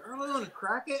 do I really want to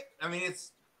crack it? I mean,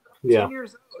 it's 10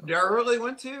 years old. Do I really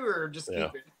want to, or just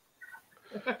keep it?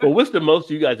 Well, what's the most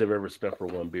you guys have ever spent for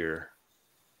one beer?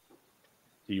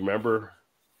 Do you remember?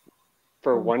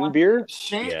 For one beer?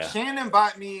 Shannon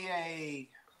bought me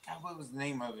what was the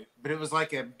name of it? But it was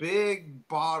like a big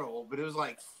bottle, but it was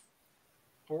like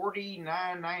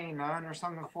 $49.99 or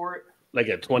something for it. Like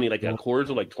a 20, like a Coors,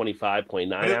 or like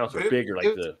 25.9 ounce, or bigger, like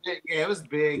the. Yeah, it was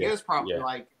big. It was probably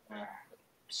like.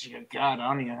 God, I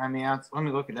don't even how many ounces. Let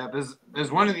me look it up.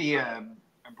 There's one of the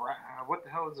what the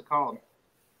hell is it called?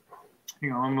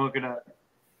 Hang on, let me look it up.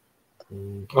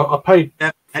 I paid.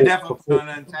 I definitely on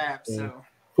Untapped. So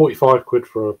 45 quid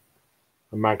for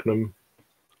a Magnum.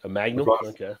 A Magnum,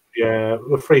 okay. Yeah,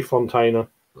 a free Fontana,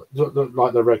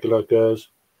 like the regular Gers.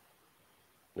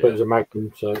 but it was a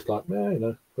Magnum, so it's like,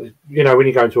 yeah, But, when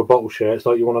you go into a bottle share, it's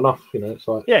like you want enough, It's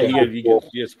like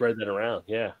you spread that around.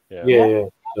 Yeah.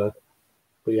 So,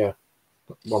 but yeah,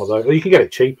 one of those. You can get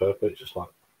it cheaper, but it's just like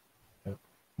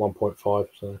 1.5.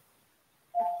 So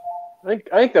I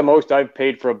think the most I've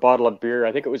paid for a bottle of beer,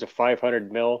 I think it was a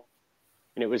 500 ml,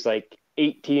 and it was like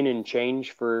 18 and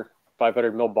change for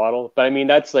 500 ml bottle. But I mean,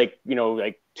 that's like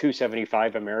like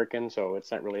 $2.75 American, so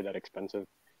it's not really that expensive.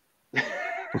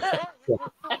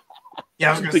 Yeah,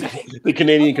 I was gonna say the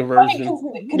Canadian conversion.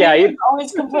 You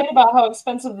always complain about how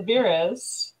expensive the beer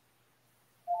is.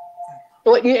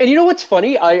 Well, and you know what's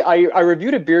funny? I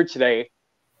reviewed a beer today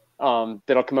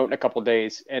that'll come out in a couple of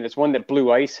days, and it's one that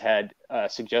Blue Ice had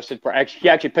suggested for. He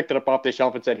actually picked it up off the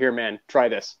shelf and said, "Here, man, try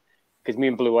this," because me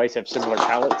and Blue Ice have similar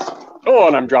palates. Oh,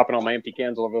 and I'm dropping all my empty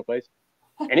cans all over the place.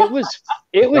 And it was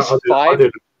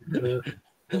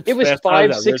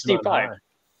 $5.65.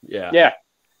 Yeah.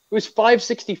 It was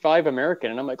 $5.65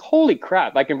 American, and I'm like, holy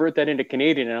crap! I convert that into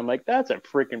Canadian, and I'm like, that's a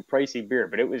freaking pricey beer,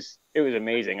 but it was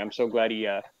amazing. I'm so glad he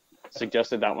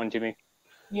suggested that one to me.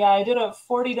 Yeah, I did a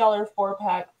 $40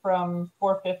 4-pack from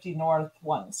 450 North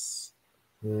once.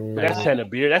 But that's 10 a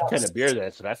beer. That's 10 a beer,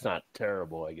 then, so that's not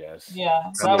terrible, I guess. Yeah,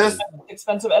 that was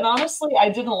expensive, and honestly, I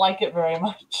didn't like it very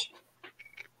much.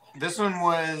 this one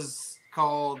was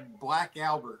called Black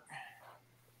Albert.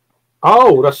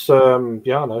 Oh, that's I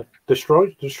know.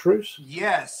 Destroys?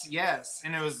 Yes,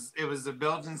 and it was a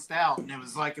Belgian stout, and it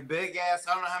was like a big ass.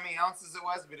 I don't know how many ounces it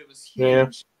was, but it was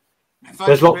huge. Yeah.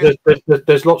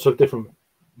 There's lots of different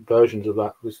versions of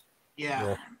that.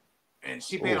 Yeah. And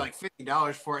she paid like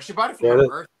 $50 for it. She bought it for her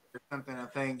birthday or something, I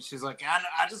think. She's like, I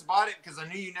just bought it because I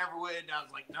knew you never would. And I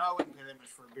was like, no, I wouldn't pay that much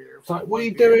for a beer. It's like, what are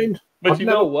you doing? But you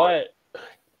know what?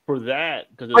 For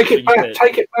that, because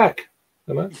take it back.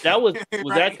 That was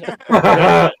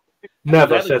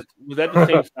Never was said. Was that the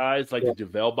same size like the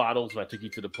Duvel bottles when I took you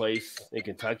to the place in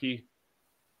Kentucky?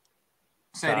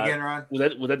 Say it again, Ron.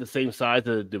 Was that the same size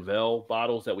of the Duvel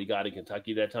bottles that we got in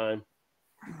Kentucky that time,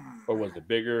 or was it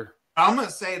bigger? I'm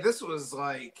gonna say this was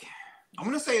like. I'm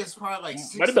gonna say it's probably like.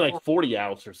 Might have been like 40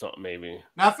 ounce or something, maybe.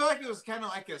 Now I feel like it was kind of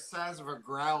like a size of a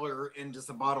growler in just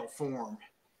a bottle form.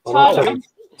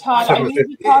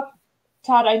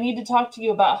 Todd, I need to talk to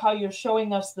you about how you're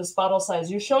showing us this bottle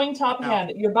size. You're showing top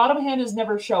hand. Your bottom hand is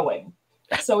never showing.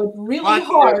 So it's really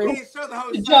hard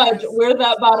to judge where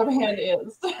that bottom hand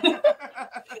is.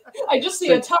 I just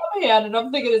see a top hand, and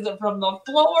I'm thinking, is it from the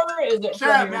floor? Is it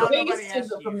from your waist?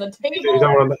 Is it from the table?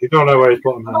 You don't know where his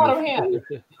bottom hand is.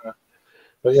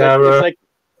 But yeah,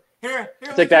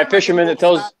 it's like that fisherman that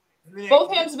tells...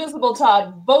 Both hands visible,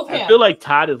 Todd. Both hands. I feel like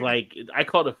Todd is like, I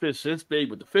call the fish this big,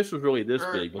 but the fish was really this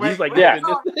big. But he's like, yeah.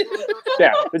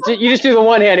 You just do the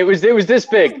one hand. It was this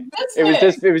big. It was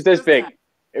this big. It was this big.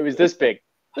 It was this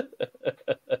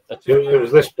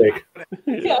big.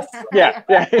 Yes. Yeah,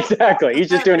 exactly. He's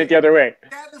just doing it the other way.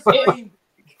 It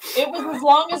was as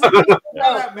long as a piece of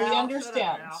rope. We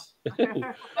understand. As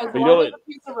long as a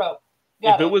piece of rope.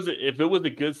 If it was a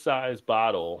good sized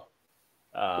bottle,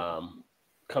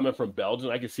 coming from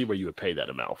Belgium, I can see where you would pay that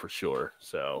amount for sure.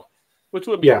 So, which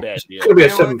would be a bad deal. It's going to be a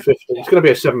 750. It's going to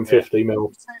be a 750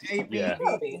 mil. Yeah.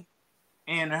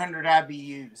 And 100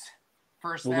 IBUs.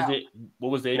 First what out.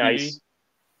 What was the ABV? Nice.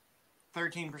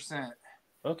 13%.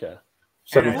 Okay.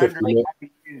 750 mil.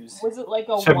 Was it like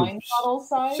a wine bottle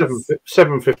size?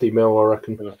 750 mil, I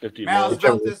reckon. 750 mil.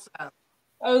 This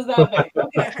Oh, was that big?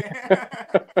 Okay.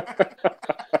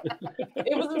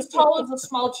 It was as tall as a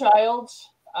small child.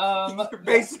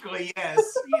 Basically,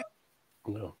 yes.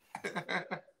 No.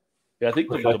 Yeah, I think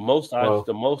the most I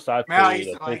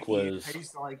paid, I think was. I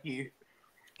used to like you.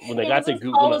 When they got the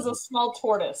Goose, as a small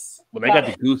tortoise. When they got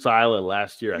the Goose Island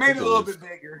last year, I maybe think a little bit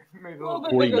bigger. Maybe a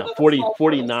little bit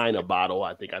 49 a bottle.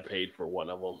 I think I paid for one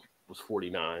of them. It was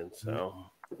 49. So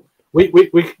we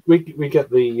get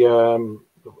the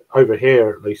over here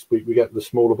at least we get the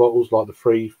smaller bottles like the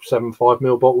 375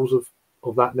 ml bottles of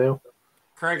that now.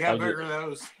 Craig, how big are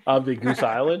those? Of the Goose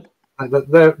Island.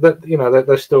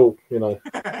 They're still But,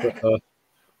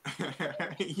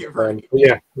 You're right.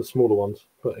 Yeah, the smaller ones.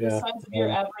 But yeah, the size of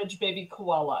your average baby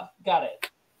koala. Got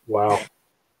it. Wow.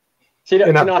 See,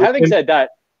 having said that,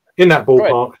 in that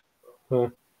ballpark.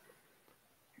 When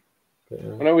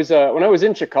I was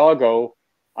in Chicago,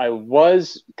 I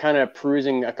was kind of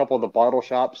perusing a couple of the bottle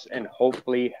shops and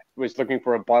hopefully was looking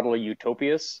for a bottle of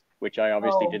Utopias, which I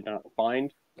obviously did not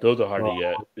find. Those are hard to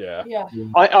get. Yeah.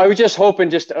 I was just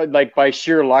hoping, like by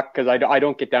sheer luck, because I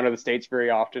don't get down to the States very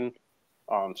often.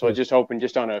 So I was just hoping,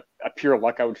 just on a pure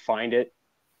luck, I would find it.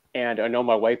 And I know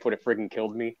my wife would have friggin'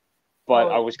 killed me,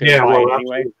 but I was going to buy it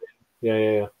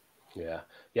anyway. Yeah.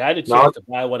 Yeah, I had a chance to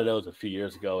buy one of those a few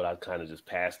years ago, and I kind of just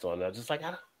passed on. I was just like,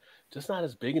 just not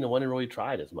as big, and I wasn't really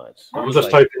tried as much. I was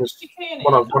just hoping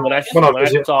when I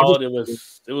saw it,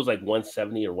 it was like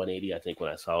 170 or 180, I think, when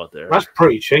I saw it there. That's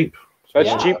pretty cheap.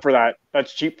 That's cheap for that.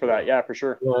 That's cheap for that. Yeah, for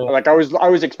sure. Yeah. Like I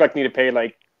was expecting to pay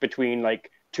like between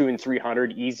like $200 and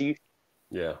 $300 easy.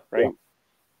 Yeah. Right. Yeah.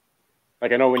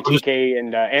 Like I know when TK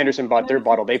and Anderson bought their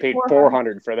bottle, they paid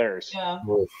 $400 for theirs. Yeah.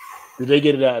 Did they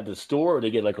get it at the store, or they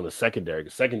get like on the secondary?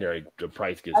 The secondary, the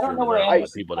price gets driven by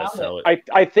people that sell it.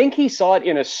 I think he saw it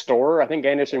in a store. I think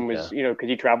Anderson was, because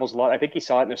he travels a lot. I think he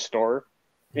saw it in a store.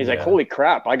 He's like, holy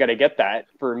crap, I got to get that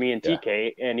for me and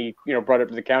TK. And he, brought it up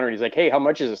to the counter and he's like, hey, how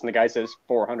much is this? And the guy says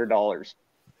 $400.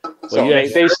 So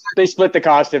they split the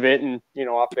cost of it, and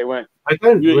off they went. I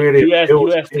don't really. You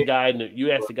ask the guy in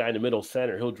the middle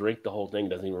center. He'll drink the whole thing.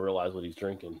 Doesn't even realize what he's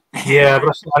drinking. Yeah,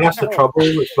 but that's the trouble.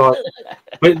 It's like,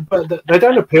 but they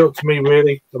don't appeal to me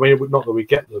really. I mean, not that we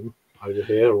get them over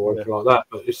here or anything like that.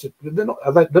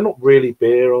 But they're not really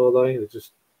beer, are they?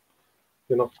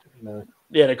 They're not.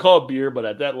 Yeah, they call it beer, but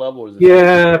at that level, but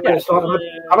it's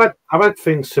like I've had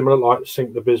things similar like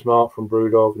Sink the Bismarck from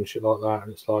Brewdog and shit like that,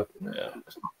 and it's like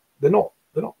they're not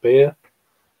beer.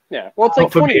 Yeah, well, it's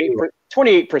like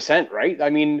 28%, right? I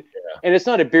mean, and it's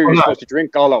not a beer you're supposed to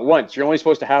drink all at once. You're only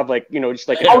supposed to have like just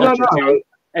like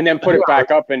and then put it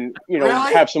back up and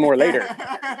have some more later.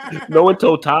 No one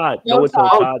told Todd. No one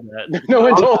told Todd that. No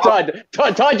one told Todd.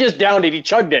 Todd just downed it. He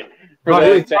chugged it for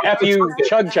the FU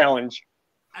chug challenge.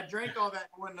 I drank all that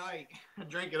one night. I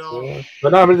drank it all. Yeah.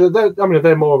 But no,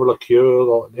 they're more of a liqueur,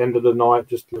 like at the end of the night,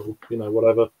 just little,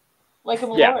 whatever. Like a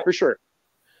Malort. Yeah, for sure.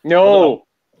 No.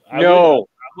 I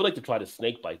would like to try the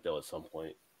snake bite though at some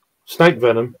point. Snake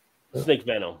venom. Snake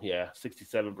venom,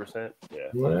 67%. Yeah.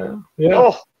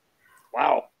 Oh,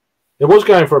 wow. It was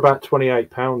going for about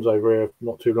 £28 over here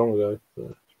not too long ago. So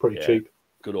it's pretty cheap.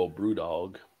 Good old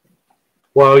Brewdog.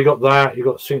 Well, you got that. You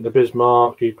got Sink the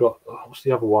Bismarck. You've got what's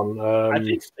the other one? I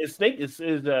think Snake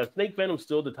Venom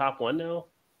still the top one now.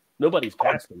 Nobody's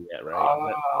passed them yet,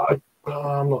 right?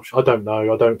 I'm not sure. I don't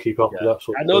know. I don't keep up with that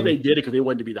sort of thing. I know they did it because they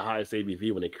wanted to be the highest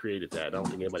ABV when they created that. I don't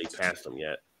think anybody passed them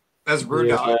yet. That's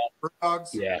Brewdog.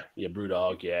 Brewdogs. Yeah,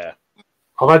 Brewdog. Yeah.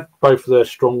 I've had both of their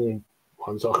strong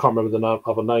ones. I can't remember the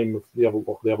other name of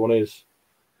what the other one is.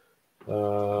 They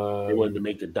wanted to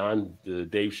make the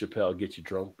Dave Chappelle Get You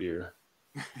Drunk beer.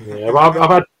 Yeah, but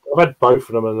I've had both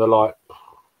of them, and they're like,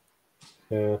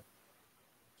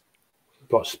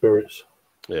 like spirits.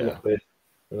 Yeah,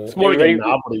 it's more like a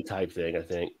novelty type thing, I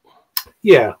think.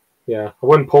 Yeah.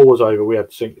 When Paul was over, we had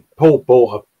to sink. Paul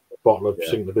bought a bottle of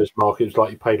Sink the Bismarck. It was like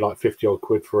he paid like 50 odd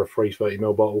quid for a free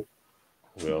 30ml bottle.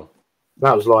 Well,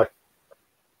 that was like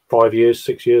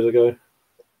 6 years ago.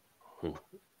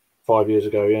 5 years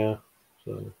ago, yeah.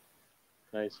 So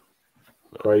nice,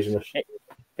 craziness.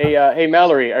 Hey,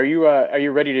 Mallory, are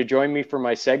you ready to join me for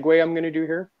my segue I'm going to do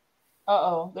here?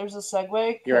 There's a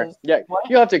segue. What?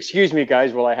 You'll have to excuse me,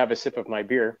 guys, while I have a sip of my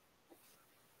beer.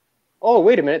 Oh,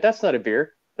 wait a minute, that's not a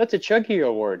beer. That's a Chuggy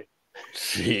Award.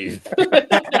 Jeez.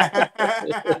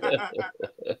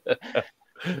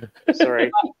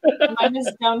 Sorry. Mine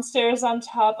is downstairs on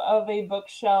top of a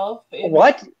bookshelf.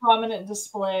 What? Prominent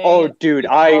display. Oh, dude,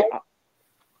 I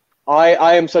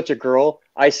am such a girl.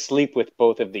 I sleep with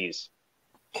both of these.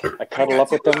 I cuddle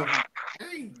up with them.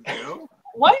 There you go.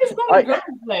 Why is that a girl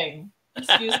thing?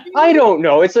 Excuse me? I don't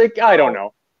know. It's like, I don't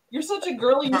know. You're such a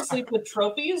girl, you sleep with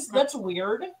trophies? That's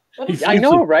weird. I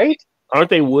know, right? Aren't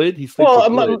they wood? He sleeps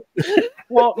with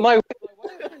wood. My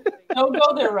Don't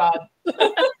go there, Rod.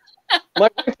 My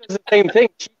wife does the same thing.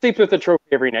 She sleeps with a trophy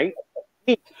every night.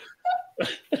 Yeah,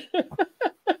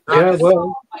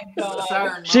 well. Oh my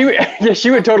God. She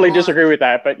would totally disagree with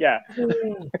that, but yeah.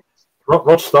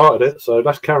 Rod started it, so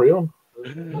let's carry on.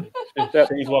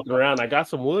 He's walking around. I got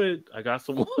some wood.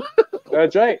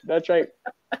 That's right.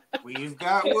 We've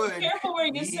got wood. Be careful where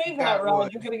you say that,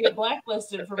 Rod. You're going to get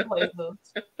blacklisted from places.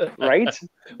 Right?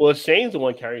 Well, Shane's the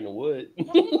one carrying the wood.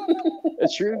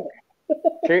 That's true.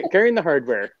 Carrying the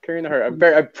hardware.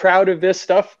 I'm proud of this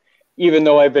stuff, even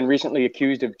though I've been recently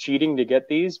accused of cheating to get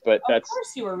these. But of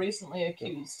course, you were recently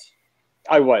accused.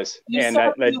 I was. You and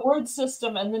solved the word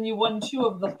system, and then you won 2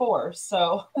 of the 4.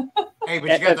 So. Hey,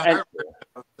 but you got the hardware,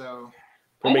 so.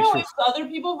 I know it's other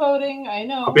people voting. I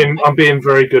know. I'm being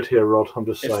very good here, Rod. I'm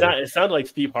just saying. It sounded like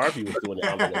Steve Harvey was doing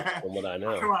it, from what I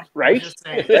know. Come on, right?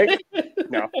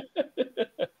 No.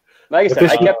 Like I said,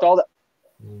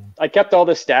 I kept all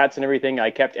the stats and everything.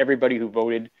 I kept everybody who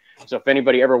voted. So if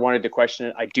anybody ever wanted to question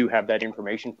it, I do have that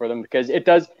information for them, because it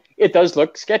does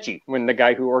look sketchy when the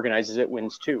guy who organizes it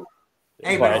wins 2.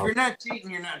 Hey, But- but if you're not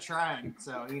cheating, you're not trying.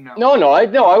 So you know. No,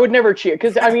 I would never cheat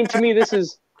because I mean, to me, this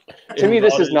is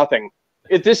nothing.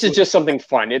 This is just something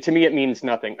fun. To me, it means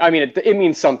nothing. I mean, it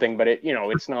means something, but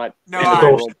it's not.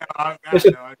 No,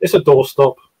 It's a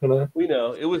doorstop, you know. We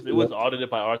know it was audited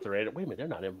by Arthur Anderson. Wait a minute, they're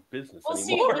not in business Well,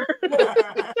 see, anymore.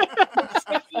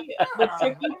 the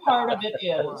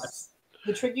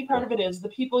tricky part of it is the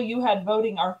people you had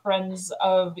voting are friends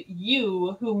of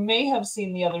you who may have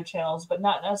seen the other channels, but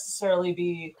not necessarily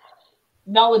be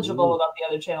knowledgeable about the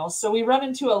other channels. So we run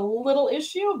into a little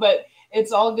issue, but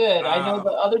it's all good. I know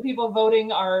the other people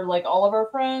voting are like all of our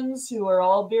friends who are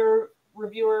all beer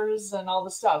reviewers and all the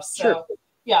stuff. So Sure.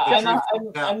 yeah, Yeah,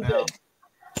 I'm good.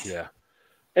 Yeah.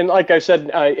 And like I said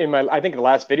in I think the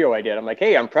last video I did, I'm like,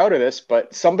 hey, I'm proud of this,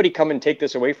 but somebody come and take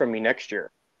this away from me next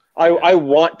year. I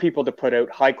want people to put out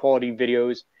high quality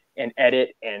videos and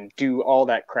edit and do all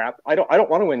that crap. I don't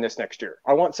want to win this next year.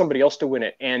 I want somebody else to win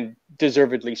it, and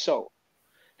deservedly so.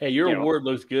 Hey, your award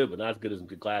looks good, but not as good as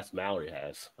the glass Mallory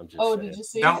has. I'm just saying. Did you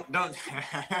see? Don't.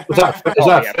 Was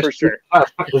that for sure.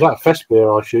 Was that a fest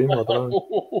beer? I assume. I don't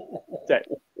know.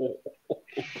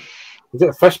 Is it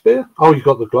a fest beer? Oh, you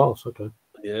got the glass. Okay.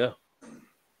 Yeah.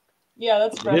 Yeah,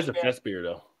 that's It fresh is a beer. fest beer,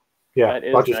 though. Yeah, That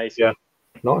is nice. Yeah,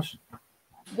 nice.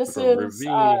 This From is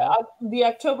Ravine. the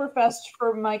Oktoberfest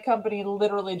for my company.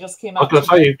 Literally just came I out. was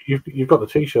going to say you've got the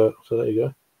T-shirt, so there you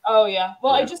go. Oh yeah.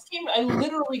 Well, Yeah. I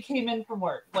literally came in from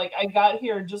work. Like I got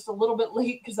here just a little bit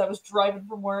late because I was driving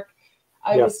from work.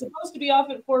 I was supposed to be off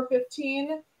at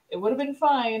 4:15. It would have been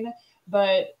fine,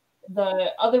 but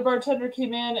the other bartender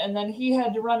came in and then he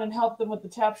had to run and help them with the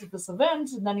taps at this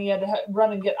event, and then he had to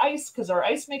run and get ice because our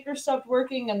ice maker stopped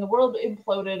working and the world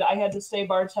imploded. I had to stay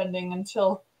bartending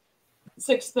until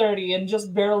 6:30 and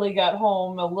just barely got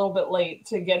home a little bit late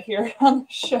to get here on the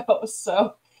show.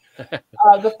 So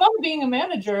the fun of being a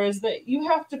manager is that you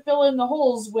have to fill in the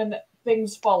holes when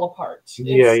things fall apart.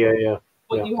 It's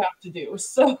what you have to do.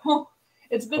 So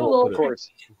it's been a little Of course.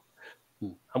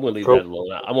 I'm going to leave that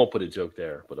alone. I won't put a joke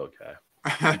there, but okay.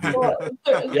 well,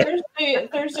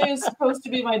 Thursday is supposed to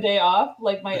be my day off,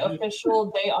 like my official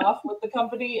day off with the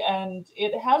company, and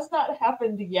it has not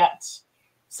happened yet.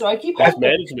 So I keep That's hoping.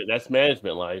 management. That's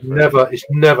management life. Right? It's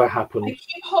never I happened.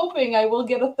 keep hoping I will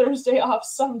get a Thursday off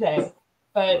someday,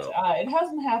 but it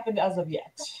hasn't happened as of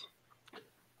yet.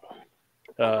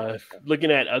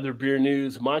 Looking at other beer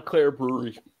news, Montclair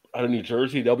Brewery out of New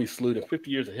Jersey, they'll be saluting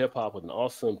 50 years of hip hop with an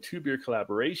awesome 2-beer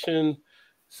collaboration.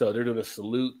 So they're doing a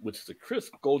salute, which is a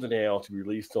crisp golden ale to be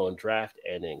released on draft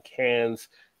and in cans.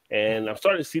 And I'm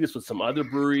starting to see this with some other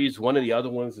breweries. One of the other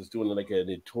ones is doing like a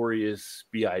Notorious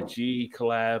B.I.G.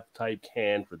 collab type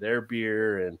can for their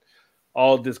beer. And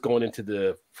all of this going into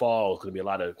the fall is going to be a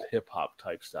lot of hip hop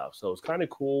type stuff. So it's kind of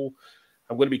cool.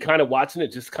 I'm going to be kind of watching it,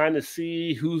 just kind of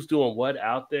see who's doing what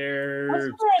out there.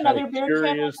 Wasn't there another beer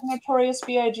can with Notorious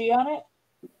B.I.G. on it?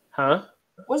 Huh?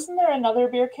 Wasn't there another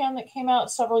beer can that came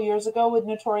out several years ago with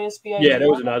Notorious B.I.G.? Yeah, there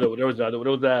was another. There was that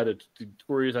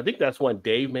Notorious. I think that's one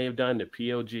Dave may have done the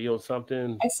POG or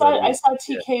something. I saw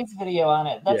TK's video on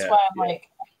it. That's why I'm like,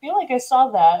 I feel like I saw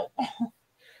that.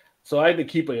 So I had to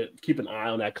keep an eye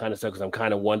on that kind of stuff because I'm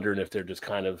kind of wondering if they're just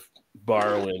kind of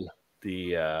borrowing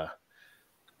the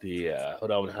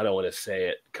hold on, I don't want to say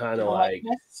it, kind of like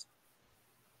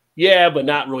but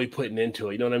not really putting into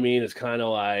it. You know what I mean? It's kind of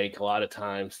like a lot of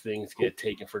times things get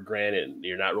taken for granted and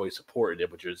you're not really supporting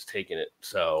it, but you're just taking it.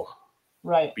 So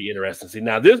be interesting to see.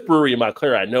 Now this brewery in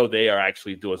Montclair, I know they are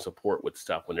actually doing support with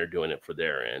stuff when they're doing it for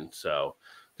their end. So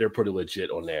they're pretty legit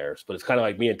on theirs. But it's kind of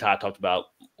like me and Todd talked about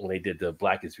when they did the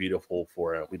Black is Beautiful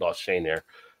for we lost Shane there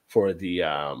for the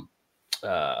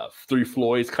Three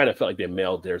Floyds. Kind of felt like they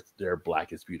mailed their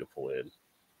Black is Beautiful in.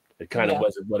 It kind of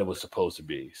wasn't what it was supposed to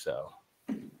be. So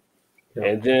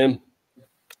and then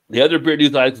the other beer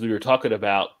news items we were talking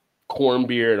about, corn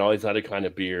beer and all these other kind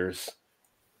of beers.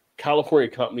 California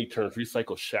company turns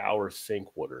recycled shower sink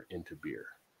water into beer.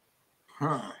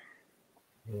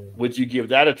 Would you give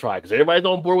that a try? Because everybody's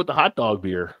on board with the hot dog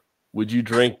beer. Would you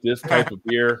drink this type of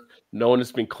beer knowing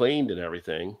it's been cleaned and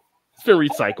everything? It's been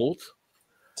recycled.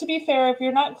 To be fair, if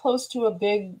you're not close to a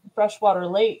big freshwater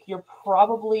lake, you're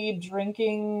probably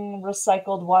drinking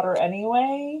recycled water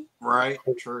anyway. Right,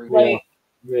 true. Like,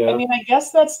 I mean, I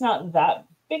guess that's not that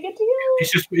big a deal.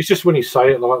 It's just when you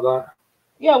say it like that.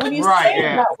 Yeah, when you Right, say it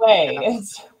yeah. that way,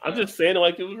 it's I'm just saying it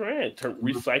like it was rant.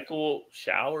 Recycle,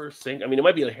 shower, sink. I mean, it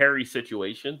might be a hairy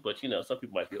situation, but you know, some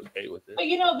people might be okay with it.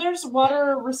 but there's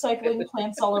water recycling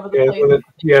plants all over the Yeah, place.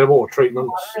 the water treatment,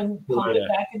 Water and pump Yeah. it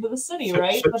back into the city,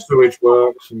 right? That's sewage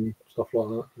works and stuff like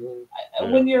that.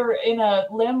 Yeah. when you're in a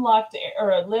landlocked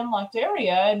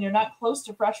area and you're not close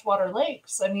to freshwater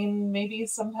lakes. I mean, maybe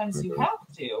sometimes you have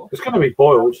to. It's going to be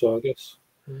boiled, so I guess.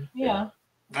 Yeah.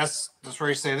 That's where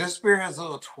you say this beer has a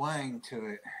little twang to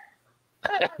it.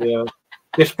 Yeah.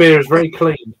 This beer is very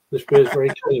clean. This beer is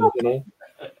very clean, you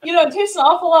know? It tastes an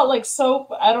awful lot like soap.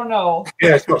 I don't know.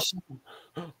 Yeah, it's got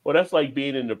Well, that's like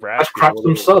being in that's Nebraska. crap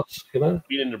some suds, you know?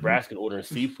 Being in Nebraska and ordering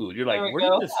seafood. You're like, There we where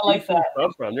go. did this I like seafood that.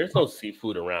 come from? There's no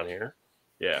seafood around here.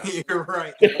 Yeah. You're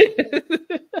right.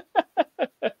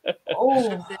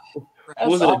 Oh, What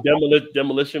was it? awful. A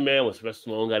Demolition Man when Sylvester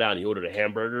Stallone got out and he ordered a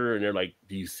hamburger and they're like,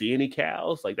 "Do you see any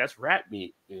cows?" Like, that's rat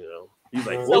meat, you know. He's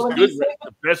like, So "What's when good? they say-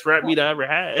 The best rat meat I ever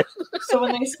had." So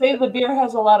when they say the beer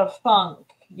has a lot of funk,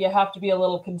 you have to be a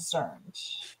little concerned.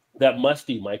 That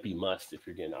musty might be must if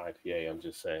you're getting IPA. I'm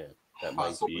just saying that might be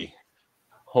Possibly.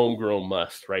 homegrown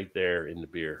must right there in the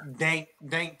beer. Dank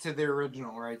to the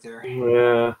original right there.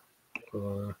 Yeah.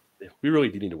 We really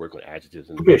do need to work on adjectives.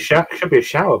 Should be a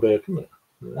shower beer, couldn't it?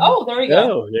 Oh, there you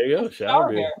go. Oh, there you go.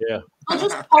 Shower beer. Yeah. I'll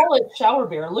just call it shower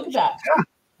beer. Look at that.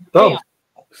 Done.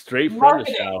 Straight from the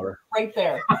Marketing. shower. Right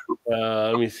there.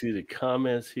 Let me see the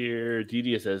comments here.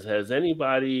 Didi says, "Has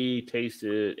anybody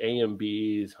tasted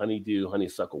A&B's Honeydew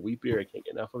Honeysuckle Wheat Beer? I can't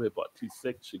get enough of it. Bought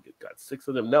 2.6. Got 6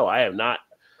 of them. No, I have not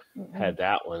had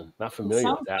that one. Not familiar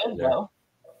Sounds with that good, one. There. though.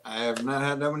 I have not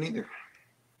had that one either.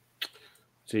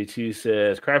 JT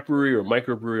says craft brewery or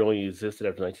microbrewery only existed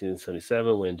after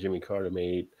 1977 when Jimmy Carter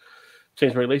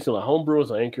changed regulations on home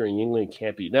brewers on Anchor and Yuengling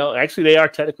can't be. No, actually, they are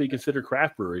technically considered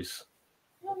craft breweries.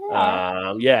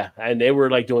 Yeah, and they were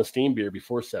like doing steam beer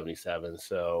before 77.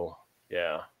 So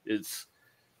yeah, it's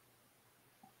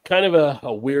kind of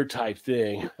a weird type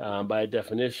thing. By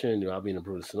definition, New Albion and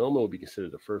Brew Sonoma would be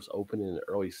considered the first opening in the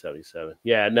early 77.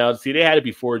 Yeah, now see, they had it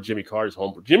before Jimmy Carter's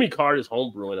homebrew. Jimmy Carter's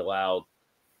homebrewing allowed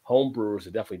home brewers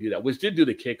to definitely do that, which did do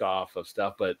the kickoff of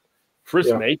stuff. But Fritz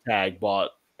Maytag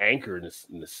bought Anchor in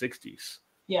the 60s.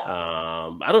 Yeah.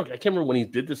 I can't remember when he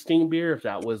did the steam beer, if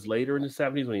that was later in the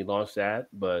 70s when he launched that,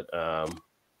 but yeah.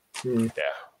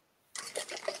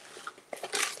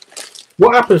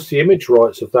 What happens to the image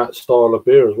rights of that style of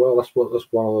beer as well? That's one of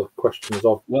the questions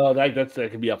of. Well, that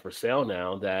could be up for sale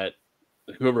now. That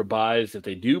whoever buys, if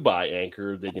they do buy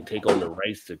Anchor, they can take on the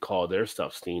rights to call their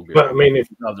stuff steam beer. But I mean, if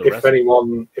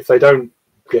they don't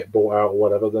get bought out or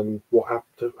whatever, then what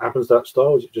happens to that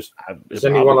style? Is it just is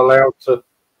anyone allowed to?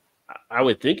 I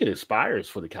would think it expires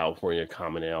for the California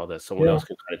Common Ale that someone else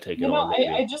can kind of take it on.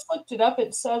 I just looked it up.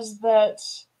 It says that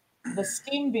the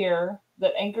steam beer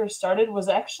that Anchor started was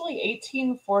actually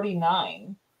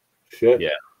 1849. Shit.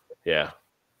 Yeah.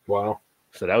 Wow.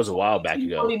 So that was a while back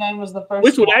ago. 1849 was the first.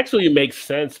 Which would one. actually make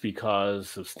sense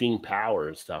because of steam power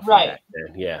and stuff. Right. Like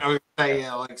that. Yeah. I would say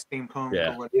like steampunk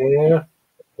Yeah. or whatever. Yeah.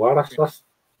 Wow,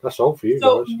 that's old for you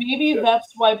So guys. maybe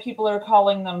that's why people are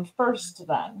calling them first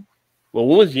then. Well,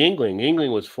 when was Yuengling?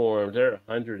 Yuengling was formed. They're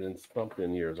 100 and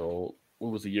something years old.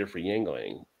 What was the year for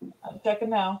Yuengling? I'm checking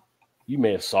now. You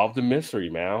may have solved the mystery,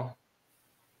 Mal.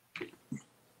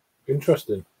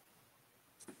 Interesting.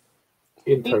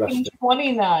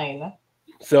 1829.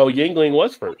 So Yuengling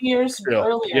was first. Years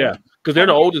earlier. Yeah, because they're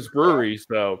the oldest brewery.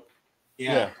 So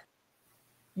Yeah.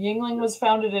 Yuengling was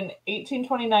founded in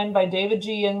 1829 by David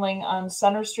G. Yuengling on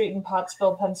Center Street in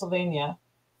Pottsville, Pennsylvania.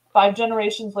 5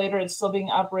 generations later, it's still being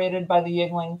operated by the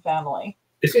Yuengling family.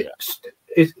 I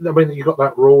mean, you got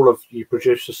that rule of you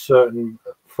produce a certain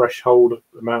threshold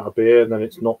amount of beer, and then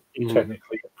it's not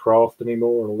technically craft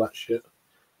anymore, and all that shit.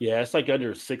 yeah, it's like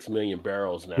under 6 million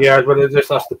barrels now. Yeah, but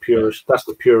that's the purest. That's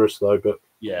the purest, though. But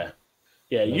yeah.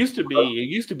 It used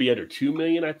to be under 2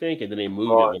 million, I think, and then they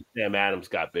moved it when Sam Adams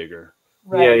got bigger.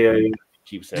 Right. Yeah.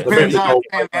 Keep saying Depends the on goal-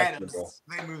 Sam Adams.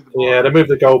 They moved the Yeah, they moved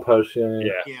the goalpost.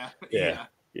 Yeah.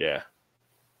 Yeah.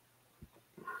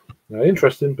 No,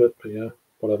 interesting, but yeah,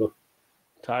 whatever.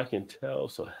 Todd can tell.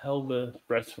 So Helva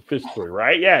breast for fish story,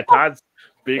 right? Yeah, Todd's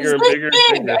bigger and It's bigger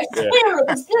this and big. bigger. I swear,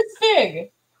 it's this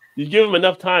big. You give him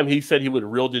enough time, he said he would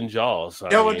have reeled in Jaws.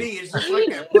 Double D is just like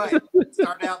that. But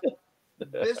start out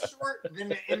this short,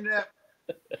 then it ended up.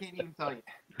 Can't even tell you.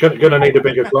 Gonna need a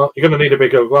bigger glass. You're gonna need a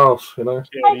bigger glass, you know.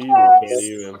 Can't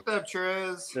even. What's up,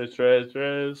 Trez?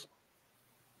 Trez.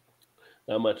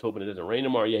 Not much hoping it doesn't rain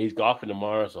tomorrow. Yeah, he's golfing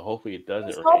tomorrow, so hopefully it doesn't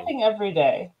He's rain. golfing every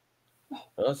day.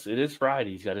 Well, it is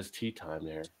Friday. He's got his tea time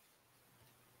there.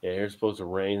 Yeah, here's supposed to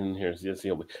rain. Here's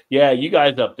yeah, you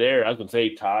guys up there. I was gonna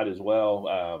say Todd as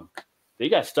well. They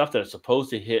got stuff that's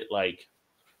supposed to hit like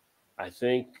I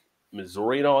think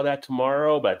Missouri and all that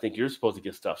tomorrow, but I think you're supposed to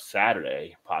get stuff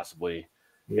Saturday, possibly.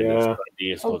 Yeah.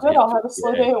 Oh, good. I'll have a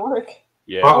slow day at work.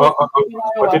 Yeah. I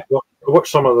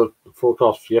watched some of the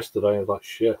forecasts yesterday and I was like,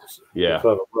 shit. Yeah.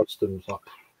 Further west and like,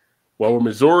 well, we're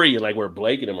Missouri, like where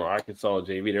Blake and them are Arkansas and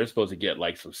JV, they're supposed to get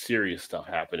like some serious stuff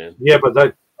happening. yeah, but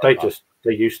they're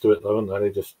used to it though, aren't they? They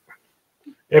just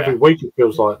every week it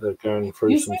feels like they're going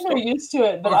through You some say stuff. they're used to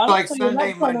it, but It's like honestly, when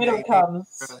Sunday, that tornado Monday.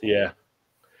 comes, Yeah.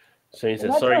 Shane said,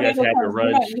 when that sorry you guys tornado had to comes, we're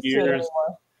run not used to it cheers.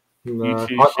 anymore. You No,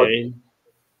 too, Shane.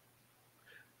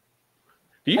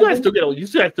 Do you guys still get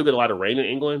a lot of rain in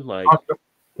England? Like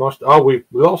we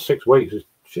lost 6 weeks.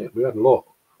 Shit, we had a lot.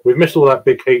 We've missed all that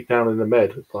big heat down in the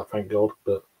Med. It's like, thank God,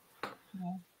 but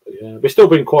yeah, it's still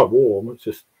been quite warm. It's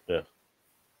just yeah.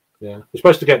 It's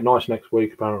supposed to get nice next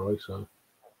week apparently. So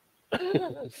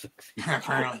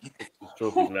Apparently. I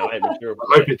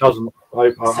hope it doesn't.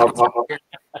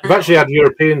 We've actually had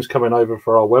Europeans coming over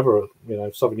for our weather. You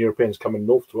know, Southern Europeans coming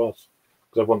north to us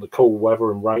because they want the cool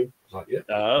weather and rain. It's like, yeah.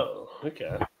 Oh,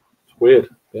 okay. It's weird.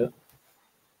 Yeah.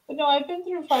 But no, I've been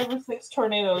through 5 or 6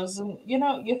 tornadoes, and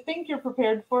you think you're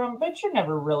prepared for them, but you're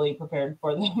never really prepared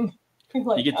for them. You're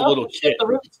like, you get the little shit, the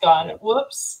roof's gone. Yeah.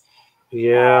 Whoops.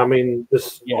 Yeah, I mean,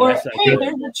 this. Yeah, or hey,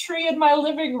 there's a tree in my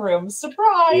living room.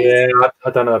 Surprise! Yeah, I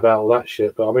don't know about all that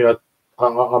shit, but I mean,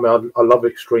 I love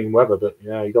extreme weather, but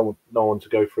yeah, you don't want no one to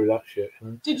go through that shit. You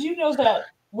know? Did you know that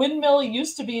windmill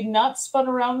used to be not spun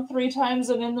around 3 times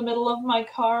and in the middle of my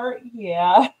car?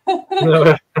 Yeah.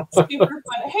 Super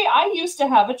fun. Hey, I used to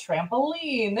have a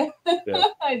trampoline. Yeah.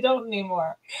 I don't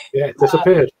anymore. Yeah, it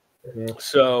disappeared.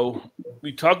 So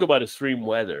we talk about extreme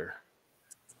weather.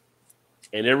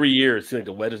 And every year it seems like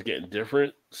the weather's getting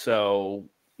different. So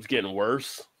it's getting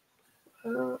worse.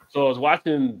 So I was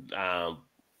watching,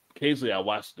 occasionally I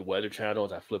watch the Weather Channel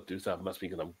as I flip through stuff. It must be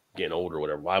because I'm getting older or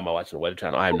whatever. Why am I watching the Weather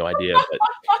Channel? I have no idea.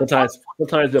 But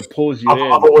sometimes it pulls you in.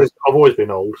 I've always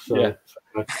been old. So. Yeah.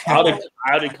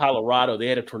 Out in Colorado, they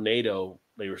had a tornado.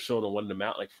 They were showing on one of the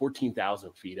mountains, like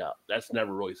 14,000 feet up. That's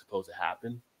never really supposed to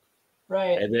happen.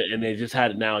 Right. And they just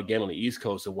had it now again on the East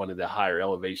Coast in one of the higher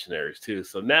elevation areas too.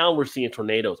 So now we're seeing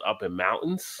tornadoes up in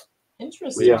mountains.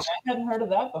 Interesting. Yeah. I hadn't heard of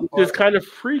that before. It's kind of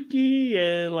freaky,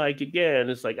 and like again,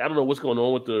 it's like I don't know what's going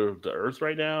on with the Earth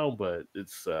right now, but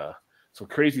it's some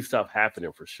crazy stuff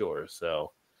happening for sure.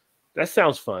 So that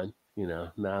sounds fun, Now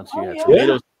you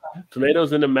got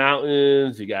tornadoes in the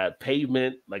mountains. You got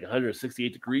pavement like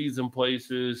 168 degrees in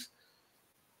places.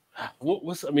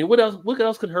 What else? What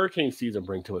else could hurricane season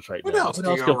bring to us right now? What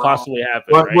else could possibly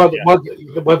happen?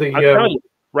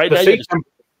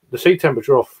 The sea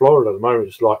temperature off Florida at the moment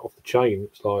is like off the chain.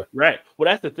 It's like right.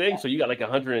 Well, that's the thing. So you got like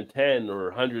 110 or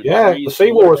 100. Yeah, the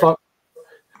seawall is like.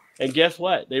 And guess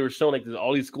what? They were showing like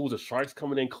all these schools of sharks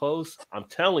coming in close. I'm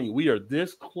telling you, we are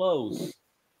this close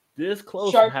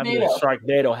to having a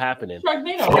Sharknado happening.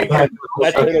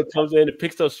 That tornado comes in, it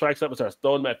picks those sharks up and starts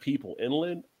throwing them at people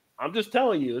inland. I'm just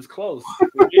telling you, it's close.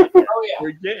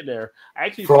 We're getting there. I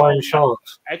actually flying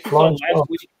sharks.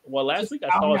 Last week I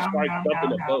saw a shark jump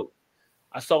in a boat.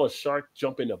 I saw a shark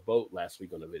jump in a boat last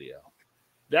week on the video.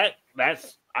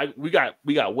 We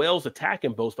got whales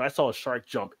attacking boats, but I saw a shark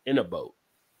jump in a boat.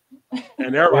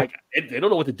 And they're like, they don't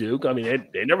know what to do. I mean,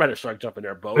 they never had a shark jump in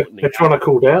their boat. They're trying to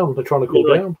cool down. They're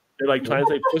like trying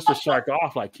to say, push the shark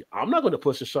off. Like, I'm not going to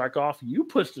push the shark off. You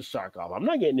push the shark off. I'm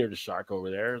not getting near the shark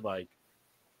over there. Like,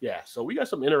 yeah. So we got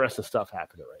some interesting stuff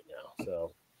happening right now.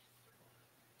 So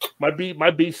my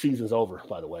beach season's over,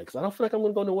 by the way, because I don't feel like I'm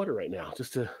going to go in the water right now.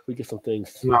 We get some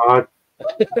things. No, I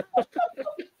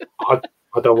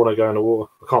don't want to go in the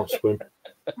water. I can't swim.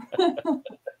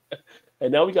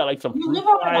 And now we got like some. You live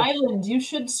on an island. You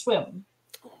should swim.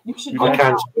 You should. I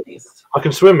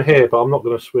can swim here, but I'm not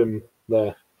going to swim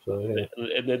there. So yeah.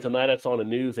 And then tonight I saw on the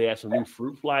news they had some new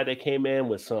fruit fly that came in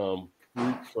with some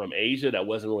fruit from Asia that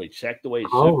wasn't really checked the way it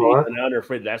should be. Right. And now they're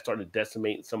afraid that's starting to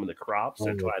decimate some of the crops.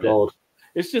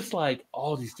 It's just like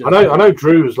all these. I know.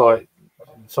 Drew's like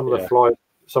some of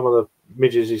the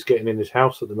midges he's getting in his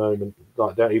house at the moment.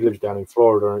 Like he lives down in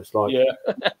Florida, and it's like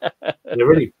they're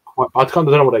really. I don't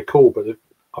know what they're called, but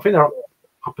I think they're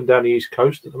up and down the East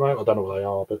Coast at the moment. I don't know what they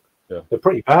are, but they're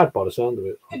pretty bad by the sound of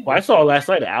it. Well, I saw last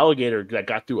night an alligator that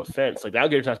got through a fence. Like the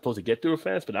alligator's not supposed to get through a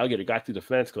fence, but the alligator got through the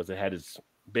fence because it had its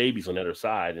babies on the other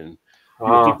side, and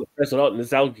keep the fence out, and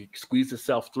this alligator squeezed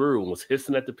itself through and was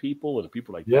hissing at the people, and the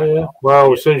people like, yeah.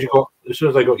 Well, as soon as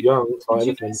they got young, it's like would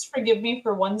you guys forgive me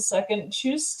for 1 second?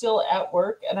 Chu's still at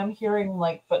work, and I'm hearing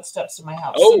like footsteps in my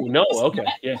house. Oh no, okay,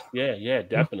 yeah,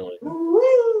 definitely.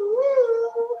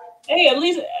 Hey,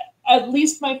 at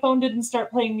least my phone didn't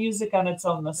start playing music on its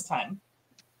own this time.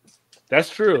 That's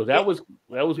true. That was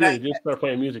weird. It just started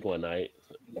playing music one night.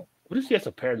 What if you had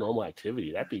some paranormal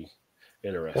activity? That'd be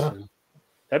interesting. Yeah.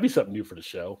 That'd be something new for the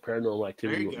show. Paranormal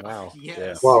activity. There you go. Wow. Yes.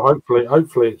 Yeah. Well,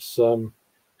 hopefully it's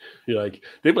You're like,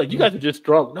 they'd be like, you guys are just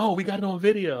drunk. No, we got it on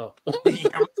video.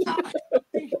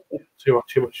 too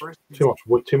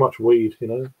much weed, you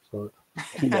know. So.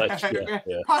 Too much.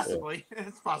 Yeah. Possibly.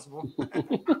 It's possible.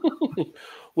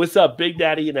 What's up, Big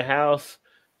Daddy in the house?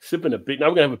 Sipping a big. Now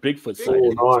I'm gonna have a Bigfoot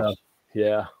sighting. Nice.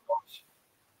 Yeah.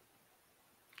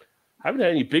 I haven't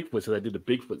had any Bigfoot since I did the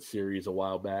Bigfoot series a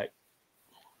while back.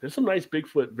 There's some nice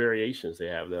Bigfoot variations they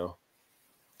have though.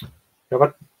 Yeah,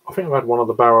 I think I've had one of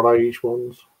the barrel aged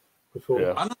ones before.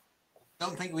 Yeah. I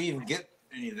don't think we even get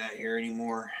any of that here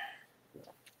anymore.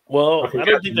 Well, I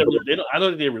don't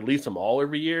think they release them all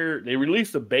every year. They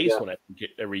release the base one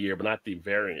every year, but not the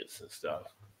variants and stuff.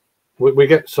 We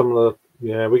get some of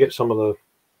the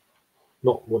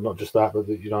not just that, but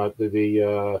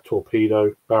the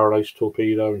torpedo, barrel aged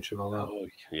torpedo and shit like that. Oh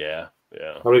yeah.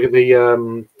 And we get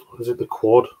the is it the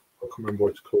quad? I can't remember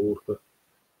what it's called, but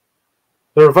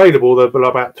they're available. They're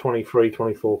about 23,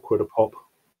 24 quid a pop.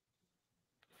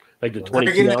 Like the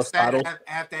 22-ounce bottle. I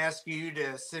have to ask you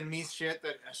to send me shit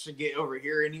that I should get over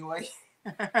here anyway.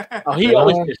 Oh, he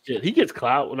always gets shit. He gets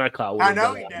clout. Well, not clout. I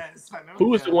know he does.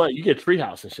 Who is the one? You get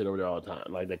Treehouse and shit over there all the time.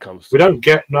 Like that comes. We don't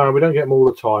get them all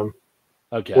the time.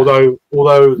 Okay. Although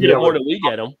you get more than we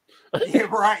get them. Yeah,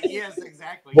 right. Yes,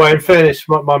 exactly. Well, in fairness,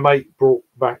 my mate brought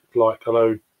back like a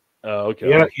load. Oh, okay.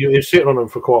 Yeah, he was sitting on them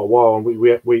for quite a while, and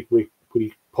we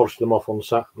polished them off on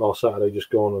last Saturday,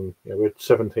 just gone, and we had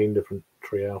 17 different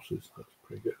tree houses. That's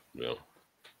pretty good. Yeah.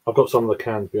 I've got some of the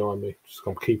cans behind me. Just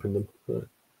I'm keeping them. So.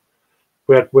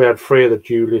 We had 3 of the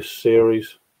Julius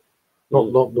series,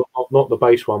 not the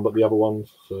base one, but the other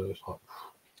ones. So it's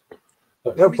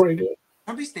like they're pretty good.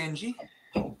 Don't be stingy.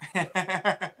 They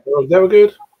were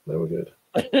good. They were good.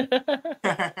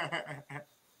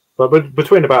 But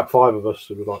between about 5 of us,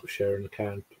 we would like sharing the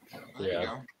can. There you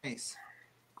go. Nice.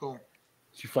 Cool.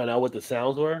 Did you find out what the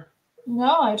sounds were?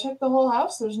 No, I checked the whole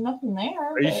house. There's nothing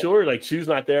there. Are you sure? Like, Chu's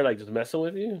not there, like, just messing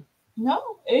with you? No,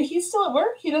 he's still at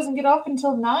work. He doesn't get off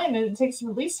until 9, and it takes him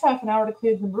at least half an hour to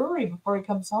clear the brewery before he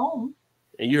comes home.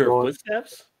 And you heard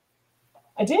footsteps?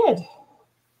 I did.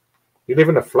 You live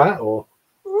in a flat, or?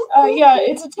 Yeah,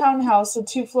 it's a townhouse, a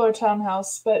 2-floor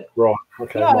townhouse. But right,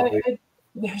 okay. Yeah,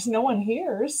 there's no one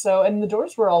here. So, and the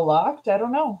doors were all locked. I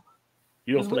don't know.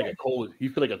 You don't feel like a cold.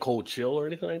 You feel like a cold chill or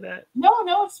anything like that? No,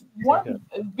 it's warm.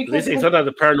 Okay. Because they say sometimes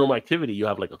the paranormal activity, you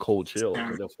have like a cold chill.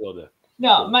 So they'll feel the.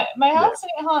 No, my house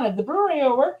ain't haunted. The brewery I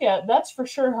work at, that's for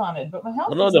sure haunted. But my house.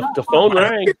 Well, no, the phone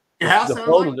rang.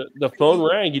 The phone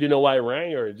rang. You didn't know why it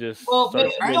rang, or it just. Well, no,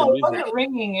 it wasn't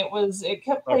ringing. It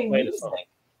kept playing music.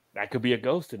 That could be a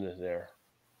ghost in there.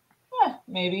 Yeah,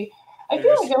 maybe. I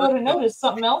feel like I would have noticed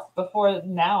something else before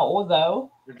now,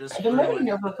 though. I've been living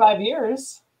here for 5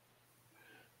 years.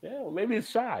 Yeah, well, maybe it's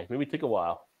shy. Maybe it took a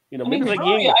while. You know, I mean, maybe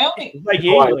really, it's like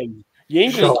Yingling.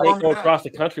 Yingling can't go across the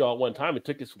country all at one time. It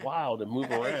took us a while to move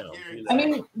around. You know? I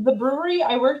mean, the brewery,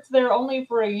 I worked there only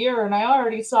for a year, and I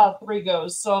already saw 3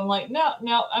 ghosts. So I'm like, no,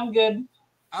 I'm good.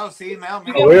 Oh, see, Mel.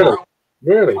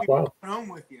 Really? Wow. Home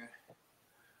with you.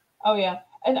 Oh, yeah.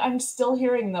 And I'm still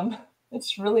hearing them.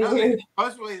 It's really weird.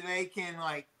 Supposedly they can,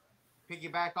 like,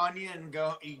 piggyback on you and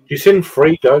go. You seen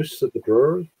 3 ghosts at the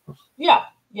brewery? Yeah.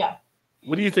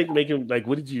 What do you think making, like,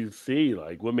 what did you see?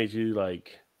 Like, what made you,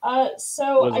 like,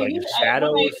 so was it like a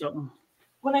shadow or something?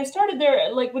 When I started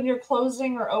there, like, when you're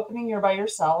closing or opening, you're by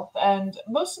yourself. And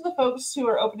most of the folks who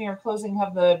are opening or closing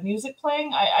have the music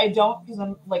playing. I don't, because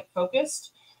I'm, like,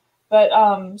 focused. But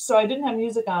so I didn't have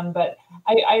music on, but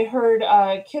I heard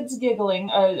kids giggling,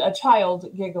 a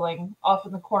child giggling off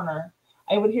in the corner.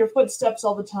 I would hear footsteps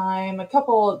all the time, a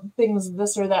couple things,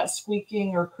 this or that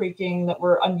squeaking or creaking that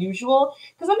were unusual.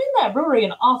 Because I'm in that brewery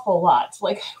an awful lot.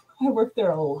 Like, I work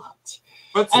there a lot.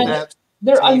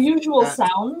 They're unusual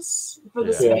sounds for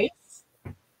the space.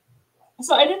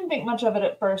 So I didn't think much of it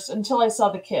at first until I saw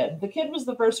the kid. The kid was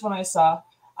the first one I saw.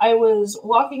 I was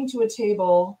walking to a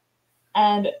table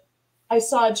and I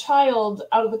saw a child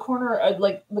out of the corner,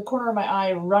 like the corner of my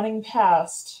eye, running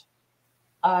past.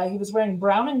 He was wearing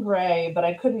brown and gray, but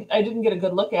I didn't get a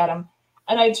good look at him.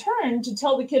 And I turned to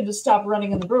tell the kid to stop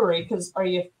running in the brewery, because are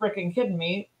you freaking kidding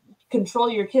me? Control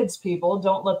your kids, people.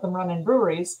 Don't let them run in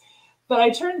breweries. But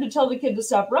I turned to tell the kid to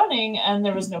stop running, and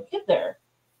there was no kid there.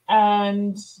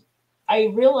 And I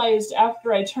realized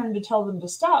after I turned to tell them to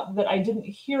stop that I didn't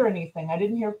hear anything. I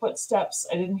didn't hear footsteps.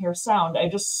 I didn't hear sound. I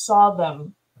just saw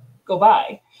them go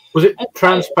by. Was it And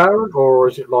transparent or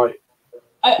is it like?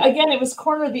 Again, it was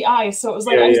corner of the eye, so it was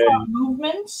like Yeah, I yeah. saw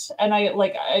movement, and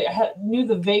knew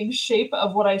the vague shape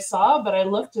of what I saw, but I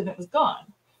looked and it was gone.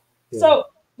 Yeah. So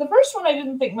the first one I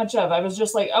didn't think much of. I was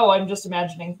just like, oh, I'm just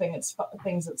imagining things.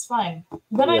 It's fine.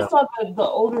 Then I Yeah. saw the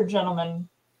older gentleman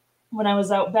when I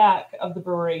was out back of the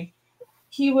brewery.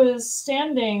 He was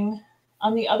standing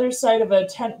on the other side of a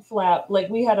tent flap. Like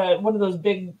we had one of those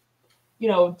big,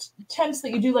 tents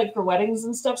that you do like for weddings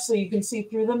and stuff, so you can see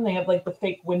through them. They have like the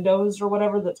fake windows or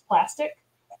whatever that's plastic.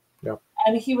 Yeah.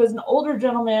 And he was an older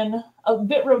gentleman, a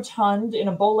bit rotund, in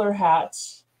a bowler hat,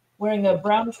 wearing a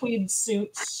brown tweed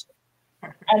suit.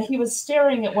 And he was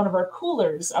staring at one of our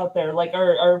coolers out there, like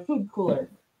our food cooler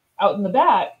out in the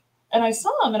back. And I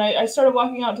saw him, and I started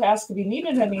walking out to ask if he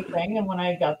needed anything. And when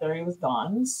I got there, he was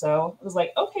gone. So I was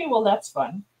like, okay, well, that's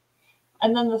fun.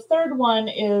 And then the third one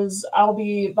is I'll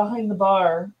be behind the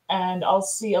bar, and I'll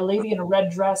see a lady in a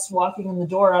red dress walking in the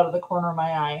door out of the corner of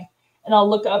my eye. And I'll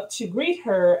look up to greet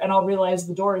her, and I'll realize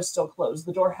the door is still closed.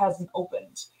 The door hasn't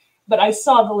opened. But I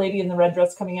saw the lady in the red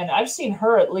dress coming in. I've seen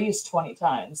her at least 20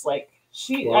 times. Like,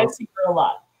 Wow. I see her a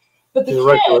lot. But She's a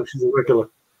regular. She's a regular.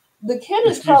 the kid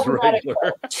is She's problematic.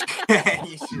 regular.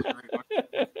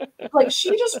 Like,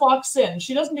 she just walks in.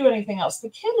 She doesn't do anything else. The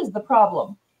kid is the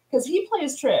problem because he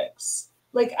plays tricks.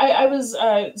 Like, I was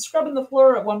scrubbing the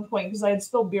floor at one point because I had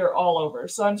spilled beer all over.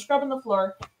 So I'm scrubbing the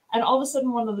floor, and all of a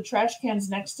sudden one of the trash cans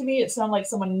next to me, it sounded like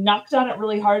someone knocked on it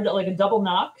really hard, like a double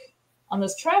knock on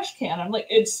this trash can. I'm like,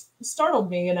 it startled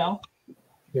me, Yeah.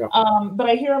 But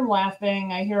I hear him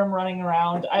laughing. I hear him running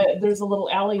around. There's a little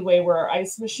alleyway where our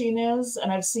ice machine is,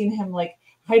 and I've seen him like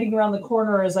hiding around the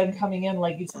corner as I'm coming in,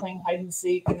 like he's playing hide and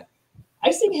seek. And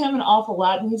I see him an awful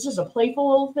lot, and he's just a playful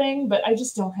little thing, but I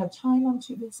just don't have time. I'm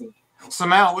too busy. So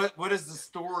Mal, what is the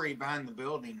story behind the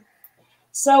building?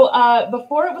 So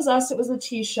before it was us, it was a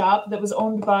tea shop that was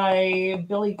owned by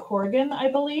Billy Corgan,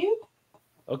 I believe.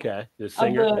 Okay, the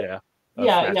singer, yeah.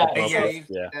 Yeah. But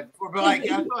like, I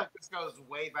feel like this goes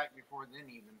way back before then,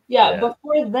 even. Yeah,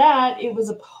 before that, it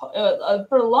was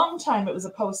for a long time. It was a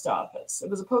post office.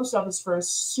 It was a post office for a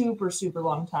super, super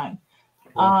long time.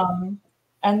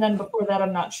 And then before that,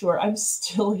 I'm not sure. I'm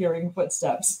still hearing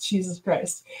footsteps. Jesus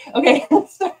Christ. Okay,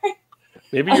 sorry.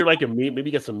 Maybe you're like maybe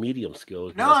you got some medium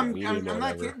skills. No, I'm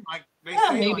not kidding. Like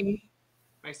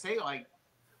they say like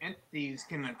entities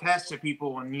can attach to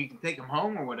people and you can take them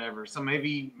home or whatever. So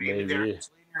maybe they're actually in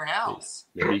your house.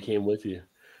 Maybe he came with you.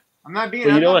 I'm not being.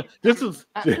 But you know what? This is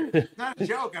not a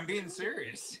joke. I'm being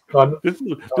serious. This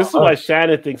is why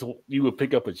Shannon thinks you would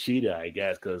pick up a cheetah, I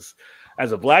guess, because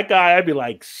as a black guy, I'd be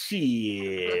like,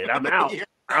 shit, I'm out.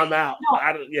 I'm out. No.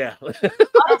 Honestly,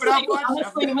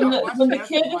 when the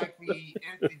kid, like the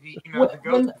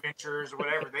Ghost Adventures or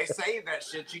whatever, they say that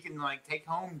shit. You can like take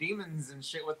home demons and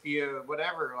shit with you,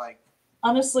 whatever. Like,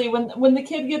 honestly, when the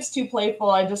kid gets too playful,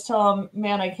 I just tell him,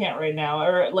 "Man, I can't right now,"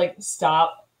 or like,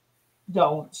 "Stop,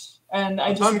 don't." And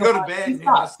I just go to bed.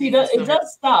 It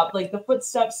does stop. Like the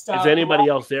footsteps stop. Is anybody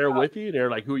else there with you? They're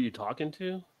like, who are you talking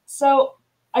to? So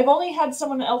I've only had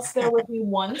someone else there with me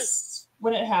once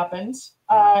when it happened.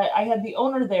 I had the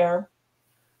owner there,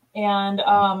 and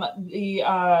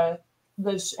the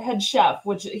head chef,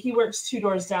 which he works 2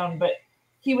 doors down, but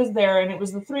he was there, and it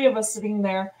was the 3 of us sitting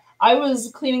there. I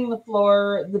was cleaning the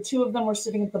floor. The 2 of them were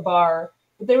sitting at the bar,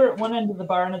 but they were at one end of the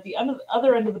bar, and at the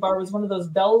other end of the bar was one of those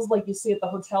bells like you see at the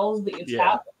hotels that you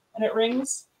tap and it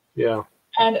rings. Yeah.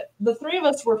 And the 3 of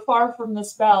us were far from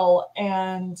this bell,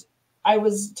 and I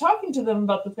was talking to them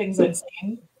about the things I'd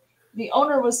seen. The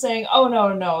owner was saying, "Oh,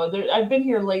 no, I've been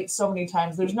here late so many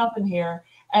times. There's nothing here."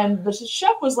 And the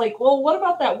chef was like, "Well, what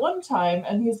about that one time?"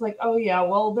 And he's like, "Oh, yeah,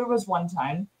 well, there was one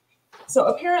time." So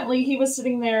apparently he was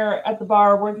sitting there at the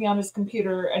bar working on his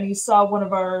computer, and he saw one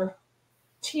of our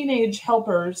teenage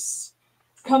helpers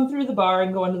come through the bar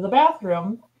and go into the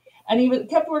bathroom. And he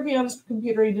kept working on his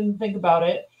computer. He didn't think about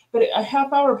it. But a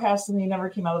half hour passed, and he never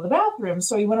came out of the bathroom.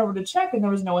 So he went over to check, and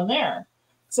there was no one there.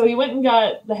 So he went and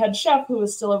got the head chef, who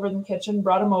was still over in the kitchen,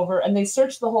 brought him over, and they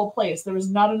searched the whole place. There was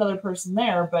not another person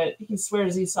there, but he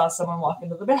swears he saw someone walk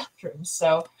into the bathroom.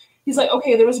 So he's like,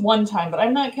 okay, there was one time, but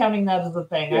I'm not counting that as a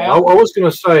thing. Yeah, I was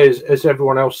going to say, has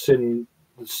everyone else seen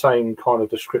the same kind of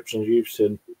descriptions you've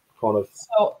seen? Kind of.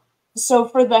 So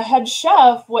for the head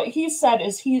chef, what he said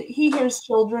is he hears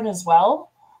children as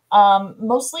well.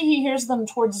 Mostly he hears them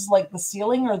towards like the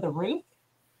ceiling or the roof.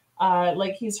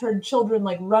 Like he's heard children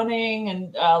like running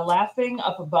and laughing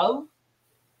up above.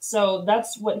 So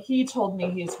that's what he told me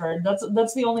he's heard.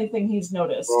 That's the only thing he's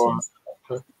noticed.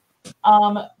 Right.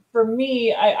 For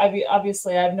me, I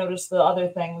obviously I've noticed the other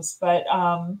things, but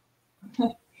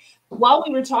while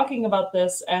we were talking about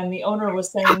this, and the owner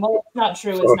was saying, "Well, it's not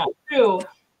true. It's not true."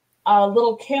 A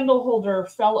little candle holder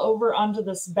fell over onto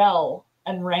this bell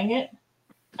and rang it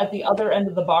at the other end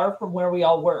of the bar from where we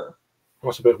all were.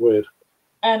 That's a bit weird.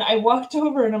 And I walked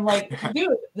over and I'm like, dude,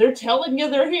 they're telling you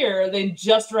they're here. They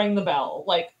just rang the bell.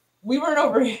 Like, we weren't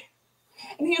over here.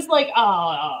 And he's like,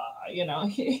 you know,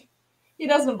 he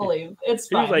doesn't believe. It's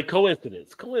fine. He was like,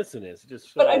 coincidence.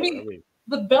 Just but I mean,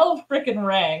 the bell freaking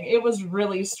rang. It was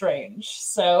really strange.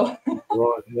 So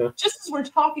Right, yeah. just as we're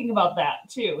talking about that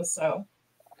too. So,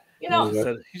 you know,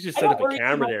 you should set up a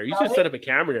camera there. You should set up a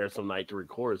camera there some night to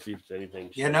record, see if there's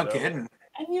anything. Yeah, no kidding.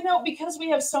 And you know, because we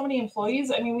have so many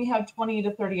employees, I mean, we have 20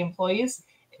 to 30 employees.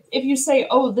 If you say,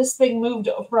 oh, this thing moved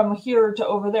from here to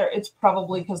over there, it's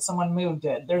probably because someone moved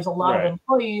it. There's a lot of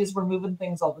employees. We're moving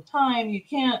things all the time. You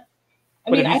can't.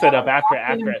 But if you set up after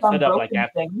hours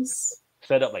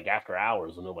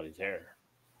when nobody's there.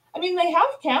 I mean, they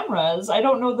have cameras. I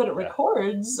don't know that it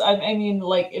records. I mean,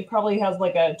 like, it probably has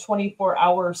like a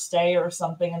 24-hour stay or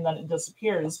something, and then it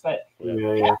disappears. But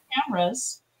they have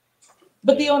cameras.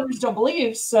 But the owners don't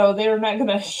believe, so they're not going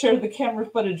to share the camera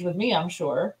footage with me, I'm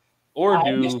sure. Or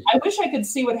I wish I could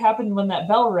see what happened when that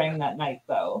bell rang that night,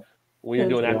 though. When you're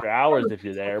doing after hours, if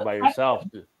you're there by yourself,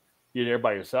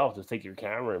 just take your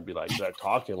camera and be like, start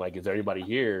talking. Like, is there anybody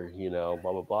here? You know,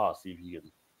 blah, blah, blah. See if you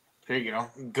can. There you go.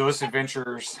 Ghost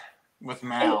Adventures with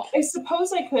Mal. I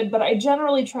suppose I could, but I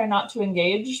generally try not to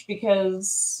engage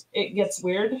because it gets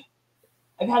weird.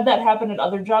 I've had that happen at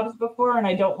other jobs before, and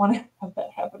I don't want to have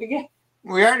that happen again.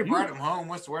 We already brought him home.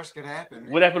 What's the worst could happen?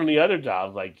 What happened on the other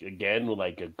jobs? Like, again, with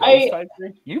like a ghost type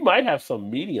thing? You might have some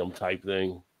medium type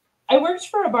thing. I worked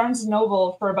for a Barnes &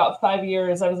 Noble for about 5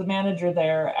 years. I was a manager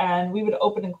there, and we would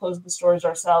open and close the stores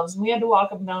ourselves. And we had to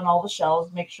walk up and down all the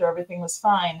shelves, make sure everything was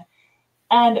fine.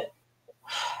 And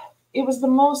it was the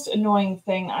most annoying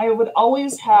thing. I would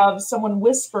always have someone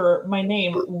whisper my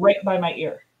name right by my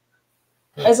ear.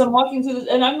 As I'm walking through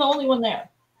and I'm the only one there.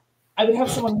 I would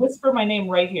have someone whisper my name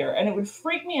right here, and it would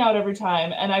freak me out every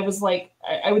time. And I was like,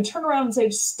 I would turn around and say,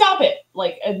 stop it.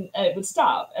 Like, and it would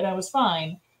stop, and I was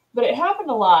fine. But it happened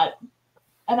a lot.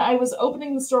 And I was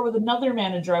opening the store with another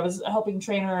manager. I was helping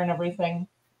train her and everything.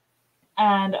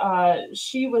 And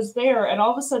she was there, and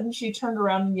all of a sudden she turned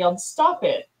around and yelled, stop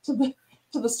it, to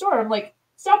the store. I'm like,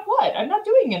 stop what? I'm not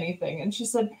doing anything. And she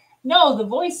said, no, the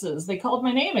voices, they called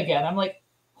my name again. I'm like,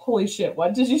 holy shit,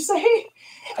 what did you say?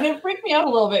 And it freaked me out a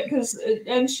little bit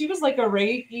and she was like a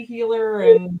Reiki healer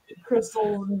and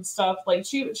crystals and stuff. Like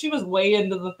she was way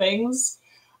into the things.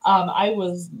 I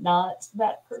was not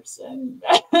that person.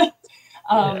 But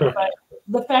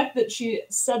the fact that she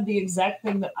said the exact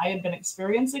thing that I had been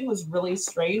experiencing was really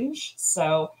strange.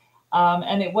 So,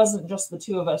 and it wasn't just the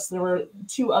two of us. There were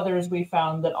two others we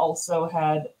found that also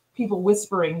had people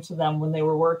whispering to them when they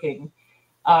were working.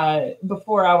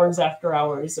 Before hours, after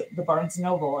hours at the Barnes &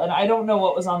 Noble. And I don't know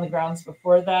what was on the grounds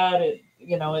before that. It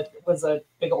was a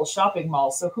big old shopping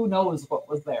mall, so who knows what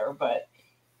was there. But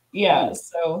yeah,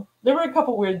 so there were a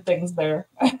couple weird things there.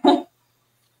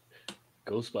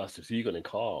 Ghostbusters, who are you going to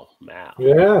call? Mal.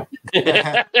 Yeah. What do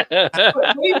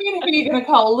you mean, who are you going to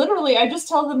call? Literally, I just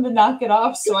tell them to knock it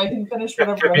off so I can finish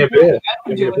whatever I'm doing. I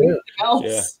don't do anything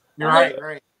else. Yeah. You're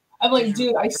right. I'm like,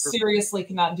 dude, I seriously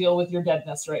cannot deal with your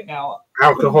deadness right now.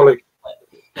 Alcoholic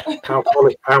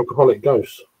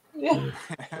ghosts. Yeah.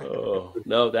 Oh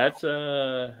no, that's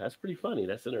pretty funny.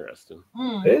 That's interesting.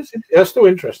 It's still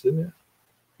interesting.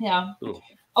 Yeah.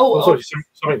 Oh,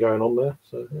 something going on there.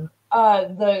 So yeah.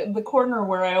 The corner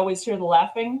where I always hear the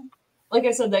laughing. Like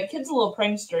I said, that kid's a little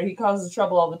prankster. He causes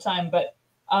trouble all the time. But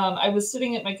I was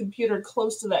sitting at my computer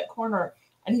close to that corner,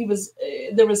 and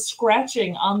there was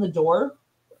scratching on the door.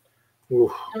 Oof,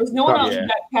 there was no one else in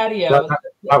that patio.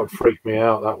 That would freak me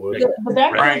out. That would. The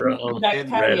back patio.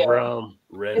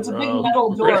 It's a big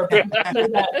metal door. But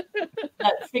that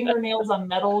fingernails on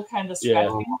metal kind of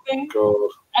scratching thing. God.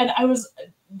 And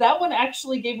that one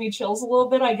actually gave me chills a little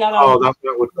bit. I got out. That'd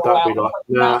be like,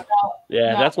 nah.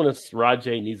 Yeah, that's when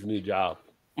Rajay needs a new job.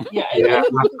 Yeah. I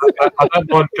don't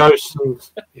mind ghosts and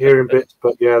hearing bits,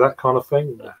 but yeah, that kind of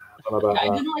thing. I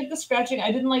didn't like the scratching.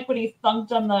 I didn't like when he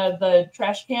thunked on the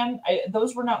trash can.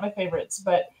 Those were not my favorites.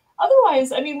 But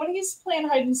otherwise, I mean, when he's playing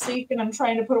hide and seek and I'm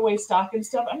trying to put away stock and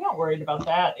stuff, I'm not worried about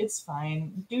that. It's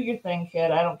fine. Do your thing, kid.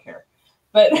 I don't care.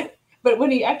 But when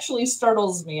he actually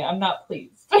startles me, I'm not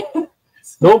pleased.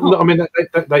 No, I mean,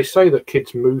 they say that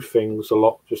kids move things a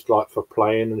lot just like for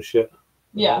playing and shit.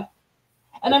 Yeah.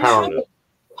 And I'm sure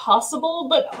possible,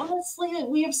 but honestly,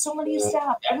 we have so many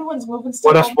staff. Everyone's moving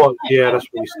stuff. Well, that's what he's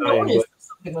saying.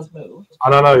 Something was moved.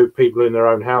 I don't know people in their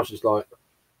own houses like,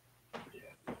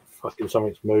 fucking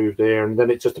something's moved here, and then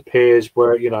it just appears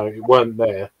where it weren't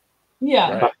there.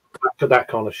 Yeah. Right. That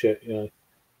kind of shit.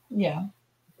 Yeah.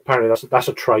 Apparently, that's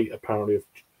a trait. Apparently, of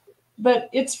But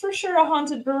it's for sure a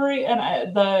haunted brewery, and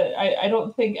I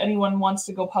don't think anyone wants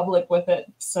to go public with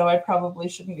it, so I probably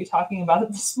shouldn't be talking about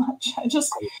it this much. I find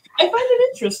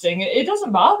it interesting. It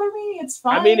doesn't bother me. It's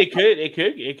fine. I mean,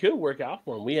 it could work out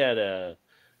for him. We had a.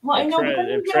 Well, I know, but then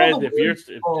you get all the weird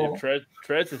people. If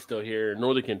Trez is still here,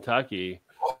 Northern Kentucky,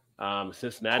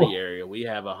 Cincinnati area, we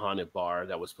have a haunted bar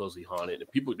that was supposedly haunted.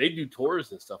 And people, they do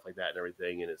tours and stuff like that and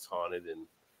everything, and it's haunted and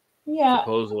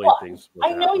supposedly things.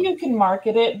 I know you can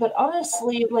market it, but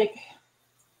honestly, like,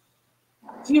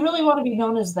 do you really want to be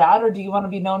known as that, or do you want to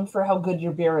be known for how good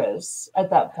your beer is at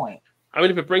that point? I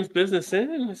mean, if it brings business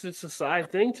in, it's just a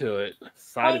side thing to it. I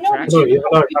Side know, attraction.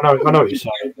 I know what you're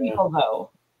saying. People,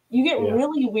 though, you get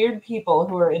really weird people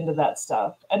who are into that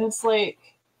stuff, and it's like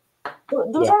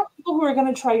those aren't people who are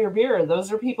going to try your beer.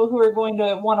 Those are people who are going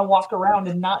to want to walk around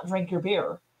and not drink your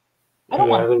beer. I don't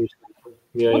want.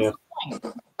 Yeah.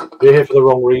 You're here for the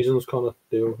wrong reasons, kind of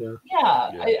deal.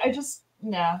 Yeah. I just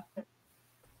nah. I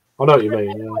know what you mean.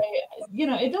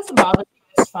 Anyway, it doesn't bother me.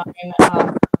 It's fine.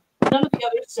 None of the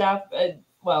other staff.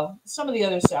 Some of the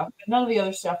other staff, but none of the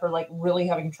other staff are like really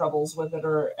having troubles with it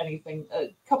or anything.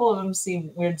 A couple of them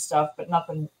see weird stuff, but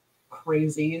nothing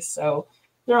crazy. So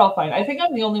they're all fine. I think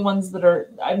I'm the only one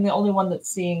that's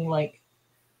seeing like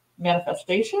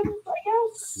manifestations, I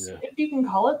guess, if you can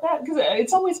call it that, because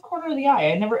it's always corner of the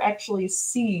eye. I never actually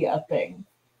see a thing.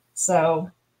 So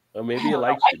maybe it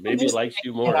likes you. Maybe it likes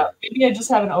you more. Maybe I just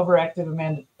have an overactive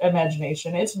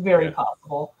imagination. It's very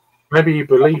possible. Maybe you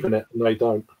believe in it and they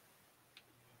don't.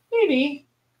 Maybe.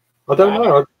 I don't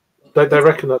know. They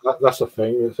reckon that's a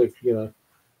thing. It's if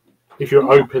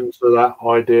you're open to that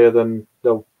idea, then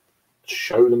they'll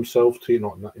show themselves to you,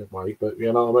 not in that way, but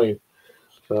you know what I mean.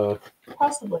 So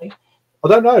possibly. I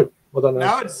don't know.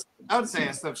 I would say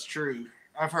that stuff's true.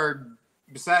 I've heard,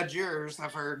 besides yours,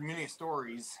 I've heard many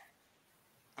stories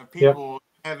of people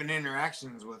having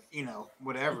interactions with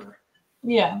whatever.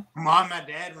 Yeah. Mom, my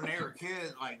dad, when they were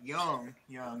kids, like young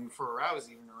before I was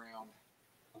even around,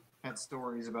 had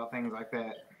stories about things like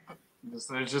that. It's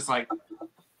just like,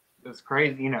 it's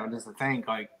crazy, just to think,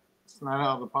 like, it's not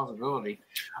out of the possibility.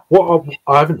 Well,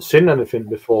 I haven't seen anything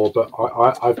before, but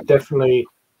I've definitely,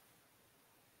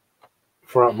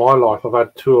 throughout my life, I've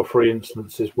had 2 or 3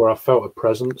 instances where I felt a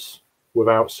presence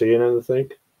without seeing anything.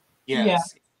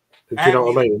 Yes. Do you know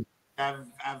what I mean? I've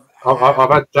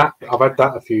had that. I've had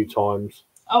that a few times.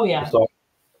 Oh yeah. It's like,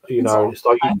 it's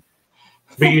like,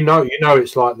 but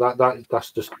it's like that.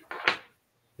 That's just,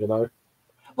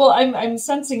 Well, I'm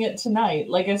sensing it tonight.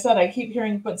 Like I said, I keep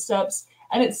hearing footsteps,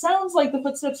 and it sounds like the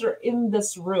footsteps are in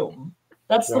this room.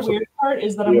 That's the weird part,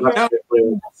 is that I'm hearing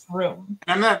in this room.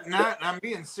 I'm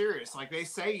being serious. Like, they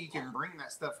say you can bring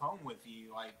that stuff home with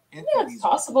you. Like, it's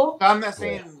possible. I'm not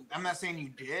saying you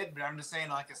did, but I'm just saying,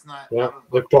 like, it's not. Yeah,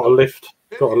 they've got a lift.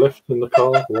 Got a lift in the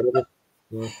car. Whatever.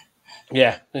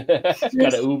 Yeah.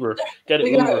 Got an Uber. Got an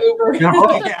Uber.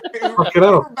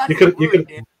 You could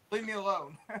leave me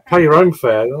alone. Pay your own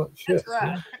fare. That's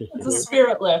right. It's a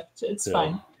spirit lift. It's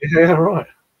fine. Yeah, right.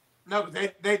 No,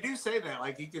 but they do say that.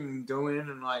 Like, you can go in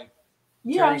and like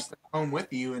carry stuff home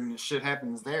with you, and shit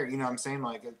happens there. You know what I'm saying?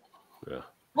 Like,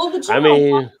 well, the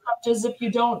general concept is if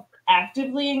you don't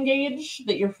actively engage,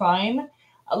 that you're fine.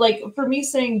 Like, for me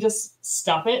saying just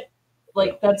stop it,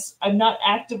 like, I'm not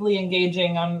actively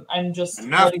engaging. I'm just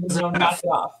letting you know, knock it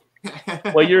off.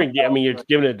 Well, you're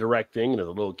giving a direct thing, and as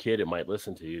a little kid, it might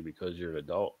listen to you because you're an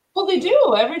adult. Well, they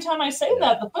do. Every time I say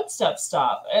that, the footsteps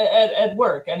stop at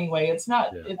work. Anyway, it's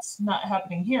not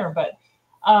happening here, but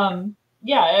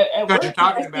at work,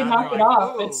 if you knock it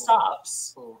off, it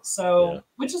stops. So,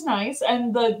 which is nice.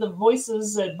 And the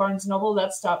voices at Barnes Noble,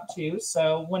 that stopped too.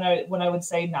 So when I would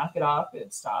say knock it off,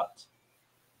 it stopped.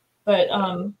 But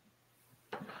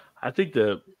I think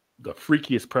the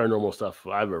freakiest paranormal stuff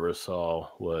I've ever saw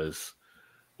was,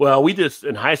 well,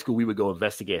 in high school, we would go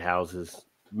investigate houses,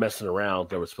 messing around.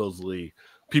 There were supposedly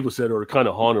people said they were kind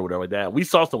of haunted or whatever like that. We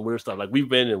saw some weird stuff. Like, we've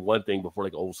been in one thing before,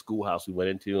 like, an old schoolhouse we went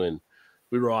into, and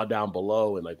we were all down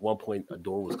below, and like one point a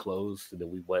door was closed, and then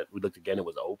we looked again, it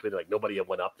was open. Like, nobody had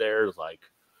went up there. It was like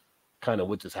kind of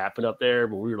what just happened up there.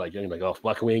 But we were like, oh,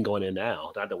 fuck, we ain't going in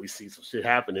now. Not that we see some shit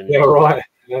happening. Yeah, right.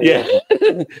 Yeah.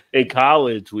 In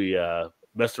college, we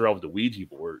messed around with the Ouija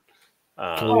board.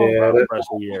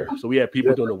 Freshman year. So we had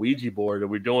people doing the Ouija board,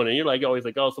 and we're doing it. And you're like, always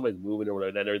like, oh, somebody's moving or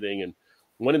whatever, and everything. And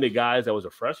one of the guys that was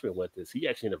a freshman with this, he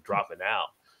actually ended up dropping out,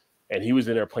 and he was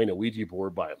in there playing a Ouija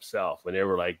board by himself. And they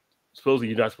were like, supposedly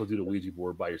you're not supposed to do the Ouija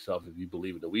board by yourself if you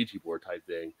believe in the Ouija board type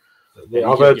thing.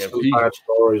 I've heard some bad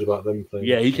stories about them things.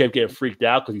 Yeah, he kept getting freaked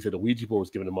out because he said the Ouija board was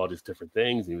giving him all these different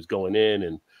things. And he was going in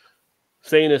and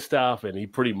saying this stuff, and he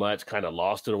pretty much kind of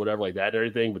lost it or whatever like that and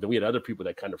everything. But then we had other people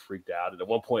that kind of freaked out. And at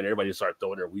one point, everybody started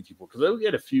throwing their Ouija board because we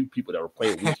had a few people that were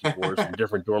playing Ouija boards in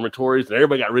different dormitories, and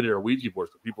everybody got rid of their Ouija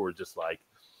boards. So people were just like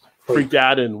freaked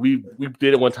out. And we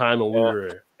did it one time when we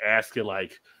were asking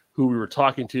like who we were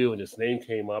talking to, and this name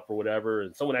came up or whatever,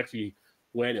 and someone actually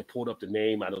went and pulled up the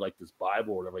name out of like this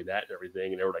Bible or whatever like that and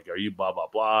everything, and they were like, "Are you blah blah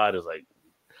blah?" And it was like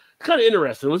kind of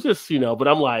interesting. It was just, but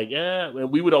I'm like,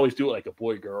 and we would always do it like a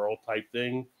boy girl type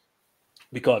thing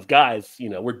because guys,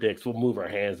 we're dicks. We'll move our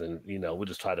hands and we'll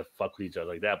just try to fuck with each other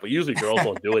like that. But usually girls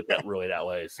don't do it that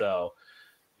way. So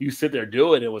you sit there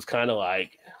doing it. It was kind of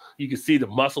like you can see the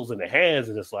muscles in the hands,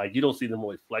 and it's like you don't see them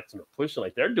really flexing or pushing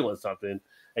like they're doing something.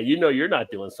 And you're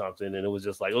not doing something, and it was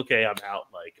just like, okay, I'm out.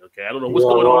 Like, okay, I don't know what's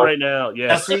going on right now. Yeah,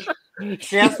 that's what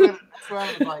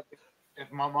I was like.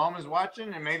 If my mom is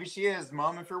watching, and maybe she is,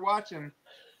 Mom, if you're watching,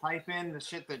 type in the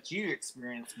shit that you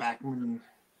experienced back when,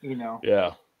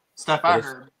 stuff I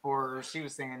heard before she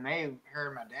was saying they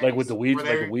heard my dad. Like with the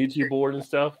Ouija board and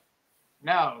stuff?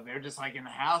 No, they're just like in the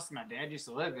house my dad used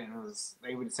to live in.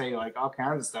 They would say like all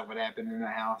kinds of stuff would happen in the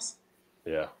house.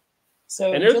 Yeah.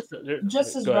 So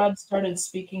just as Rod started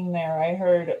speaking there, I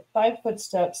heard 5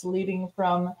 footsteps leading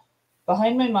from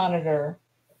behind my monitor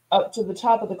up to the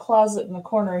top of the closet in the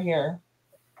corner here.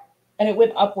 And it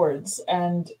went upwards.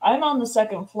 And I'm on the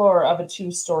 2nd floor of a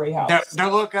 2-story house.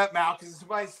 Don't look up, Mal, because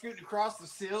somebody's scooting across the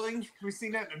ceiling. We've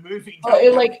seen that in a movie.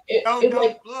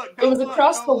 It was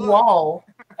across the wall,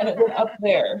 and it went up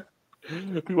there.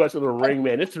 We watched The Ring,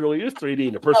 man. It's 3D,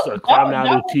 and the person starts climbing out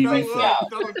of the TV set.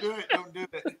 Don't do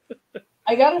it.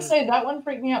 I gotta say that one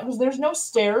freaked me out because there's no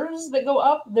stairs that go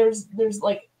up. There's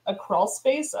like a crawl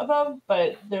space above,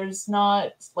 but there's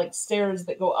not like stairs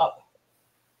that go up.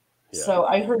 Yeah. So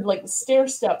I heard like stair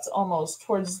steps almost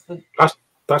towards the.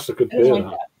 That's a good beer.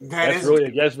 Like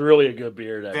that's really a good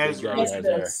beer. That guy has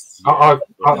there.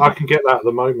 I can get that at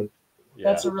the moment. Yeah.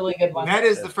 That's a really good one. That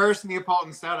is the first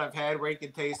Neapolitan stout I've had where you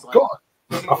can taste like. God,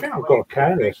 I think I've got a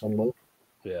can there somewhere.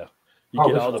 Yeah, you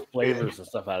get all the flavors and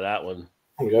stuff out of that one.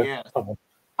 Yeah.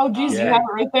 Oh, geez, you have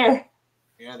it right there.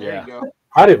 Yeah, there you go.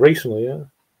 I had it recently, yeah.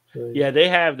 Yeah, they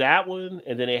have that one,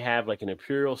 and then they have like an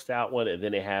Imperial Stout one, and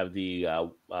then they have the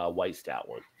White Stout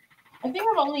one. I think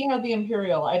I've only had the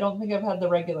Imperial. I don't think I've had the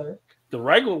regular. The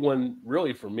regular one,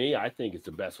 really, for me, I think it's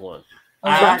the best one.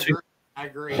 I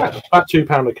agree. About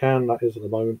 £2 a can, that is at the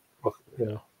moment.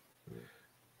 Yeah.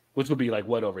 Which would be like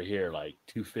what over here, like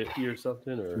 $2.50 or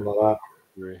something, or something like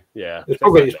that. Yeah, it's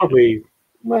probably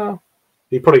well,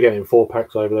 you're probably getting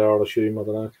 4-packs over there, I'd assume. I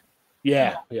don't know.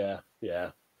 Yeah.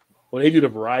 Well, they do the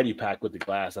variety pack with the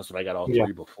glass. That's what I got all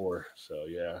 3 before. So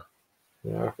yeah.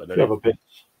 But you have a bit,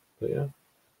 but yeah,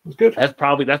 it's good. That's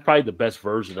probably the best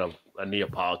version of a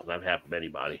Neapolitan I've had from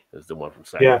anybody. Is the one from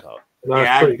Second Talk.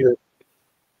 That's pretty good.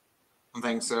 I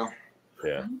think so.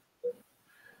 Yeah.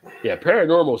 Yeah,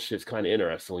 paranormal shit's kind of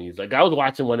interesting. I was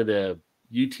watching one of the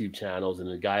YouTube channels, and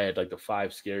the guy had like the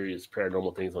 5 scariest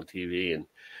paranormal things on TV, and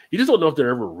you just don't know if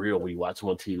they're ever real when you watch them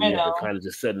on TV. If they're kind of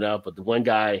just setting up. But the one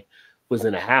guy was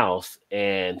in a house,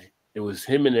 and it was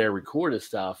him in there recording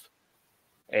stuff,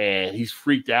 and he's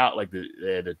freaked out, like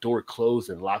the door closed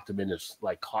and locked him in this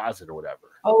like closet or whatever.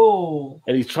 Oh.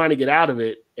 And he's trying to get out of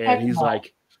it, and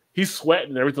he's sweating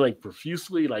and everything like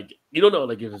profusely, like you don't know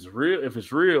like if it's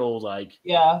real, like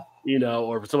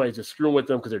or if somebody's just screwing with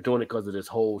them because they're doing it because of this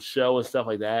whole show and stuff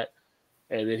like that.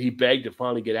 And then he begged to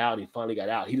finally get out. He finally got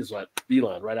out. He just went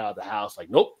beeline right out of the house, like,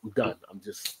 nope, I'm done. I'm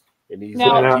just and he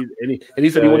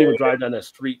said he won't even drive down that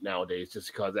street nowadays just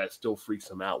because that still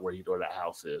freaks him out where that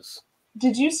house is.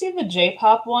 Did you see the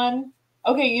J-pop one?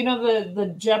 Okay,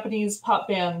 the Japanese pop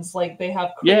bands, like they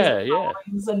have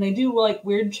songs, and they do like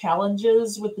weird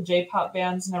challenges with the J-pop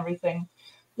bands and everything.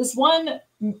 This one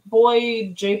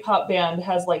boy J-pop band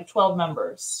has like 12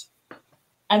 members,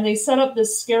 and they set up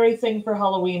this scary thing for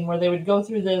Halloween where they would go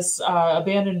through this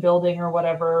abandoned building or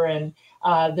whatever, and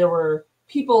there were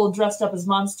people dressed up as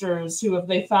monsters who, if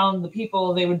they found the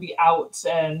people, they would be out,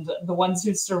 and the ones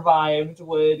who survived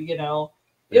would,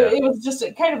 It was just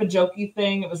kind of a jokey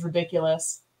thing. It was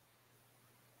ridiculous.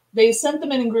 They sent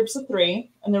them in groups of 3,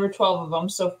 and there were 12 of them,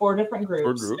 so 4 different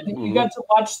groups. And you got to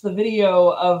watch the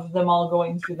video of them all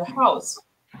going through the house.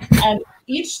 And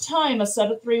each time a set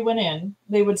of 3 went in,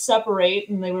 they would separate,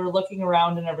 and they were looking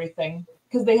around and everything,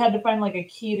 because they had to find like a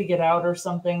key to get out or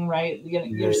something, right?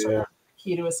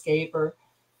 Key to escape. Or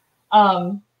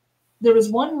there was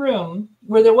one room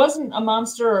where there wasn't a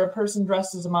monster or a person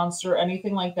dressed as a monster or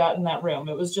anything like that in that room.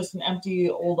 It was just an empty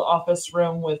old office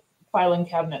room with filing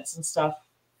cabinets and stuff.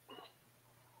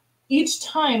 Each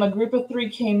time a group of 3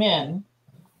 came in,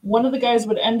 one of the guys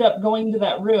would end up going to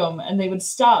that room, and they would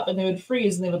stop and they would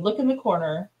freeze and they would look in the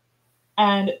corner,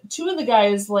 and 2 of the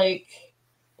guys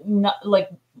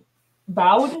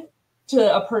bowed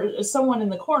to someone in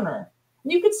the corner.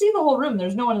 And you could see the whole room.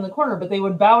 There's no one in the corner, but they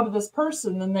would bow to this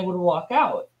person, and then they would walk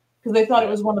out because they thought it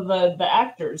was one of the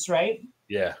actors, right?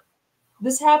 Yeah.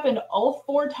 This happened all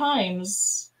 4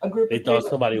 times. They thought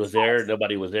somebody was there.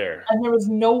 Nobody was there. And there was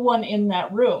no one in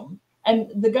that room.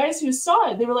 And the guys who saw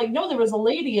it, they were like, no, there was a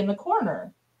lady in the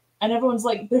corner. And everyone's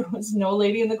like, there was no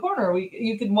lady in the corner.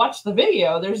 You can watch the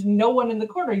video. There's no one in the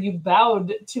corner. You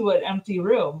bowed to an empty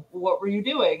room. What were you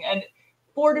doing? And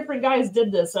 4 different guys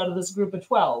did this out of this group of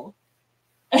 12.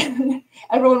 And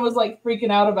everyone was like freaking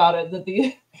out about it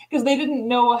because they didn't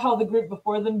know how the group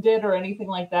before them did or anything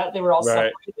like that. They were all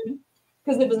separated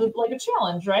because it was like a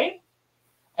challenge, right?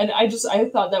 And I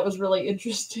thought that was really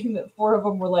interesting that 4 of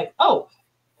them were like, oh,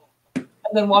 and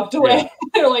then walked away. Yeah.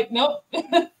 They're like, nope.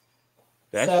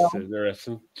 That's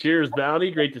interesting. Cheers,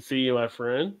 Bounty. Great to see you, my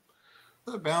friend.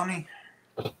 What's up, Bounty?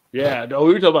 Yeah, no,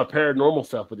 we were talking about paranormal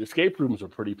stuff, but the escape rooms are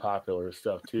pretty popular and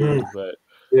stuff too. But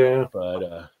I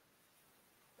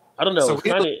don't know. So it's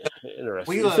kind of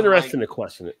interesting. It's interesting to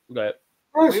question it. But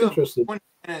that's interesting. 20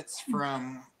 minutes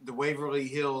from the Waverly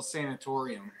Hills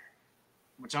Sanatorium,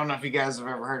 which I don't know if you guys have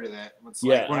ever heard of that. It's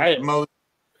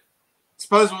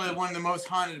supposedly one of the most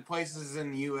haunted places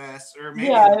in the U.S. Or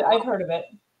maybe I've heard of it.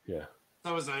 Yeah.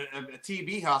 That was a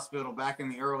TB hospital back in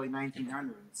the early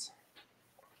 1900s.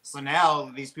 So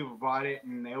now these people bought it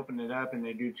and they opened it up and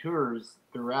they do tours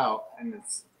throughout. And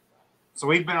so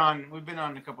we've been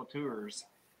on a couple tours.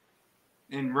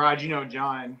 And Rod, you know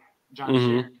John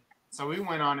Sharon. So we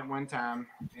went on it one time,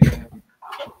 and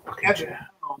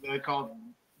they called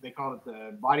it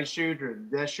the body chute or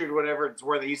the death chute or whatever. It's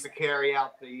where they used to carry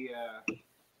out the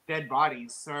dead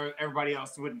bodies, so everybody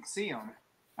else wouldn't see them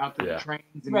out to the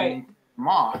trains and them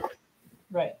off.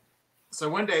 Right. So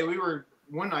one night we were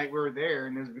there,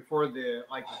 and it was before the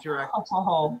tour.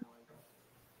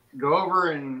 Go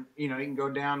over and you can go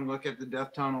down and look at the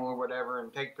death tunnel or whatever,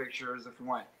 and take pictures if you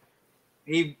want.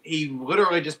 He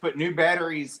literally just put new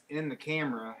batteries in the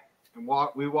camera and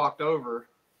we walked over,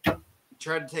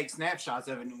 tried to take snapshots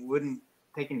of it and wouldn't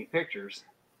take any pictures.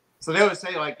 So they would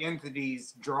say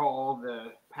entities draw all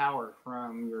the power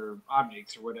from your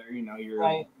objects or whatever,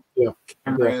 your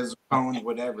cameras, phones,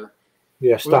 whatever.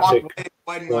 Yeah, static.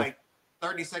 Like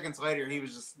 30 seconds later, he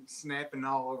was just snapping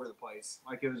all over the place.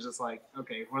 It was just like,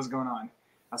 okay, what's going on?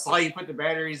 I saw you put the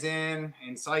batteries in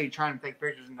and saw you trying to take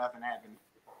pictures and nothing happened.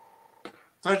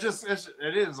 So it is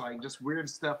just weird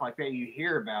stuff like that you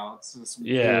hear about. It's just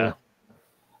Well,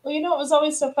 it was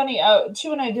always so funny.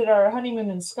 Chu and I did our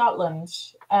honeymoon in Scotland,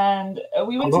 and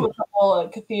we went to a couple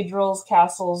of cathedrals,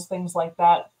 castles, things like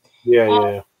that.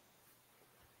 Yeah.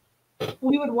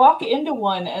 We would walk into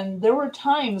one, and there were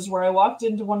times where I walked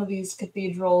into one of these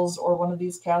cathedrals or one of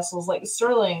these castles. Like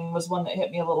Stirling was one that hit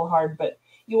me a little hard, but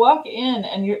you walk in,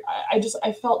 and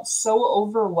I felt so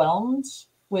overwhelmed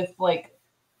with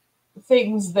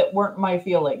things that weren't my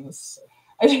feelings.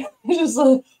 I just there's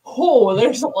a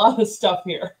lot of stuff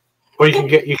here. Well, you can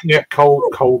get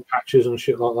cold patches and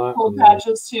shit like that. Cold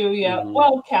patches too, yeah. Mm-hmm.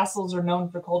 Well, castles are known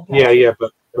for cold patches. Yeah,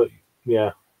 but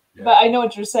yeah. But I know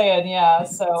what you're saying, yeah.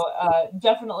 So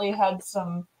definitely had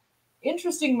some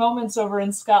interesting moments over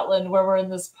in Scotland where we're in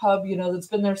this pub, that's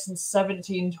been there since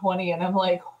 1720, and I'm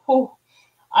like,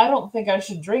 I don't think I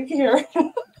should drink here.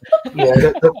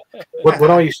 Yeah, when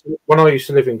I used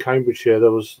to live in Cambridgeshire, there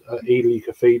was Ely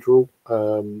Cathedral.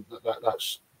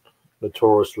 That's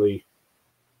notoriously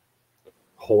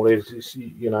haunted,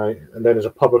 and then there's a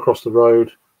pub across the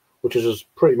road, which is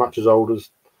pretty much as old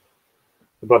as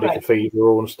the bloody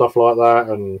cathedral and stuff like that.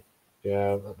 And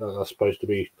that's supposed to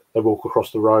be. They walk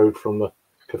across the road from the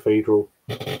cathedral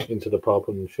into the pub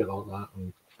and shit like that,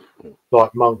 and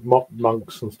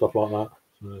monks and stuff like that.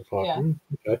 So it's okay.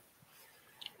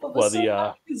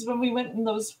 Well, is when we went in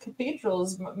those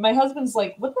cathedrals, my husband's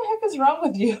like, "What the heck is wrong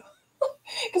with you?"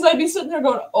 Because I'd be sitting there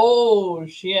going, "Oh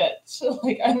shit!"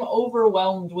 I'm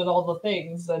overwhelmed with all the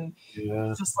things, and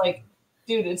it's just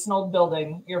dude, it's an old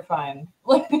building. You're fine.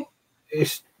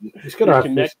 It's gonna have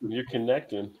connecting. You're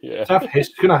connecting. Yeah,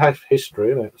 it's gonna have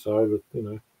history in it. So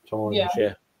time.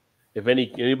 Yeah. If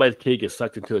anybody's kid gets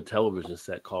sucked into a television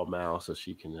set, call Mal so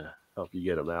she can help you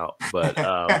get them out. But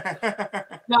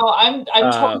no, I'm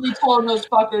totally telling those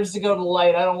fuckers to go to the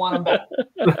light. I don't want them back.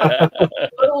 Go to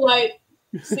the light.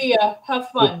 See ya. Have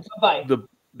fun. Bye.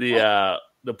 The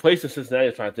place in Cincinnati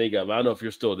I'm trying to think of. I don't know if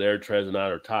you're still there, Trez and I,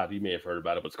 or Todd. You may have heard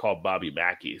about it. But it's called Bobby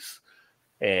Mackey's,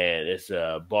 and it's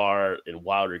a bar in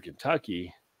Wilder,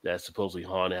 Kentucky that supposedly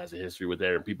haunted, has a history with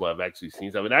there, and people have actually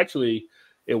seen stuff. And actually,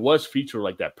 it was featured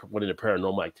like that one of the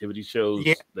Paranormal Activity shows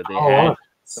Yeah. that they Oh, had. wow.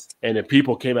 And then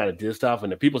people came out and did stuff,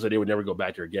 and the people said they would never go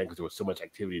back there again because there was so much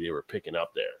activity they were picking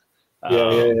up there.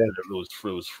 Yeah. It was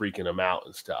freaking them out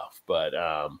and stuff. But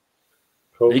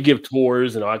Cool. they give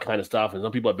tours and all that kind of stuff. And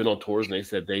some people have been on tours and they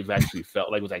said they've actually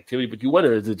felt like it was activity. But you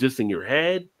wonder, is it just in your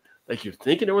head? Like you're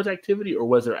thinking there was activity, or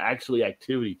was there actually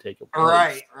activity taking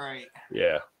place? Right.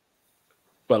 Yeah.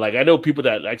 But like I know people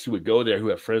that actually would go there who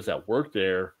have friends that work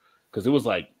there, because it was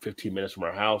like 15 minutes from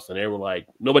our house, and they were like,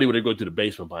 nobody would go to the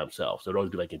basement by themselves. They'd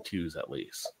always be like in twos at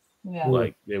least. Yeah.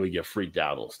 Like they would get freaked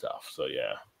out on stuff. So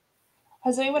yeah.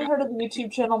 Has anyone heard of the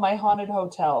YouTube channel My Haunted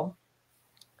Hotel?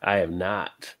 I have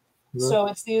not. So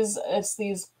it's these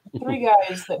three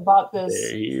guys that bought this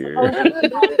They're here. supposedly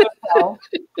haunted hotel.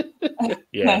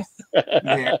 Yeah.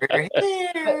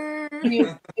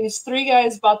 These three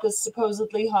guys bought this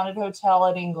supposedly haunted hotel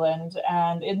in England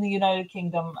and in the United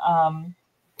Kingdom.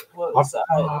 What was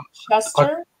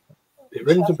Chester? It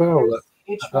rings a bell. That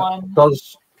H1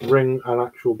 does ring an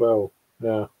actual bell.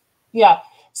 Yeah. Yeah.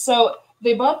 So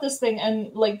they bought this thing,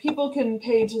 and like people can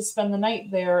pay to spend the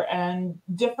night there, and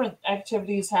different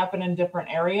activities happen in different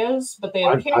areas. But they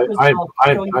have cameras out,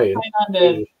 so you sign on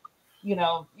to, you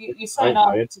sign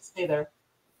on to stay there.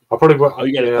 I probably will. Oh,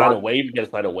 you got to sign a waiver. You got to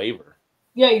sign a waiver.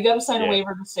 Yeah, you got to sign a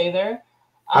waiver to stay there.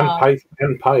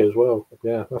 And pay as well.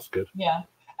 Yeah, that's good. Yeah.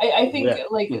 I think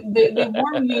they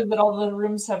warn you that all the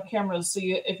rooms have cameras, so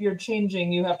if you're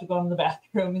changing, you have to go in the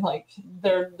bathroom. Like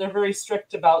they're very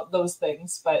strict about those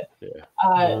things. But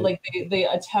like they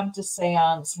attempt a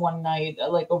seance one night,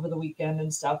 like over the weekend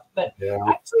and stuff. But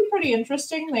actually pretty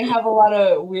interesting. They have a lot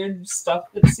of weird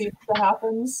stuff that seems to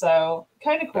happen, so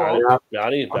kind of cool.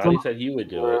 Johnny said he would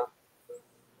do it.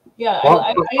 Yeah,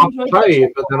 I enjoyed pay,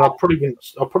 but then I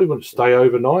probably wouldn't stay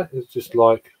overnight. It's just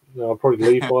like I'll probably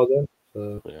leave by then.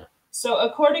 So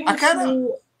according to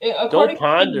don't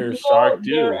ponder, Shark.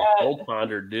 Don't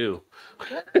ponder. Do.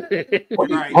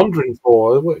 What are you pondering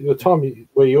for? The time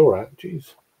where you're at,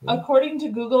 jeez. According to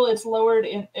Google, it's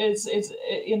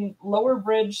in Lower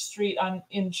Bridge Street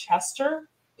in Chester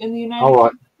in the United States. All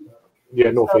right.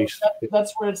 Yeah, northeast. So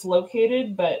that's where it's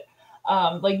located, but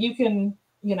like you can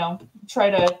try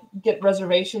to get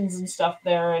reservations and stuff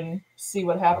there and see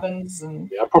what happens.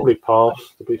 And I'll probably pass,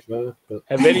 to be fair. But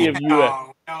have any of you?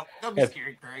 No, don't be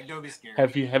scared, Craig. Don't be scared.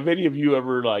 Have any of you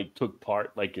ever like took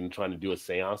part like in trying to do a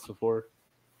seance before?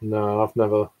 No, I've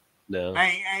never. No,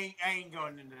 I ain't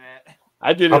going into that.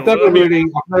 I didn't. I've never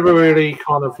really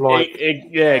kind of like.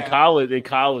 In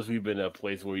college, we've been at a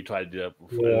place where we tried to do that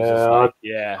before.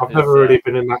 I've never really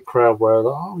been in that crowd where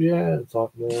it's like,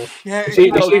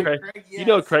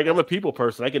 Craig, I'm a people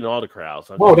person. I get in all the crowds.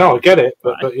 I get it,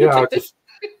 but yeah, I just.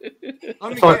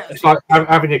 It's like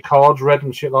having your cards read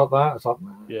and shit like that. It's like,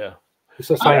 it's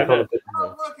the same kind of thing.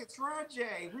 Oh, look, it's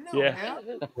Rajay. We know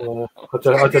him. I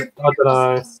don't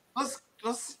know.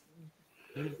 Let's.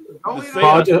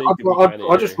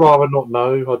 I just rather not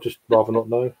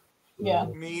know. Yeah,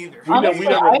 me either. Honestly,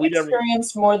 I've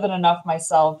experienced more than enough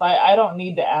myself. I don't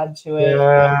need to add to it.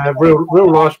 Yeah, real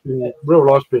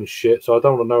life's been shit, so I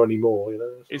don't want to know anymore.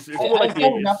 It's more like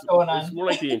enough going on. It's more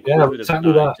like the inquisitive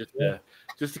side,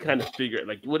 just to kind of figure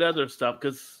like what other stuff,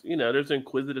 because there's an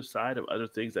inquisitive side of other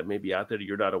things that may be out there that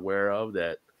you're not aware of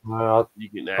that you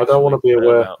can. I don't want to be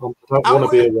aware. I don't want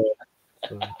to be aware.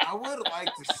 So. I would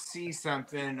like to see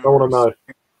something. I want to know.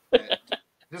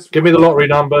 Just give me the lottery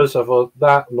numbers. I thought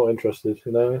that I'm not interested.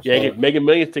 Yeah, Mega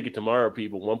Millions ticket tomorrow,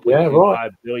 people. $1.25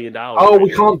 billion. Oh,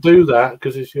 we can't do that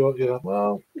because it's your.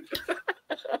 Well, I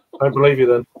don't believe you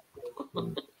then.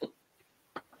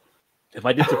 Todd, If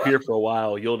I disappear for a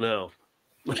while, you'll know.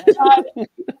 Todd,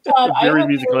 Jerry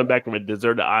music coming back from a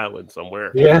deserted island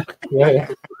somewhere. Yeah.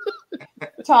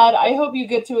 Todd, I hope you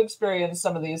get to experience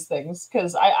some of these things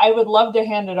because I would love to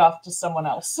hand it off to someone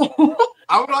else.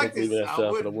 I would like to. That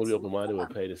stuff, but I will be open-minded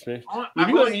and pay this. You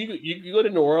go to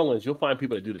New Orleans, you'll find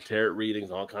people that do the tarot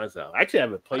readings, all kinds of stuff. I actually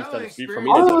have a place down the street from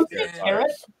me. Tarot?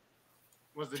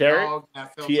 Tarot?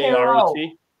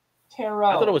 T-A-R-O-T? Tarot.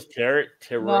 I thought it was tarot.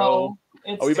 Tarot. No,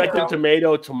 are we back to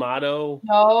tomato?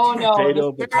 No.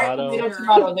 Potato, potato.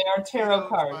 Tomato. They are tarot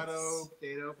cards.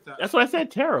 That's what I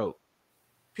said, tarot.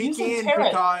 Pecan,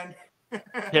 pecan.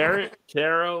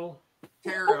 Tarot.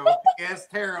 Yes,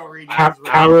 tarot reading.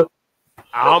 Carrot.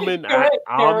 Almond. I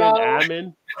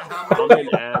mean.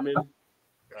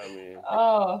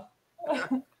 Oh.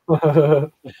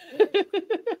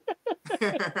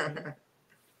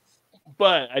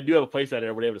 But I do have a place out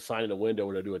there where they have a sign in the window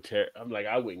where they do a tarot. I'm like,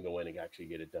 I wouldn't go in and actually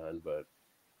get it done, but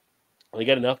They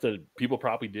got enough that people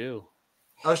probably do.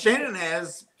 Oh, Shannon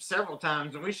has several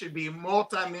times, and we should be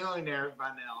multi-millionaires by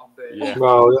now. But Yeah.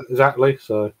 Well, exactly.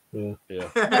 So yeah.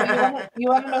 Yeah. You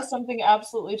want to know something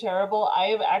absolutely terrible? I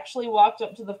have actually walked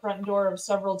up to the front door of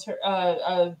several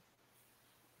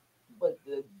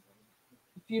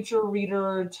future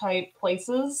reader type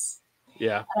places.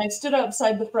 Yeah. And I stood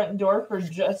outside the front door for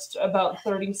just about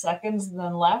 30 seconds and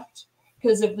then left.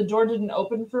 Because if the door didn't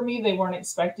open for me, they weren't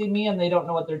expecting me and they don't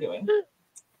know what they're doing.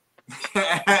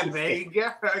 there you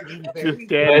go. Just stand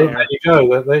There there. you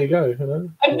go. There you go. You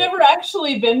know? I've never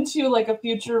actually been to like a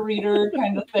future reader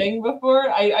kind of thing before.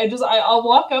 I'll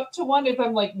walk up to one if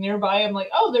I'm like nearby. I'm like,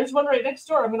 oh, there's one right next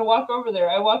door. I'm gonna walk over there.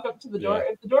 I walk up to the door.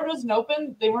 Yeah. If the door doesn't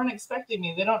open, they weren't expecting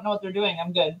me. They don't know what they're doing.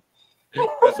 I'm good.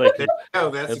 It's like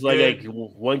That's it's good. like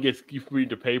one gets you read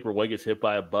the paper, one gets hit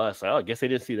by a bus. Oh, I guess they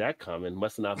didn't see that coming.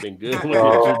 Must have not been good. It's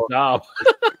your job.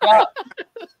 Yeah.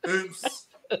 Oops.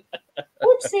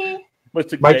 Oopsie. Must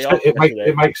took day off yesterday.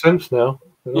 It makes sense now.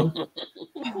 You know?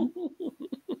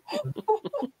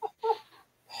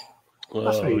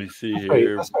 Well, we see That's how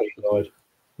here. you died.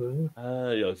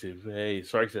 Hey,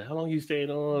 Sark said, how long are you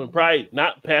staying on? Probably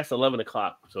not past 11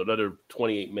 o'clock, so another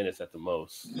 28 minutes at the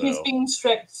most. So He's being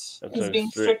strict. I'm He's trying being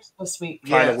strict. strict this week.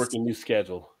 trying Yes. to work a new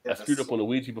schedule. Yes. I screwed up on the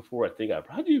Ouija before. I think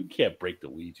how do you can't break the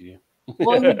Ouija?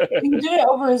 Well, he did it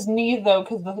over his knee though,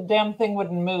 because the damn thing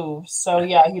wouldn't move. So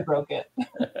yeah, he broke it.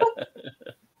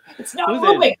 It's not Who's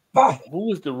moving. What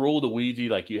was the rule of the Ouija?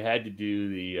 Like you had to do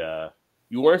the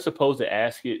you weren't supposed to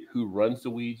ask it who runs the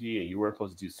Ouija, and you weren't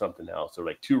supposed to do something else. So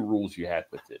like 2 rules you had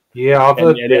with it. Yeah, I've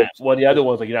heard And well, the other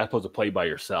one's like you're not supposed to play by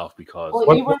yourself because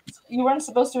Well, you weren't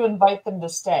supposed to invite them to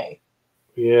stay.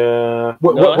 yeah.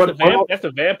 That's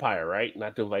a vampire, right?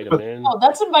 Not to invite them in. No,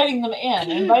 that's inviting them in.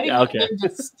 Inviting Yeah, okay. them to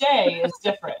stay is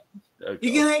different. Okay.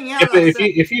 You can hang out. Yeah, but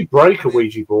outside. if you break a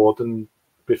Ouija board and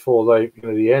before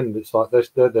the end, it's like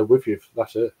they're with you.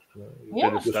 That's it.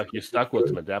 Yeah. You're stuck with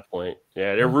them at that point.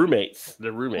 Yeah, they're roommates.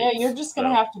 Yeah, you're just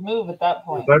gonna have to move at that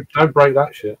point. Don't break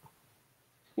that shit.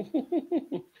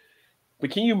 But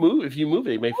can you move? If you move,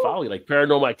 they may follow you. Like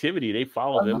Paranormal Activity, they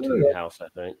follow them to the house. I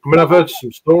think. I mean, I've heard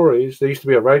some stories. There used to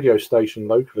be a radio station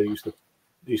locally.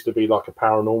 Used to be like a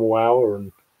paranormal hour,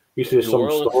 and used to hear New some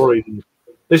Orleans? stories. And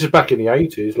this is back in the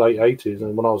 '80s, late '80s,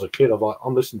 and when I was a kid, I was like,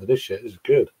 I'm listening to this shit. This is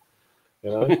good. You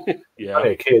know, Yeah.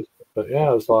 only a kid, but yeah,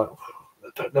 I was like,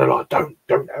 they're like, don't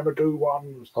ever do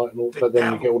one. It's like, but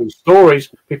then you get all these stories,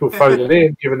 people phoning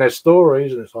in, giving their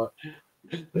stories, and it's like,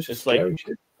 this is It's like- scary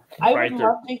shit. I Right would there.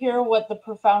 love to hear what the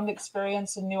profound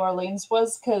experience in New Orleans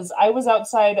was, because I was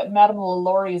outside Madame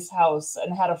LaLaurie's house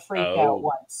and had a freak Oh. out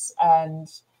once, and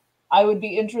I would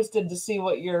be interested to see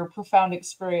what your profound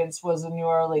experience was in New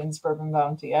Orleans, Bourbon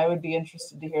Bounty. I would be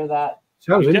interested to hear that.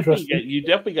 Sounds You definitely, interesting. you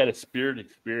definitely got a spirit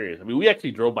experience. I mean, we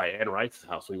actually drove by Anne Wright's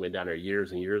house when we went down there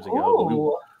years and years ago.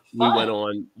 Ooh, We fun. went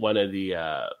on one of the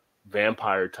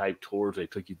vampire type tours. They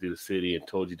took you through the city and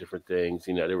told you different things.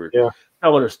 You know, they were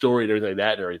telling a story and everything like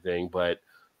that and everything. But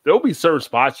there'll be certain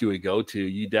spots you would go to.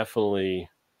 You definitely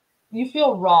You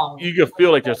feel wrong. you can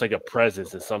feel like there's like a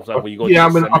presence and sometimes when you go Yeah, I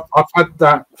to mean, I've had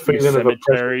that feeling of a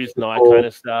cemeteries and all that before. kind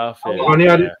of stuff. Oh, and,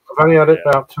 yeah. I've only had it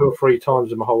Yeah. about 2 or 3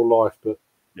 times in my whole life, but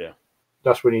Yeah.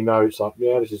 that's when you know it's like,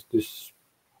 yeah, this.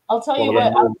 I'll tell you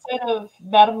Well, what, outside of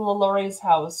Madame LaLaurie's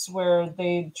house, where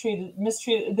they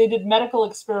they did medical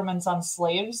experiments on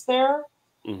slaves there,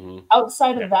 Mhm.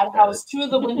 outside Yeah, of that got house, 2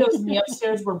 of the windows in the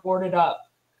upstairs were boarded up.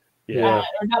 Yeah.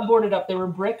 Or not boarded up, they were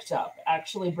bricked up,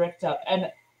 actually bricked up.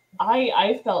 And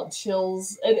I felt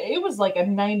chills. It was like a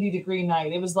 90-degree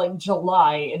night. It was like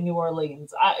July in New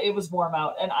Orleans. It was warm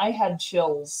out, and I had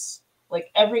chills. Like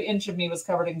every inch of me was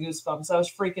covered in goosebumps. I was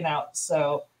freaking out.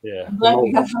 So Yeah. I'm glad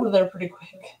we got out of there pretty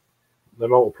quick. They're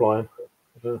multiplying.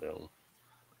 So,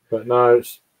 But no,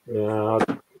 it's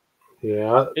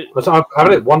I've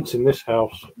had it once in this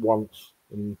house once,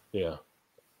 and yeah.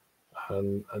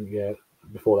 yeah,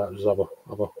 before that was other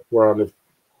where I live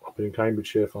up in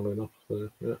Cambridgeshire, funnily enough. So,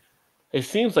 yeah. It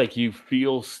seems like you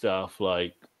feel stuff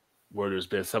like where there's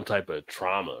been some type of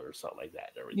trauma or something like that.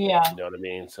 And everything, Yeah. You know what I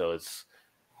mean? So it's,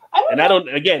 I don't and know.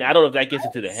 I don't know if that gets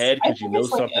into the head I because you think know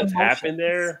it's like something's happened emotions.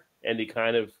 there and it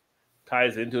kind of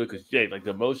ties into it because, yeah, like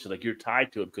the emotion, like you're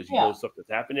tied to it because you Yeah. know something's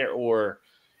happened there. Or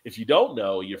if you don't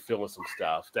know, you're feeling some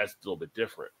stuff. That's a little bit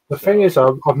different. The thing is,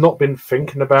 I've not been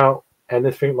thinking about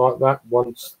anything like that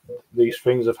once these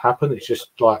things have happened. It's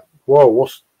just like, whoa,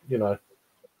 what's Mm.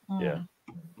 Yeah.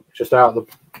 just out of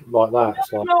the like that.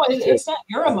 It's like, No, it's not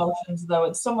your emotions though.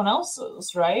 It's someone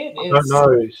else's, right? I don't It's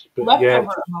know, but yeah,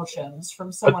 leftover emotions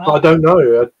from someone I else. don't know.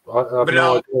 I have But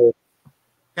no idea.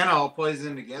 Kind of all plays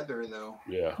in together, though.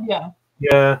 Yeah. Yeah.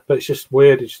 Yeah, but it's just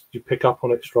weird. You pick up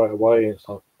on it straight away. It's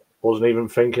like, wasn't even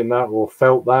thinking that or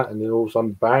felt that, and then all of a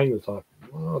sudden, bang! It's like,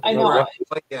 oh, I know.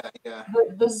 Like, yeah.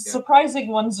 The surprising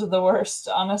ones are the worst,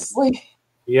 honestly.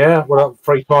 Yeah, well,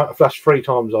 that's 3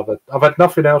 times I've had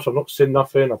nothing else. I've not seen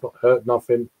nothing. I've not heard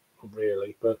nothing,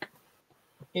 really. But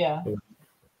Yeah.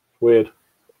 Weird.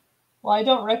 Well, I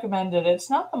don't recommend it. It's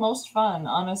not the most fun,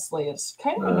 honestly. It's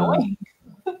kind of annoying.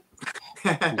 Yeah.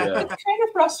 It's kind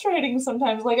of frustrating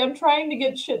sometimes. Like, I'm trying to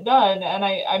get shit done, and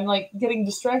I'm like getting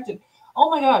distracted. Oh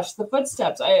my gosh, the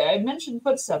footsteps. I mentioned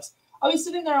footsteps. I'll be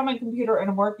sitting there on my computer and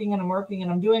I'm working, and I'm working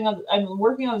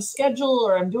on a schedule,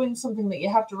 or I'm doing something that you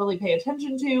have to really pay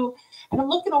attention to. And I'm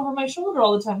looking over my shoulder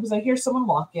all the time because I hear someone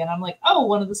walk in. I'm like, oh,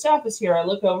 one of the staff is here. I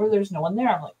look over, there's no one there.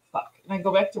 I'm like, fuck. And I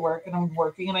go back to work and I'm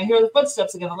working and I hear the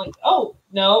footsteps again. I'm like, oh,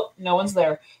 no one's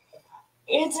there.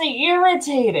 It's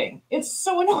irritating. It's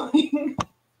so annoying.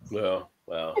 Well,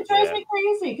 it drives me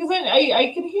crazy because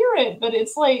I can hear it, but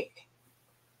it's like,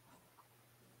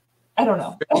 I don't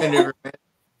know.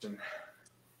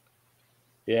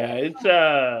 Yeah, it's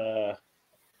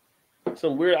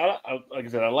some weird. Like I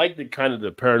said, I like the kind of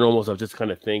the paranormal stuff. Just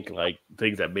kind of think like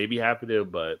things that maybe happened,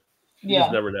 but you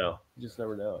just never know. You just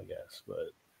never know, I guess. But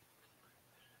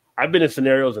I've been in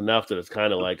scenarios enough that it's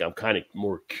kind of like I'm kind of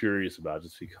more curious about,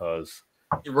 just because.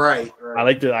 Right. I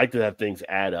like to have things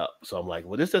add up. So I'm like,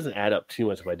 well, this doesn't add up too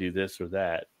much if I do this or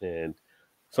that. And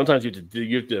sometimes you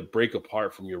have to break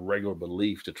apart from your regular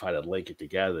belief to try to link it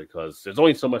together, because there's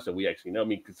only so much that we actually know. I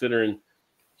mean, considering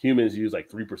humans use like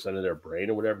 3% of their brain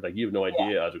or whatever, like you have no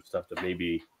idea other stuff that may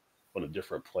be on a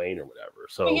different plane or whatever.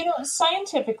 So, but,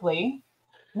 scientifically,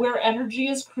 where energy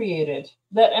is created,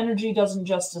 that energy doesn't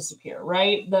just disappear,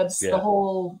 right? That's the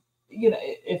whole.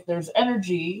 If there's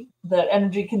energy, that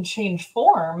energy can change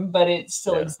form, but it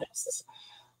still exists.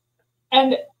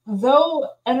 And though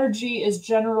energy is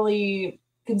generally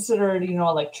considered,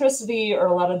 electricity or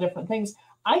a lot of different things,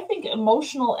 I think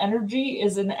emotional energy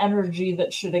is an energy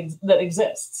that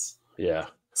exists. Yeah.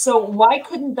 So why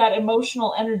couldn't that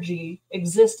emotional energy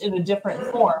exist in a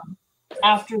different form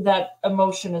after that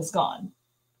emotion is gone?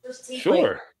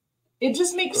 Sure. It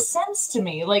just makes sense to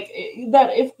me, like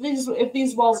that if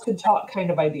these walls could talk,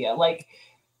 kind of idea. Like,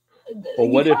 well,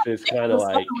 what if it's kind of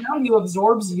like around you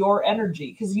absorbs your energy,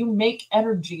 because you make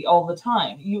energy all the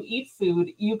time. You eat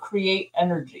food, you create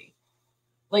energy.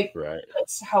 Like,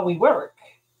 that's how we work,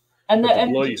 and that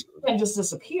energy can just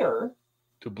disappear.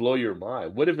 To blow your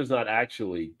mind, what if it's not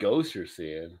actually ghosts you're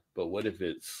seeing, but what if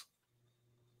it's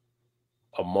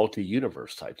a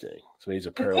multi-universe type thing? So maybe it's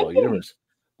a parallel universe.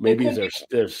 Maybe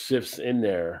there's shifts in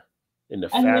there in the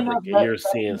fabric, and you're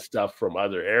seeing stuff from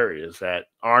other areas that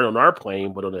aren't on our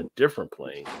plane, but on a different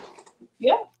plane.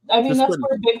 Yeah, I mean, that's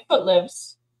where Bigfoot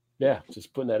lives. Yeah,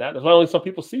 just putting that out. There's not only some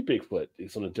people see Bigfoot;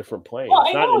 it's on a different plane. Well,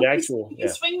 it's not an actual. He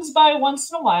swings by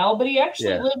once in a while, but he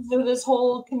actually lives in this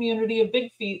whole community of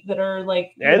big feet that are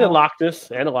like a Loch Ness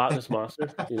monster.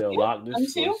 Loch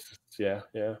Ness. Yeah.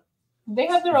 They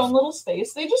have their own little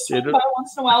space. They just swing by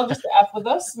once in a while just to F with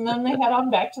us, and then they head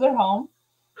on back to their home.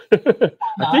 I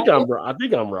think I'm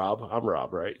Rob. I'm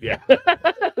Rob, right? Yeah.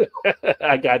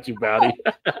 I got you, Bounty.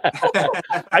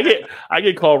 I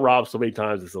get called Rob so many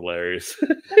times, it's hilarious.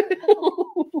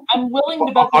 I'm willing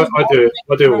to bet I do it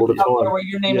all the time. Where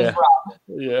your name is Rob.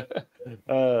 Yeah.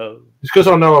 It's because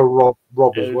I know a Rob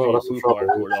as well. That's the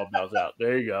trouble. It all bounce out.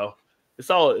 There you go. It's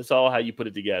all how you put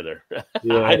it together.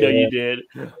 I know you did.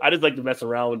 I just like to mess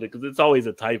around with it because it's always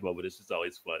a typo, but it's just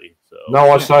always funny. So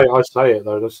no, I say it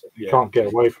though. You can't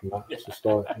get away from that. It's just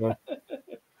like,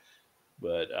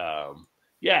 But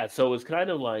so it's kind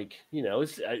of like,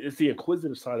 it's the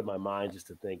inquisitive side of my mind just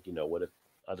to think, what if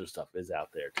other stuff is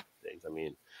out there? Things. I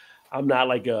mean, I'm not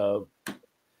like a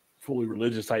fully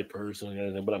religious type person or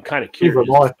anything, but I'm kind of curious.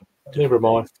 Never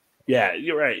mind. Yeah,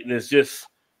 you're right, and it's just.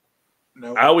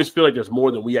 Nope. I always feel like there's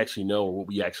more than we actually know or what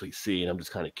we actually see, and I'm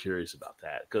just kind of curious about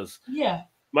that. Because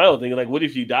my whole thing is like, what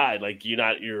if you died? Like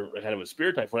you're kind of a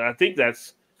spirit type. And I think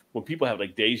that's when people have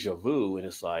like deja vu, and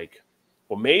it's like,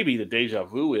 well, maybe the deja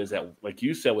vu is that, like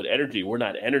you said, with energy, we're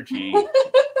not energy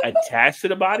attached to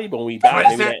the body, but when we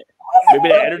die, maybe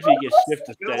that energy gets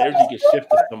shifted. That energy gets shifted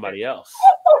to somebody else.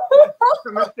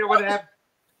 Oh my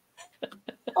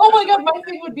god, my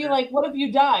thing would be like, what if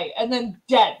you die and then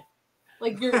dead?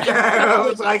 Like you're like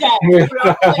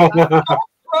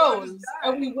froze,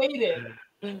 and we waited.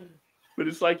 But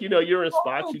it's like you're in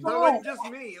spots. It wasn't just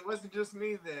me. It wasn't just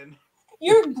me then.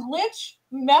 Your glitch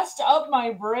messed up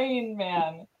my brain,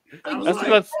 man. Like,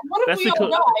 what if we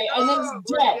all die and then it's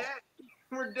dead?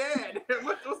 We're dead.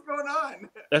 What's going on?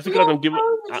 That's because I'm giving.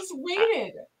 Just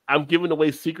waited. I'm giving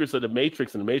away secrets of the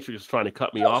Matrix, and the Matrix is trying to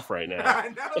cut me off right now. I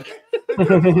know.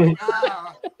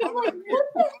 Hold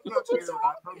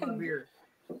on here.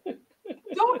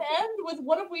 Don't end with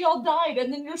what if we all died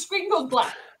and then your screen goes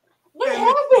black. What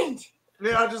happened?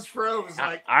 Then I just froze.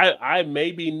 Like I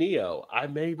may be Neo. I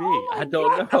may be. Oh my I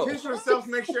don't I know. pinched myself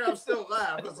to make sure I'm still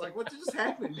alive. I was like, what just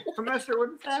happened? I'm not sure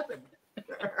what just happened.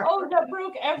 Oh, that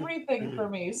broke everything for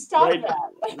me. Stop Right,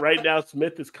 that. right now,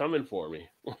 Smith is coming for me.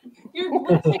 You're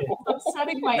literally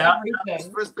upsetting my Now,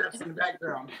 everything. footsteps in the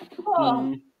background.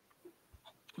 Oh,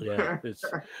 Yeah, it's,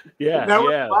 that yeah.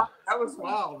 was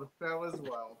wild. That was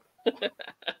wild.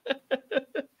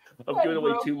 I'm that giving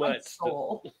away broke too my much.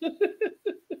 soul.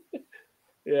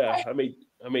 Yeah, I may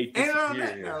And on disappear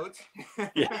that here. note,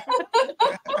 Yeah.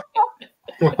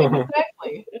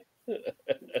 Exactly.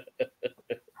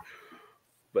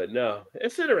 But no,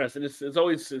 it's interesting. It's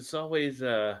always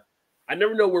I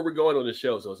never know where we're going on the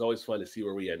show, so it's always fun to see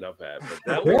where we end up at. But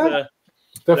that was Yeah,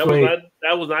 definitely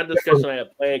that was not a discussion I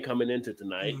had planned coming into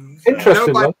tonight.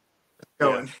 interesting. Nobody-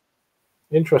 Though. going.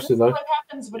 Interesting This is though. what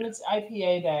happens when it's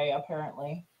IPA day,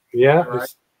 apparently. Yeah, Right.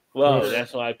 it's Well, Yeah.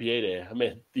 National IPA Day. I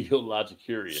mean, Theologic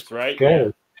Curious, right? scary.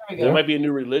 There we There go. might be a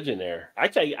new religion there.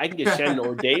 Actually, I can get Shannon to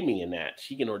ordain me in that.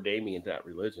 She can ordain me into that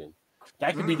religion.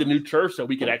 That could be the new church that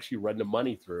we could actually run the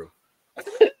money through.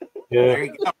 Yeah. There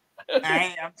you go.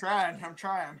 I'm trying.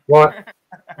 Right.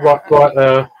 Rod,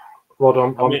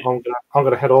 I'm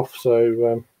gonna head off.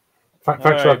 So thanks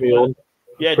All for having me right, on.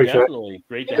 Yeah, Appreciate it. definitely.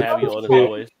 Great to have you on as Yeah.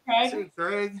 always. Craig, See,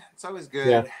 Greg, it's always good.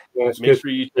 Yeah, it's Make good. sure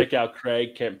you check out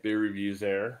Craig Kemp Beer Reviews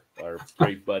there, our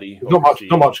great buddy. Not overseas.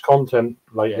 much content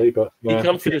lately, but He yeah.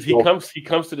 comes to this. He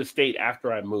comes to the state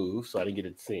after I move, so I didn't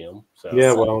get to see him. So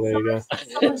Yeah, well, there you go.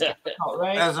 summer's difficult,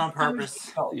 right? That was on Summer's purpose.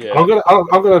 difficult. yeah.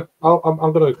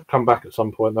 I'm gonna come back at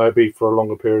some point. Though, it'll be for a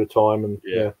longer period of time, and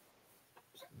Yeah.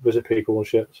 visit people and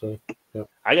shit. So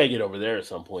I gotta get over there at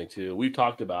some point too. We've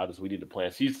talked about it, so we need to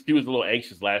plan. He was a little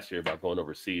anxious last year about going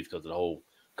overseas because of the whole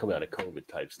coming out of COVID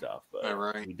type stuff. But All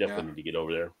right, we definitely need to get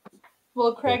over there.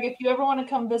 Well, Craig, if you ever want to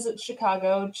come visit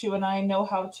Chicago, Chu and I know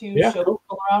how to Yeah, show cool.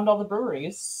 people around all the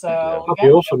breweries. So that'd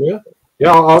be awesome.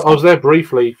 Yeah. I was there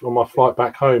briefly on my flight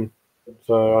back home,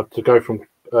 so I had to go from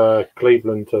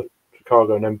Cleveland to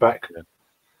Chicago and then back.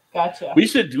 Gotcha. We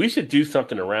should do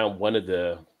something around one of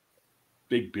the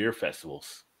big beer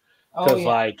festivals. Oh,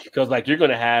 Because like you're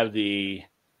gonna have the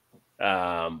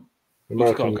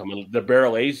what's it called coming, the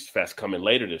Barrel Aged Fest coming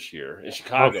later this year in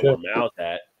Chicago. Oh, shit. Where Mal's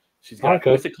at. She's got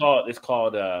Okay. what's it called? It's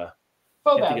called I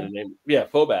can't think of Fobab. the name. Yeah,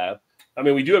 Fobab. I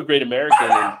mean, we do have Great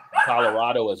American in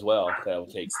Colorado as well. That will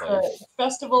take It's place. the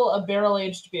Festival of Barrel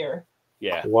Aged Beer.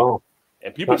 Yeah, Wow,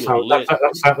 and people that get sounds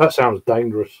lit. that sounds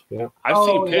dangerous. Yeah. I've Oh,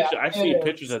 seen yeah, pictures. I've it seen is.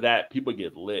 pictures of that. People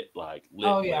get lit, like lit,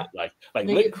 Oh, yeah. like They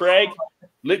lit get Craig. so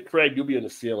Lit Craig, you'll be in the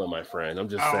ceiling, my friend. I'm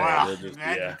just Oh saying. wow, They'll just-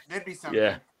 that'd be something.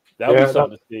 yeah, that would Yeah, be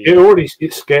something to see.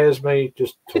 It scares me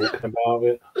just talking about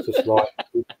it. It's just like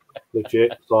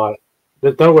legit. It's like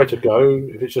there's nowhere to go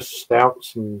if it's just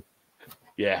stouts and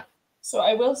Yeah, So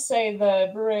I will say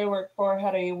the brewery I work for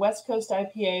had a West Coast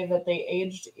IPA that they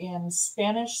aged in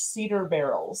Spanish cedar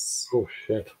barrels. oh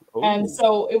shit. And Ooh.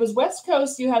 so it was West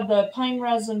Coast. You had the pine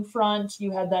resin front.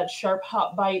 You had that sharp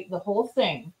hop bite, the whole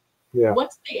thing. Yeah.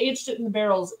 Once they aged it in the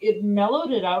barrels, it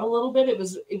mellowed it out a little bit. It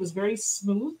was very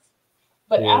smooth.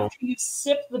 But Yeah. after you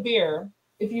sip the beer,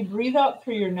 if you breathe out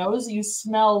through your nose, you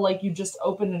smell like you just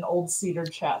opened an old cedar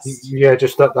chest. Yeah,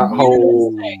 just that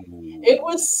whole It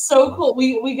was so cool.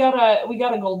 We got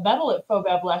a gold medal at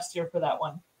Fobab last year for that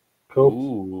one. cool.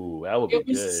 Ooh, that would be It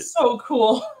was good. so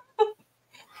cool.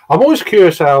 I'm always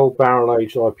curious how barrel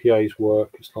aged IPAs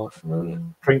work. It's like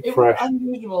drink It was fresh.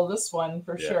 unusual, this one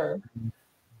for Yeah. sure.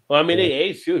 Well, I mean, Yeah. they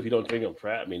age too if you don't drink them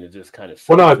fat. I mean, it just kind of.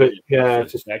 Well, no, but yeah,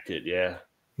 it's just expected. Yeah.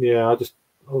 yeah. I've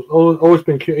always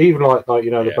been curious. Even like the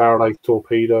Yeah. barrel aged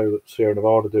torpedo that Sierra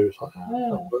Nevada do. It's like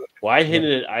Yeah. Well, I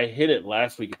hit it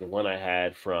last week at the one I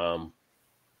had from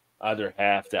Other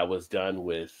Half that was done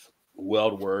with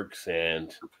WeldWorks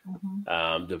and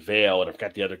Mhm. the Veil, and I've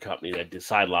got the other company that did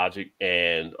Side Logic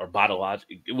or Bottle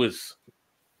Logic. It was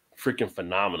freaking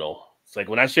phenomenal. It's like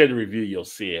when I share the review, you'll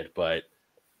see it, but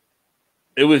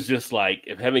it was just like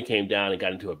if heaven came down and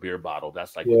got into a beer bottle.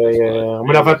 That's like what Yeah, this yeah, was. yeah. I mean,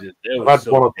 It I've was had- just- it I've was had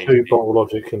so one or two tasty. Bottle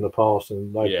Logic in the past,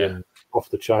 and they've Yeah. been off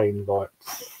the chain. Like,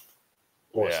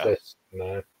 what's Yeah. this? You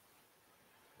know,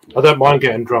 I don't mind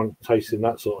getting drunk tasting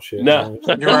that sort of shit. No. you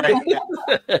know. You're right.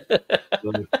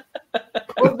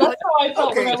 Well, that's how I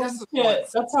felt Okay, when I just went to.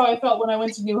 once. That's how I felt when I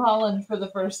went to New Holland for the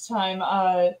first time.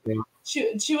 Yeah.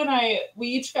 Chu and I, we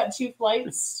each got 2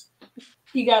 flights.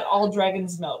 He got all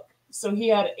Dragon's Milk, so he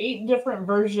had 8 different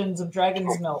versions of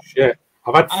Dragon's Milk. Shit,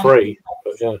 I've had 3,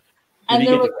 but Yeah. Did And he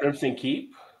there get were the Crimson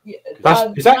Keep?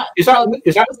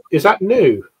 Is that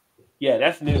new? Yeah,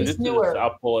 that's new. It's This newer. is.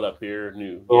 I'll pull it up here.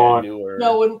 New. Right. Yeah, newer.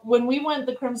 No, when we went,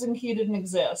 the Crimson Key didn't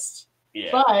exist. Yeah.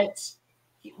 But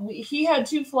he had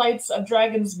 2 flights of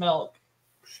Dragon's Milk,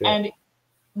 Shit. and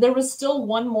there was still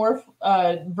one more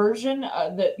version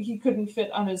that he couldn't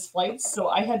fit on his flights, so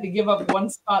I had to give up one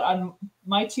spot on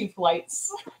my 2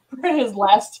 flights for his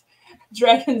last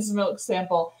Dragon's Milk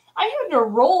sample. I had to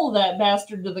roll that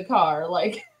bastard to the car,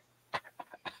 like,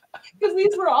 because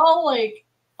these were all like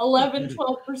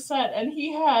 11-12%, and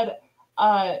he had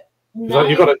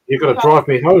You got to drive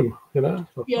me home, you know.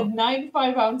 he had 9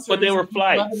 5-ounces. But they were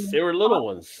flights. 11 They were little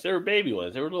ones. They were baby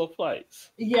ones. They were little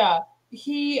flights. Yeah,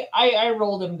 I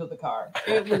rolled him to the car.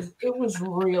 It was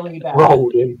really bad.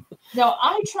 Rolled in. Now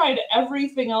I tried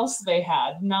everything else they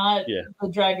had, not the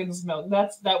Dragon's Milk.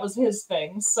 That was his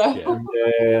thing. So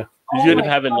Yeah. Did you end up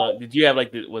having? Did you have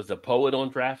like? Was the Poet on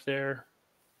draft there?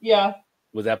 Yeah.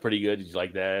 Was that pretty good? Did you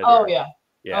like that? Oh or- yeah.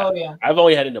 Yeah. Oh yeah. I've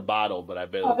only had it in the bottle, but I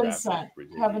bet Heaven sent.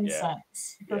 Heaven sent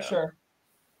for Yeah. sure.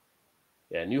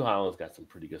 Yeah, New Holland's got some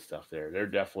pretty good stuff there. They're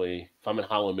definitely. If I'm in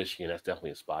Holland, Michigan, that's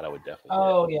definitely a spot I would definitely.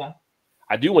 Oh hit. yeah.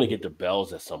 I do want to get the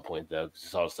bells at some point though, because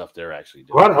it's all the stuff they're actually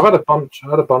doing. Well, I had a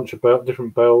bunch of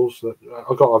different bells.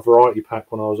 I got a variety pack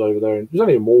when I was over there. It was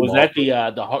only a Walmart. Was that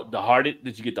the hearted?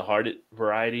 Did you get the hearted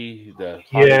variety? The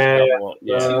Yeah.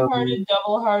 yeah. Two-hearted,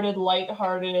 double-hearted,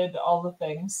 light-hearted, all the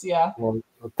things. Yeah.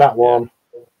 That one.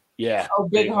 Yeah. Oh,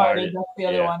 big-hearted. That's the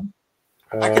other Yeah. one.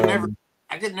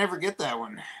 I could never get that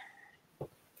one.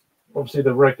 Obviously,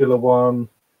 the regular one.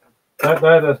 They're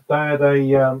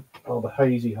the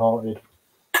hazy hearted.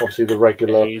 Obviously, the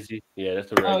regular. Hazy. Yeah, that's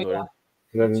the regular. yeah.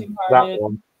 And then Two-hearted. that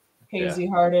one.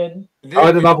 Hazy-hearted. I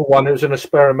had another one. It was an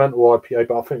experimental IPA,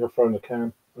 but I think I've thrown the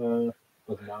can. Doesn't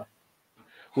matter.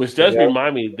 Which does Yeah.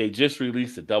 remind me, they just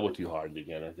released the Double Too Hard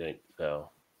again, I think. So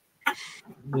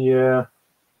Yeah.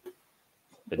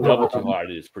 the Double Too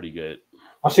Hard is pretty good.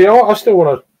 I see. I still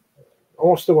want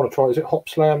to try. Is it Hop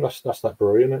Slam? That's that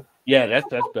brewery, isn't it? Yeah, that's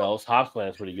Bell's.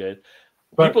 Hopsland's pretty good.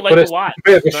 But, People like to watch. It's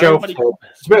a bit of a Not shelf. everybody-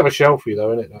 It's a bit of a shelfie,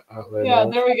 though, isn't it? Out there Yeah, now?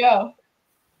 there we go.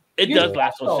 It You're does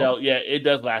last on special. shelves. Yeah, it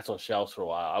does last on shelves for a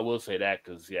while. I will say that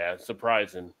because it's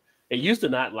surprising. It used to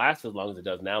not last as long as it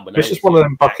does now, but now It's you just one of see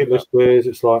them it back bucket up. list beers.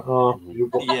 It's like,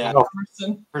 Yeah.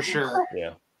 Person. For sure.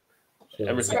 Yeah. So-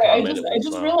 Emerson Sorry, I commented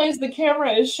just once, realized the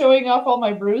camera is showing off all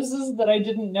my bruises that I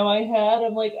didn't know I had.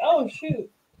 I'm like, oh shoot,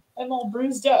 I'm all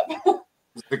bruised up. The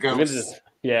We're gonna ghost. just-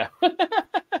 yeah.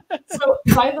 So,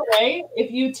 by the way, if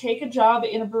you take a job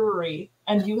in a brewery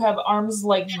and you have arms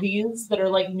like these that are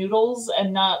like noodles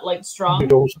and not like strong,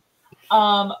 Noodles.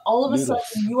 all of a Noodles.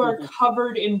 sudden you are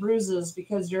covered in bruises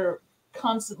because you're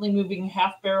constantly moving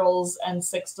half barrels and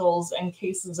sixtels and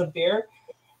cases of beer,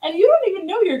 and you don't even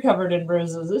know you're covered in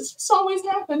bruises. It just always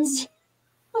happens.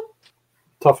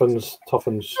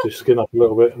 Toughens your skin up a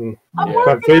little bit, and I'm Yeah.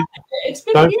 working don't feel on it. It's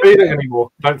been don't years. feel it anymore.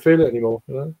 Don't feel it anymore.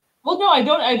 You know? Well, no, I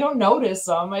don't notice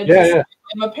them. I Yeah, just, yeah.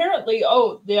 I'm apparently,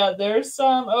 there's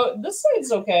some. Oh, this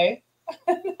side's okay.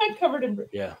 I'm covered in,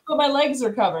 Yeah. but my legs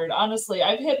are covered. Honestly,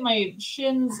 I've hit my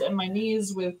shins and my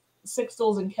knees with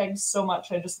sixtels and kegs so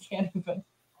much I just can't even.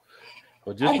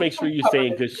 Well, just make sure you stay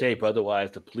in good shape.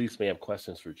 Otherwise, the police may have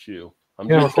questions for you. I'm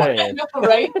Yeah, just I saying. know,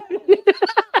 right?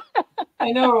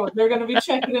 I know they're going to be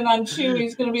checking in on Chew.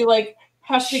 He's going to be like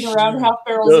hefting around half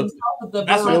barrels No. and stuff at the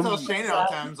That's what I brewery. tell Shayna all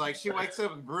the time. Like she wakes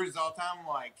up with bruises all the time. I'm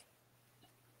like,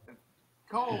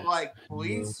 call like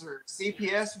police or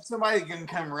CPS or somebody can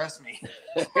come arrest me.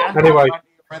 Anyway,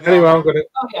 I'm gonna Oh,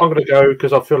 yeah. I'm gonna go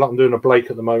because I feel like I'm doing a Blake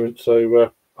at the moment.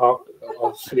 So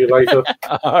I'll see you later.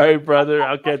 All right, brother.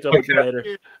 I'll catch up with you later.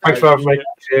 Thanks for having me.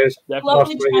 Cheers. Definitely.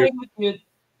 Lovely Nice to meet you. chatting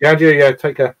with you. Yeah.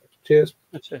 Take care. Cheers.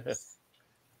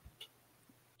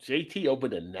 JT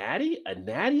opened a natty,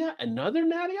 another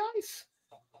natty ice.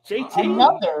 JT,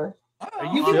 Another. Are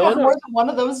You you can feeling have it? more than one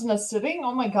of those in a sitting?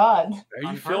 Oh my god. Are you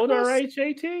On feeling all purpose?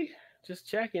 right, JT? Just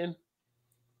checking.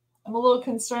 I'm a little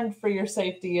concerned for your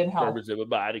safety and health. Members of a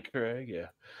body, Craig. Yeah,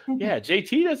 yeah.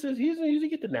 JT doesn't. He doesn't usually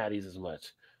get the natties as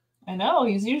much. I know.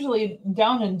 He's usually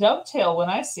down in Dovetail when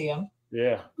I see him.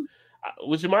 Yeah,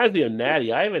 which reminds me of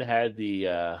natty. I haven't had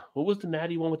the what was the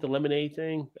natty one with the lemonade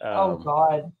thing? Oh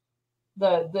god.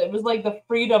 The it was like the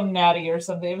Freedom Natty or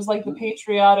something. It was like the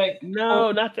patriotic.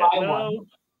 No, not that. Buy No, one.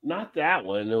 not that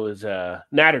one. It was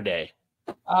Natter Day.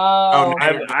 Oh,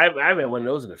 Natter Day. I haven't had one of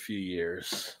those in a few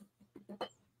years.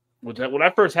 When I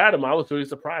first had them, I was really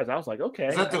surprised. I was like, okay,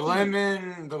 Is that the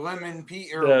lemon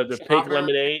pea or the pink strawberry,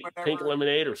 lemonade, whatever? pink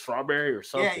lemonade or strawberry or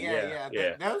something.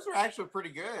 Yeah. Those were actually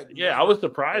pretty good. Yeah, I was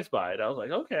surprised by it. I was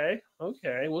like, okay,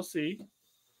 we'll see.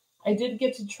 I did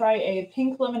get to try a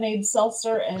pink lemonade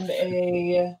seltzer and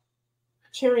a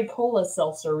cherry cola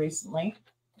seltzer recently.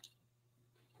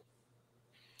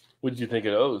 What did you think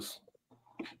of those?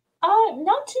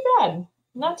 Not too bad.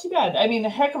 Not too bad. I mean, a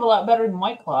heck of a lot better than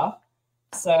White Claw.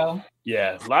 So.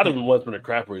 Yeah, a lot of the ones from the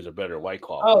craft breweries are better than White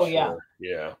Claw. Oh, for yeah. sure.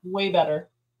 Yeah. Way better.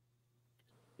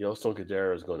 Yellowstone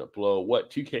Cadera is going to blow. What,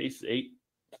 2 cases, 8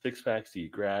 6-packs do you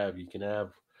grab? You can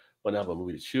have one album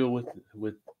movie to chill with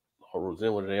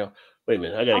Roseanne. What are they? Wait a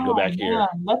minute, I got to go back here.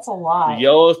 That's a lot. The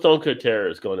Yellowstone Cadera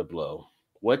is going to blow.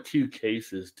 What 2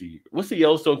 cases do you? What's the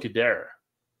Yellowstone Cadera?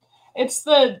 It's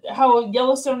how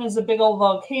Yellowstone is a big old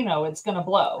volcano. It's going to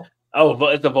blow. Oh,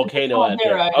 it's a volcano out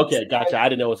there. Okay, gotcha. I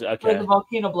didn't know it was okay. Where the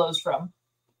volcano blows from.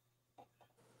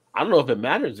 I don't know if it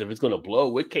matters if it's going to blow.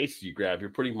 What case do you grab? You're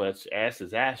pretty much ass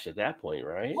is ash at that point,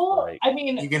 right? Well, I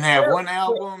mean, you can have one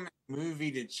album,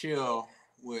 movie to chill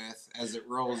with as it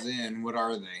rolls in. What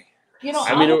are they? You know,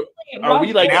 I mean, are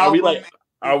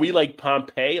we like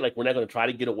Pompeii? Like we're not going to try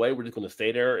to get away. We're just going to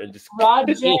stay there and just. Rod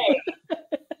J,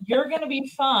 you're going to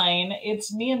be fine.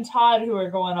 It's me and Todd who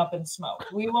are going up in smoke.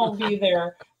 We won't be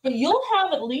there, but you'll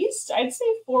have at least, I'd say,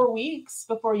 4 weeks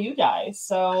before you die.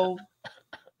 So.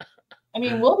 I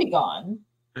mean, we'll be gone.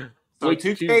 So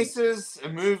 2 cases, a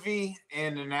movie,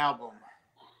 and an album.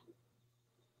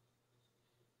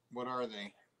 What are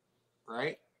they?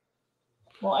 Right?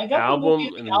 Well, I got the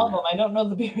movie and the album. I don't know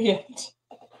the beer yet.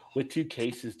 What 2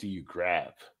 cases do you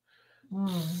grab?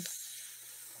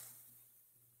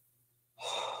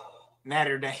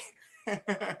 Natter Day.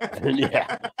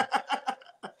 Yeah.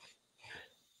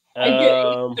 I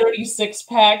get 36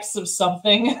 packs of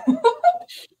something.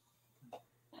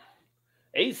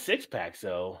 8 6-packs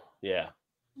though, yeah,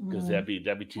 because that'd be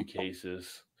 2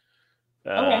 cases.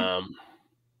 Okay.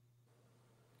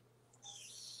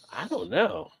 I don't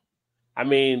know. I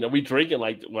mean, are we drinking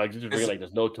like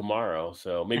there's no tomorrow?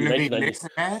 So maybe mix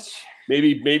and match.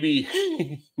 Maybe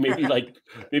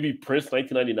Prince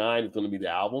 1999 is going to be the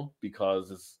album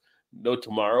because it's no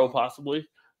tomorrow possibly.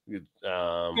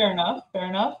 Fair enough.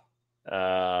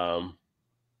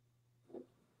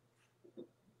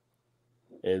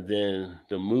 And then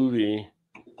the movie.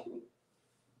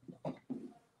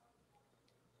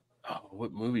 Oh,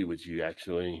 what movie would you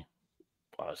actually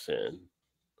toss in?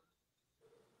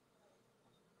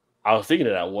 I was thinking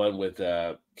of that one with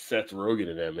Seth Rogen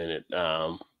and them in it.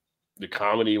 The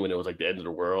comedy when it was like the end of the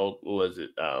world. What was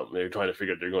it? They were trying to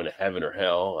figure out they're going to heaven or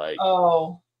hell.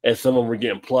 And some of them were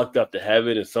getting plucked up to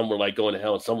heaven, and some were like going to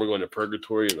hell, and some were going to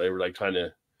purgatory. They were like trying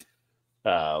to,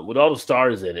 with all the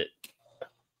stars in it.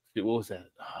 What was that?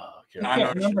 Oh, I know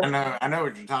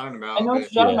what you're talking about. I know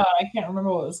what you're talking about. I can't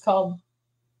remember what it was called.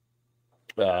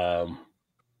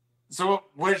 So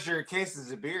what's your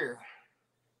cases of beer?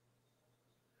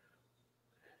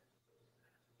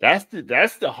 That's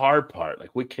the hard part.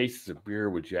 Like, what cases of beer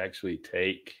would you actually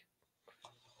take?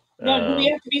 No, do we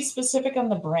have to be specific on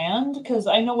the brand? Because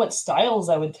I know what styles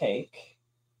I would take.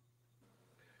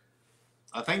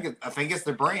 I think it's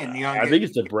the brand. I think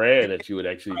it's the brand that you would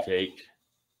actually take.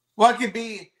 Well, it could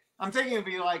be. I'm thinking it'd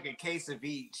be like a case of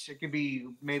each. It could be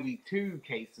maybe 2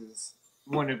 cases,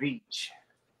 1 of each.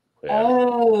 Yeah.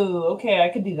 Oh, okay. I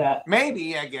could do that.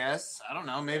 Maybe, I guess. I don't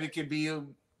know. Maybe it could be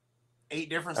 8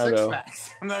 different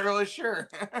 6-packs. I'm not really sure.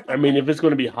 I mean, if it's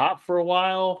going to be hot for a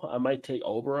while, I might take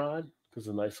Oberon because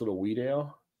it's a nice little wheat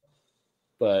ale.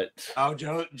 But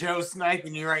Joe's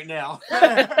sniping you right now.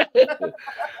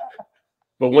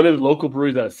 But one of the local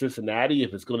breweries out of Cincinnati,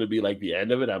 if it's going to be like the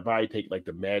end of it, I'd probably take like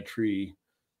the Mad Tree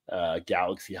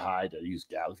Galaxy High. I use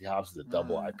Galaxy hops as a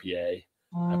double IPA.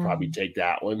 I'd probably take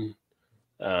that one.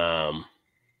 I'm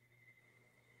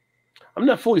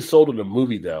not fully sold on the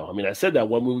movie though. I mean, I said that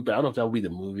one movie, but I don't know if that would be the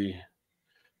movie.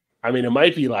 I mean, it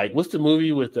might be like, what's the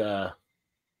movie with the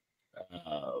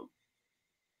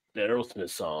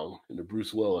Aerosmith song and the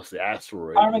Bruce Willis, the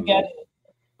asteroid? Armageddon.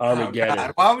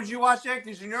 Oh, why would you watch that?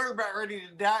 Because you know you're about ready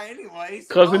to die anyway.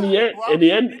 Because in the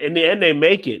end, they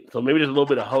make it. So maybe there's a little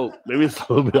bit of hope. Maybe there's a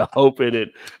little bit of hope in it,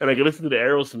 and I can listen to the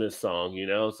Aerosmith song, you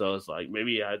know. So it's like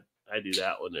maybe I do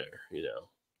that one there, you know.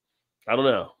 I don't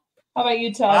know. How about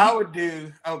you, Todd? I would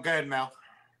do. Oh, go ahead, Mel.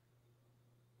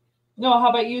 No, how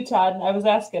about you, Todd? I was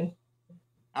asking.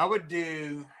 I would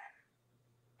do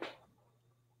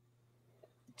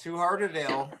 2 Hearted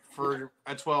Ale for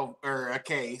a 12 or a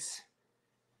case.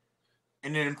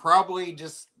 And then probably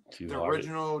just the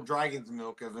original Dragon's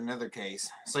Milk of another case.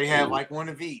 So you have like 1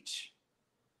 of each.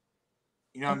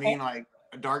 You know what I mean? Like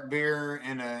a dark beer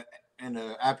and a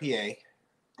IPA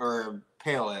or a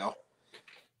pale ale.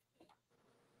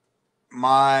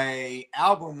 My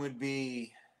album would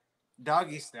be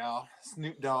Doggy Style,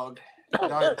 Snoop Dogg,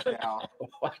 Doggy style.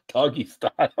 Doggy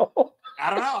style. I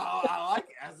don't know. I like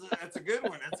it. That's a good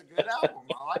one. That's a good album.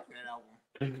 I like that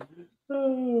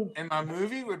album. And my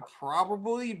movie would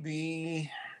probably be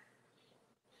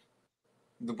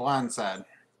The Blind Side.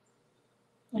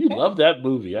 You love that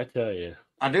movie, I tell you.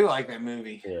 I do like that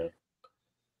movie. Yeah.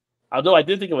 Although I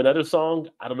did think of another song.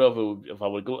 I don't know if I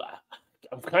would go.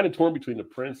 I'm kind of torn between the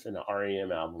Prince and the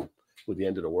R.E.M. album with The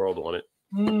End of the World on it.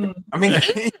 I mean,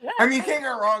 you can't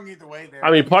go wrong either way there.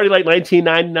 I mean, Party Like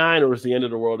 1999 or It's the End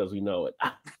of the World as we know it.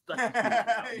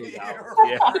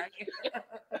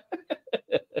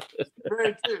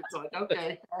 Very true. It's like,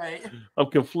 okay, all right. I'm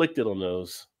conflicted on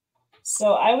those.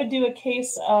 So I would do a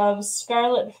case of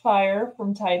Scarlet Fire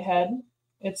from Tighthead.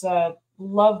 It's a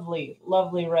lovely,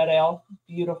 lovely red ale.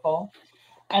 Beautiful.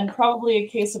 And probably a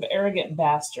case of Arrogant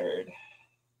Bastard.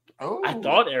 Oh, I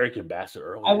thought Arrogant Bastard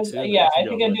earlier. I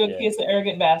think I'd do a case of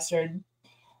Arrogant Bastard.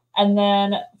 And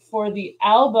then for the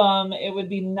album, it would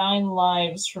be 9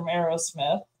 Lives from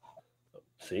Aerosmith.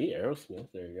 See, Aerosmith.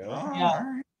 There you go.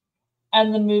 Yeah.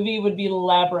 And the movie would be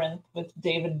Labyrinth with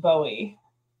David Bowie.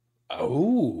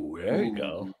 Oh, there you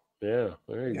go. Yeah,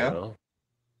 there you go.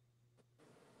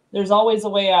 There's always a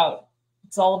way out.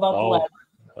 It's all about the labyrinth.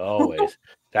 Always.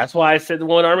 That's why I said the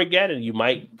one Armageddon. You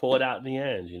might pull it out in the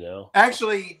end, you know.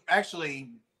 Actually,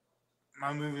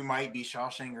 my movie might be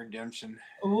Shawshank Redemption.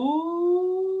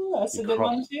 Ooh, that's a good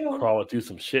one too. Crawling through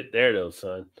some shit there, though,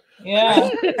 son. Yeah.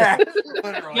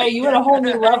 Yeah, you went a whole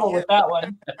new level with that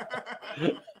one.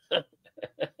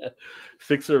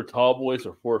 Sixer Tall Boys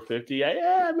for $4.50.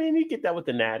 Yeah, I mean, you get that with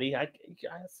the Natty. I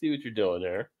see what you're doing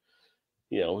there.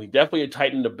 You know, we definitely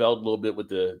tightened the belt a little bit with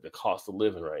the cost of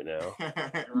living right now.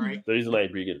 Right. The reason I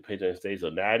agree to get the Patreon stage, so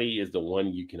Natty is the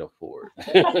one you can afford.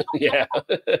 Yeah.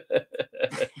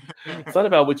 It's not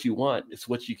about what you want, it's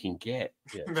what you can get.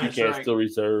 Yeah. Toucan Still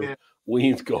Reserve,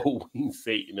 Wings Gold, Wings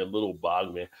Satan, and Little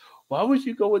Bogman. Why would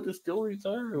you go with the Still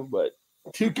Reserve? But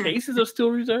 2 cases of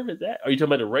Still Reserve? Are you talking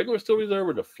about the regular Still Reserve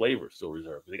or the flavor Still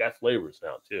Reserve? They got flavors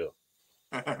now, too.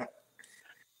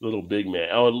 Little Big Man.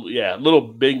 Oh, yeah. Little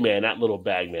Big Man, not Little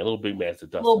Bag Man. Little Big Man's the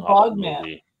Dustin Little Hoffman Bogman.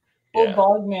 movie. Little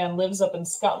Bogman lives up in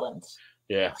Scotland.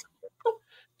 Yeah.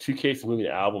 2 cases movie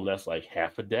album, that's like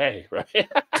half a day, right? Yeah.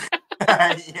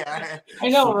 I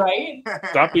know, right?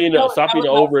 Stop being an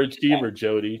overachiever,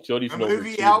 Jody. Jody's a an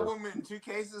movie overachiever. album in 2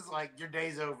 cases, like your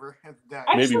day's over. It's done.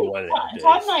 Maybe Actually, one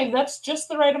Todd and I, that's just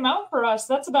the right amount for us.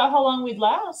 That's about how long we'd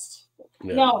last.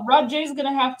 Yeah. Now, Rod J's going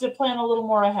to have to plan a little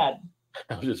more ahead.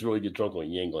 I'll just really get drunk on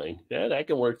Yingling. Yeah, that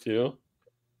can work too.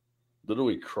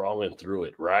 Literally crawling through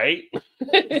it, right?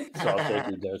 Shawshank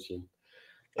Redemption.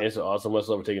 And it's awesome. Much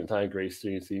love for taking the time. Great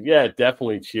seeing you. Yeah,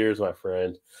 definitely. Cheers, my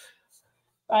friend.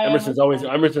 Emerson's always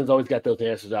got those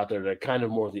answers out there that are kind of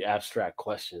more the abstract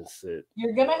questions. That,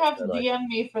 you're gonna have to DM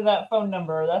me for that phone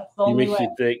number. That's the only way. Makes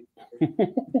you think.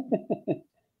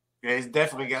 Yeah, he's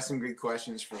definitely got some good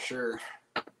questions for sure.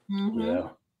 Mm-hmm. Yeah.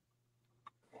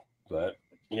 But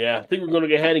yeah, I think we're going to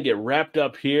go ahead and get wrapped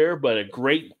up here. But a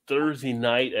great Thursday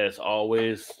night as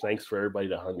always. Thanks for everybody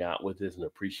that hung out with us and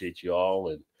appreciate you all.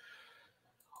 And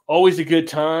always a good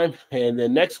time. And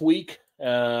then next week,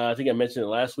 I think I mentioned it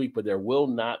last week, but there will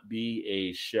not be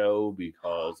a show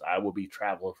because I will be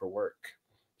traveling for work.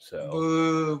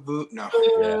 So, boo. No.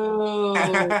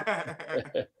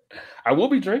 Yeah. I will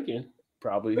be drinking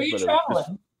probably. Where are you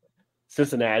traveling?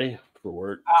 Cincinnati for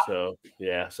work. So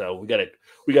yeah, so we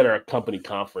got our company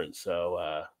conference.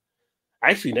 So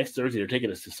actually next Thursday they're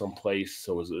taking us to some place.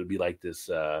 So it'll be like this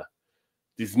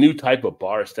new type of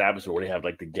bar establishment where they have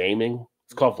like the gaming.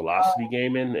 It's called Velocity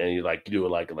Gaming, and you do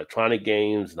like electronic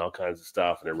games and all kinds of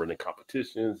stuff, and they're running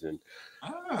competitions, and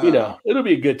it'll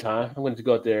be a good time. I'm going to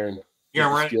go out there and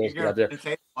out there.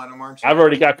 I've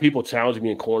already got people challenging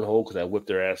me in cornhole because I whipped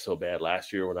their ass so bad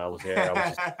last year when I was there.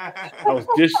 I was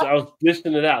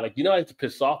dishing it out. Like, I have to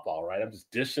pitch softball, right? I'm just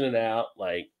dishing it out.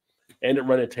 Like, end up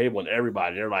running a table and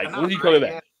everybody. They're like, when are you coming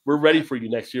back? We're ready for you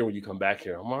next year when you come back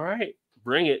here. I'm all right.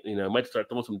 Bring it. I might start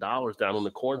throwing some dollars down on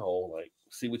the cornhole. Like,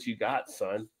 see what you got,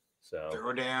 son. So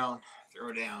throw down.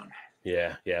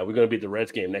 Yeah. We're going to be at the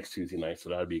Reds game next Tuesday night, so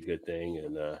that'll be a good thing.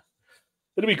 And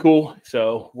it'll be cool.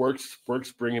 So work's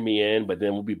bringing me in, but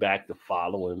then we'll be back the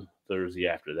following Thursday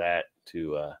after that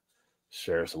to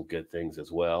share some good things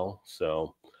as well.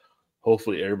 So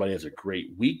hopefully everybody has a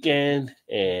great weekend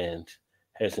and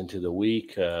heads into the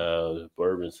week.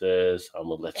 Bourbon says, I'm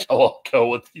going to let y'all go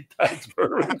with you guys,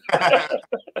 Bourbon.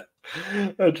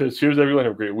 Cheers, everyone.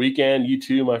 Have a great weekend. You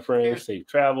too, my friends. Safe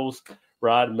travels.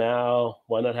 Rod, Mal,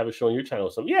 why not have a show on your channel?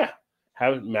 So yeah,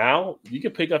 have Mal. You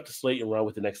can pick up the slate and run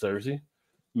with it next Thursday.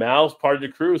 Mal's part of the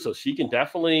crew, so she can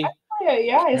definitely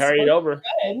carry it over.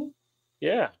 Good.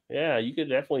 Yeah, you could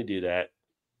definitely do that.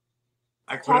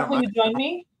 I could Todd, will you join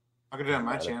me? I could do it on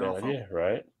my Not a channel. bad idea,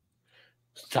 right?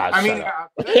 Todd, I mean, shut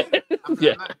up. I could. I'm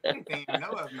Yeah. not anything I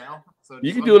know of now. So You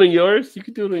just can let do it me- in yours. You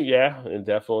can do it in, and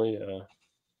definitely.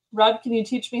 Rod, can you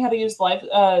teach me how to use live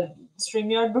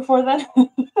StreamYard before then?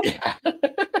 Yeah.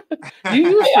 You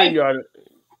use StreamYard.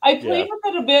 I played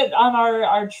with it a bit on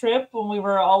our trip when we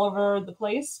were all over the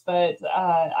place, but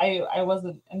I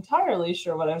wasn't entirely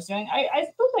sure what I was doing. I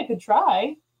suppose I could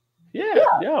try. Yeah,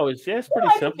 it's pretty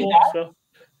I can do simple. that. So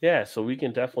so we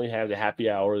can definitely have the happy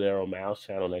hour there on Mal's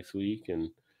channel next week, and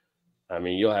I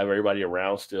mean you'll have everybody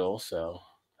around still, so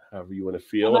however you want to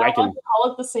feel. And I can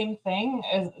call it the same thing.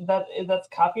 That's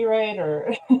copyright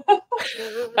or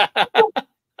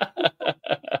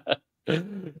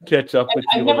catch up with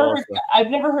you. I've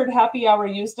never heard happy hour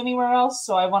used anywhere else,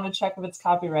 so I want to check if it's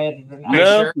copyrighted or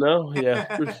not. No,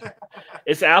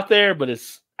 it's out there,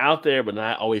 but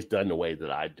not always done the way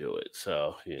that I do it.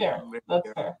 So fair.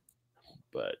 That's fair.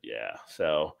 But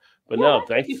no,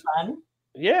 thanks. Fun.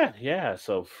 Yeah.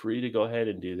 So free to go ahead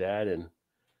and do that, and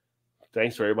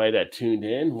thanks for everybody that tuned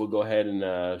in. We'll go ahead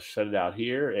and shut it out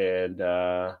here and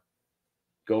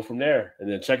go from there. And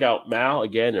then check out Mal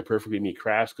again and Perfectly Me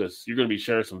Crafts, because you're going to be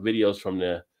sharing some videos from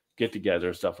the get together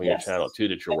and stuff on your channel too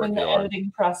that you're working in the on.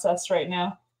 editing process right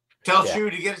now. Tell Chew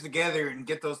to get us together and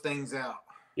get those things out.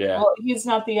 Yeah. Well, he's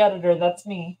not the editor. That's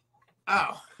me.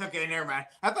 Oh, okay, never mind.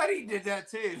 I thought he did that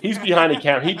too. He's behind the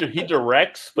camera. He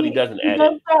directs, but he doesn't He edit.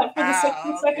 does that for the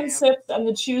 60-second sips and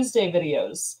the Tuesday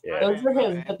videos. Yeah. Those are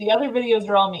his, but the other videos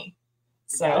are all me.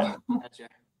 So. Gotcha.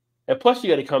 And plus, you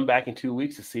got to come back in 2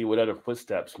 weeks to see what other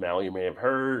footsteps, Mal, you may have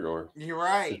heard, or you're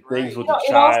right. Things with No,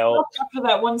 the it all child. stopped after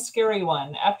that one scary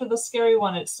one. After the scary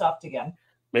one, it stopped again.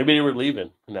 Maybe they were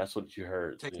leaving, and that's what you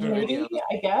heard. Take you know? Maybe,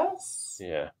 I guess.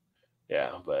 Yeah,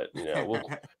 but we'll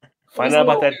find out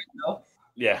about that.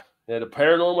 Yeah, the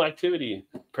paranormal activity,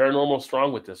 paranormal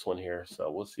strong with this one here.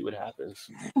 So we'll see what happens.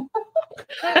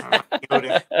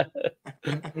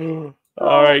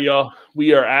 All right, y'all.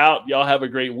 We are out. Y'all have a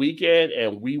great weekend,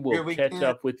 and we will catch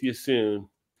up with you soon.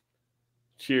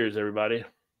 Cheers, everybody.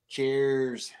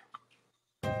 Cheers.